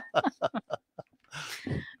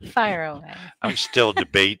 Fire away. I'm still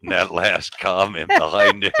debating that last comment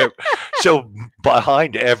behind it. So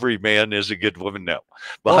behind every man is a good woman. No,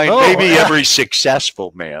 behind maybe every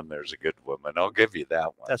successful man, there's a good woman. I'll give you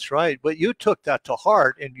that one. That's right. But you took that to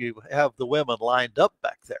heart, and you have the women lined up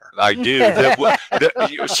back there. I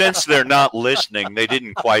do. Since they're not listening, they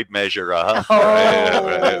didn't quite measure up.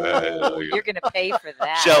 Oh, you're going to pay for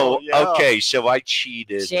that. So, okay, so I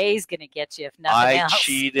cheated. Jay's going to get you if nothing else. I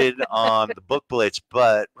cheated on the book blitz,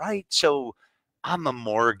 but so I'm a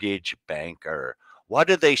mortgage banker. What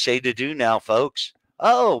do they say to do now, folks?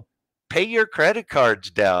 Oh, pay your credit cards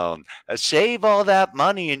down. Save all that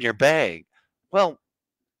money in your bank. Well,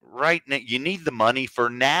 right now, you need the money for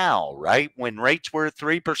now, right? When rates were at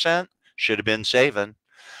 3%, should have been saving,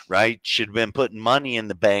 right? Should have been putting money in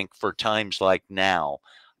the bank for times like now.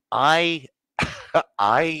 I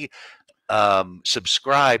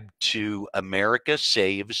subscribe to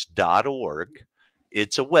americasaves.org.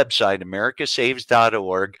 It's a website,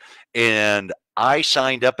 americasaves.org, and I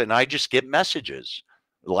signed up, and I just get messages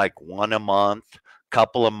like one a month,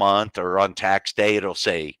 couple a month, or on tax day it'll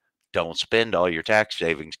say Don't spend all your tax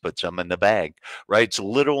savings, put some in the bag, right? It's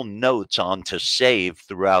little notes on to save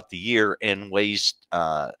throughout the year and ways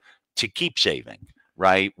to keep saving,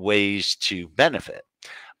 right? Ways to benefit.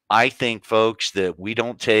 I think, folks, that we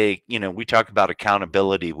don't take, we talk about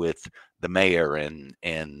accountability with the mayor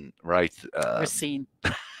and right, Racine.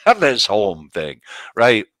 this home thing,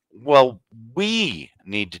 right? Well, we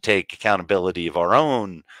need to take accountability of our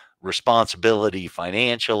own responsibility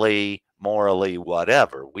financially, morally,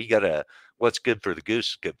 whatever. We gotta, what's good for the goose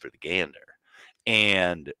is good for the gander.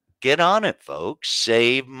 And get on it, folks.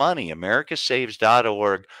 Save money.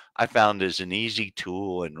 Americasaves.org I found is an easy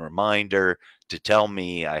tool and reminder to tell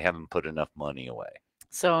me I haven't put enough money away.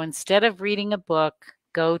 So instead of reading a book,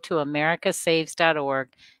 go to americasaves.org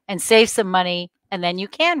and save some money, and then you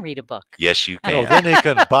can read a book. Yes, you can. Oh, then they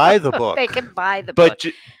can buy the book. They can buy the book.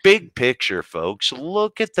 But big picture, folks,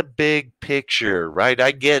 look at the big picture, right?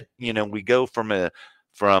 I get, we go from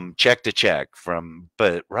check to check,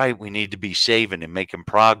 but right, we need to be saving and making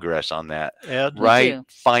progress on that. Ed? Right?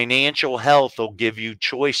 Financial health will give you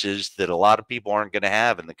choices that a lot of people aren't going to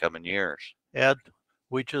have in the coming years. Ed,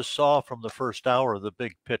 we just saw from the first hour the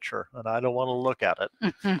big picture, and I don't want to look at it.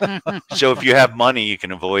 So if you have money, you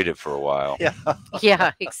can avoid it for a while. Yeah.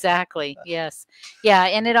 Yeah, exactly. Yes. Yeah,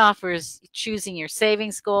 and it offers choosing your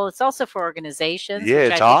savings goal. It's also for organizations. Yeah,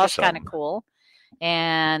 which it's I think awesome. is kind of cool.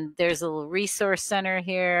 And there's a little resource center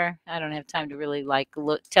here. I don't have time to really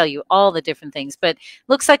tell you all the different things, but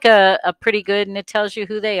looks like a pretty good, and it tells you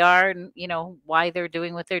who they are and why they're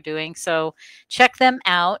doing what they're doing. So check them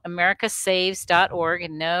out, americasaves.org.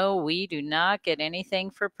 And no, we do not get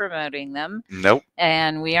anything for promoting them. Nope.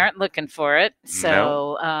 And we aren't looking for it.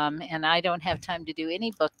 So and I don't have time to do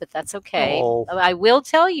any book, but that's okay. Oh. I will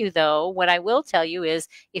tell you though, what I will tell you is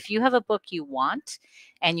if you have a book you want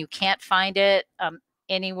and you can't find it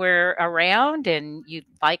anywhere around and you'd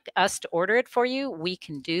like us to order it for you, we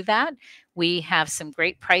can do that. We have some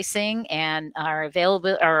great pricing, and our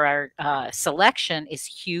selection is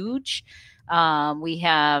huge. We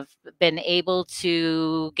have been able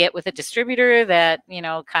to get with a distributor that,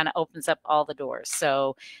 kind of opens up all the doors.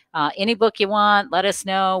 So any book you want, let us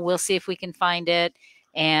know. We'll see if we can find it.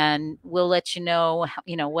 And we'll let you know,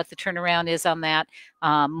 what the turnaround is on that.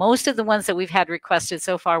 Most of the ones that we've had requested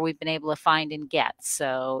so far, we've been able to find and get.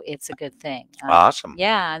 So it's a good thing. Awesome.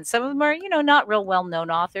 Yeah. And some of them are, not real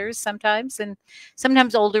well-known authors sometimes, and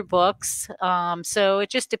sometimes older books. So it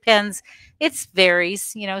just depends. It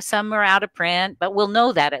varies. Some are out of print, but we'll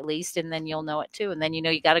know that at least. And then you'll know it too. And then,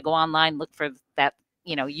 you got to go online, look for that,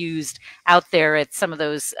 used out there at some of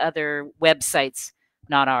those other websites,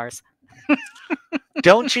 not ours.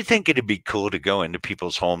 Don't you think it'd be cool to go into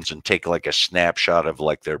people's homes and take like a snapshot of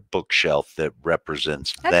like their bookshelf that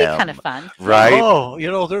represents That'd them? be kind of fun. Right?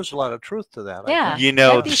 Oh, there's a lot of truth to that. Yeah.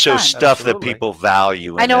 So fun. stuff Absolutely. that people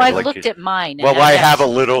value. I know I've looked at mine. Well, I have a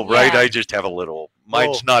little, right? Yeah. I just have a little.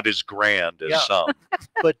 Mine's not as grand as some.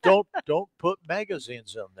 But don't put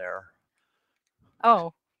magazines in there.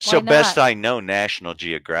 Oh. So why best not? I know, National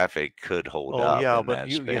Geographic could hold up. Oh, yeah, in but that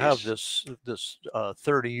you space. have this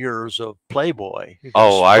 30 years of Playboy. You can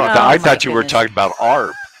Oh, I my thought you were goodness. talking about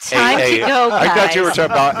ARP. Time to go, I thought you were guys.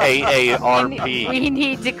 talking about AARP. We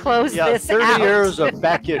need to close Yeah, this 30 out. years of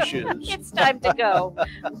back issues. It's time to go.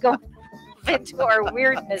 Go into our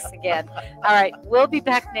weirdness again. All right. We'll be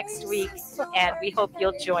back next week, and we hope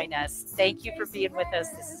you'll join us. Thank you for being with us.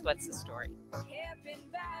 This is What's the Story.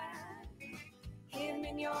 Him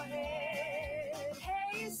in your head.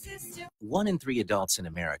 Hey, sister. 1 in 3 adults in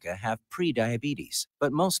America have prediabetes,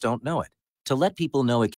 but most don't know it. To let people know it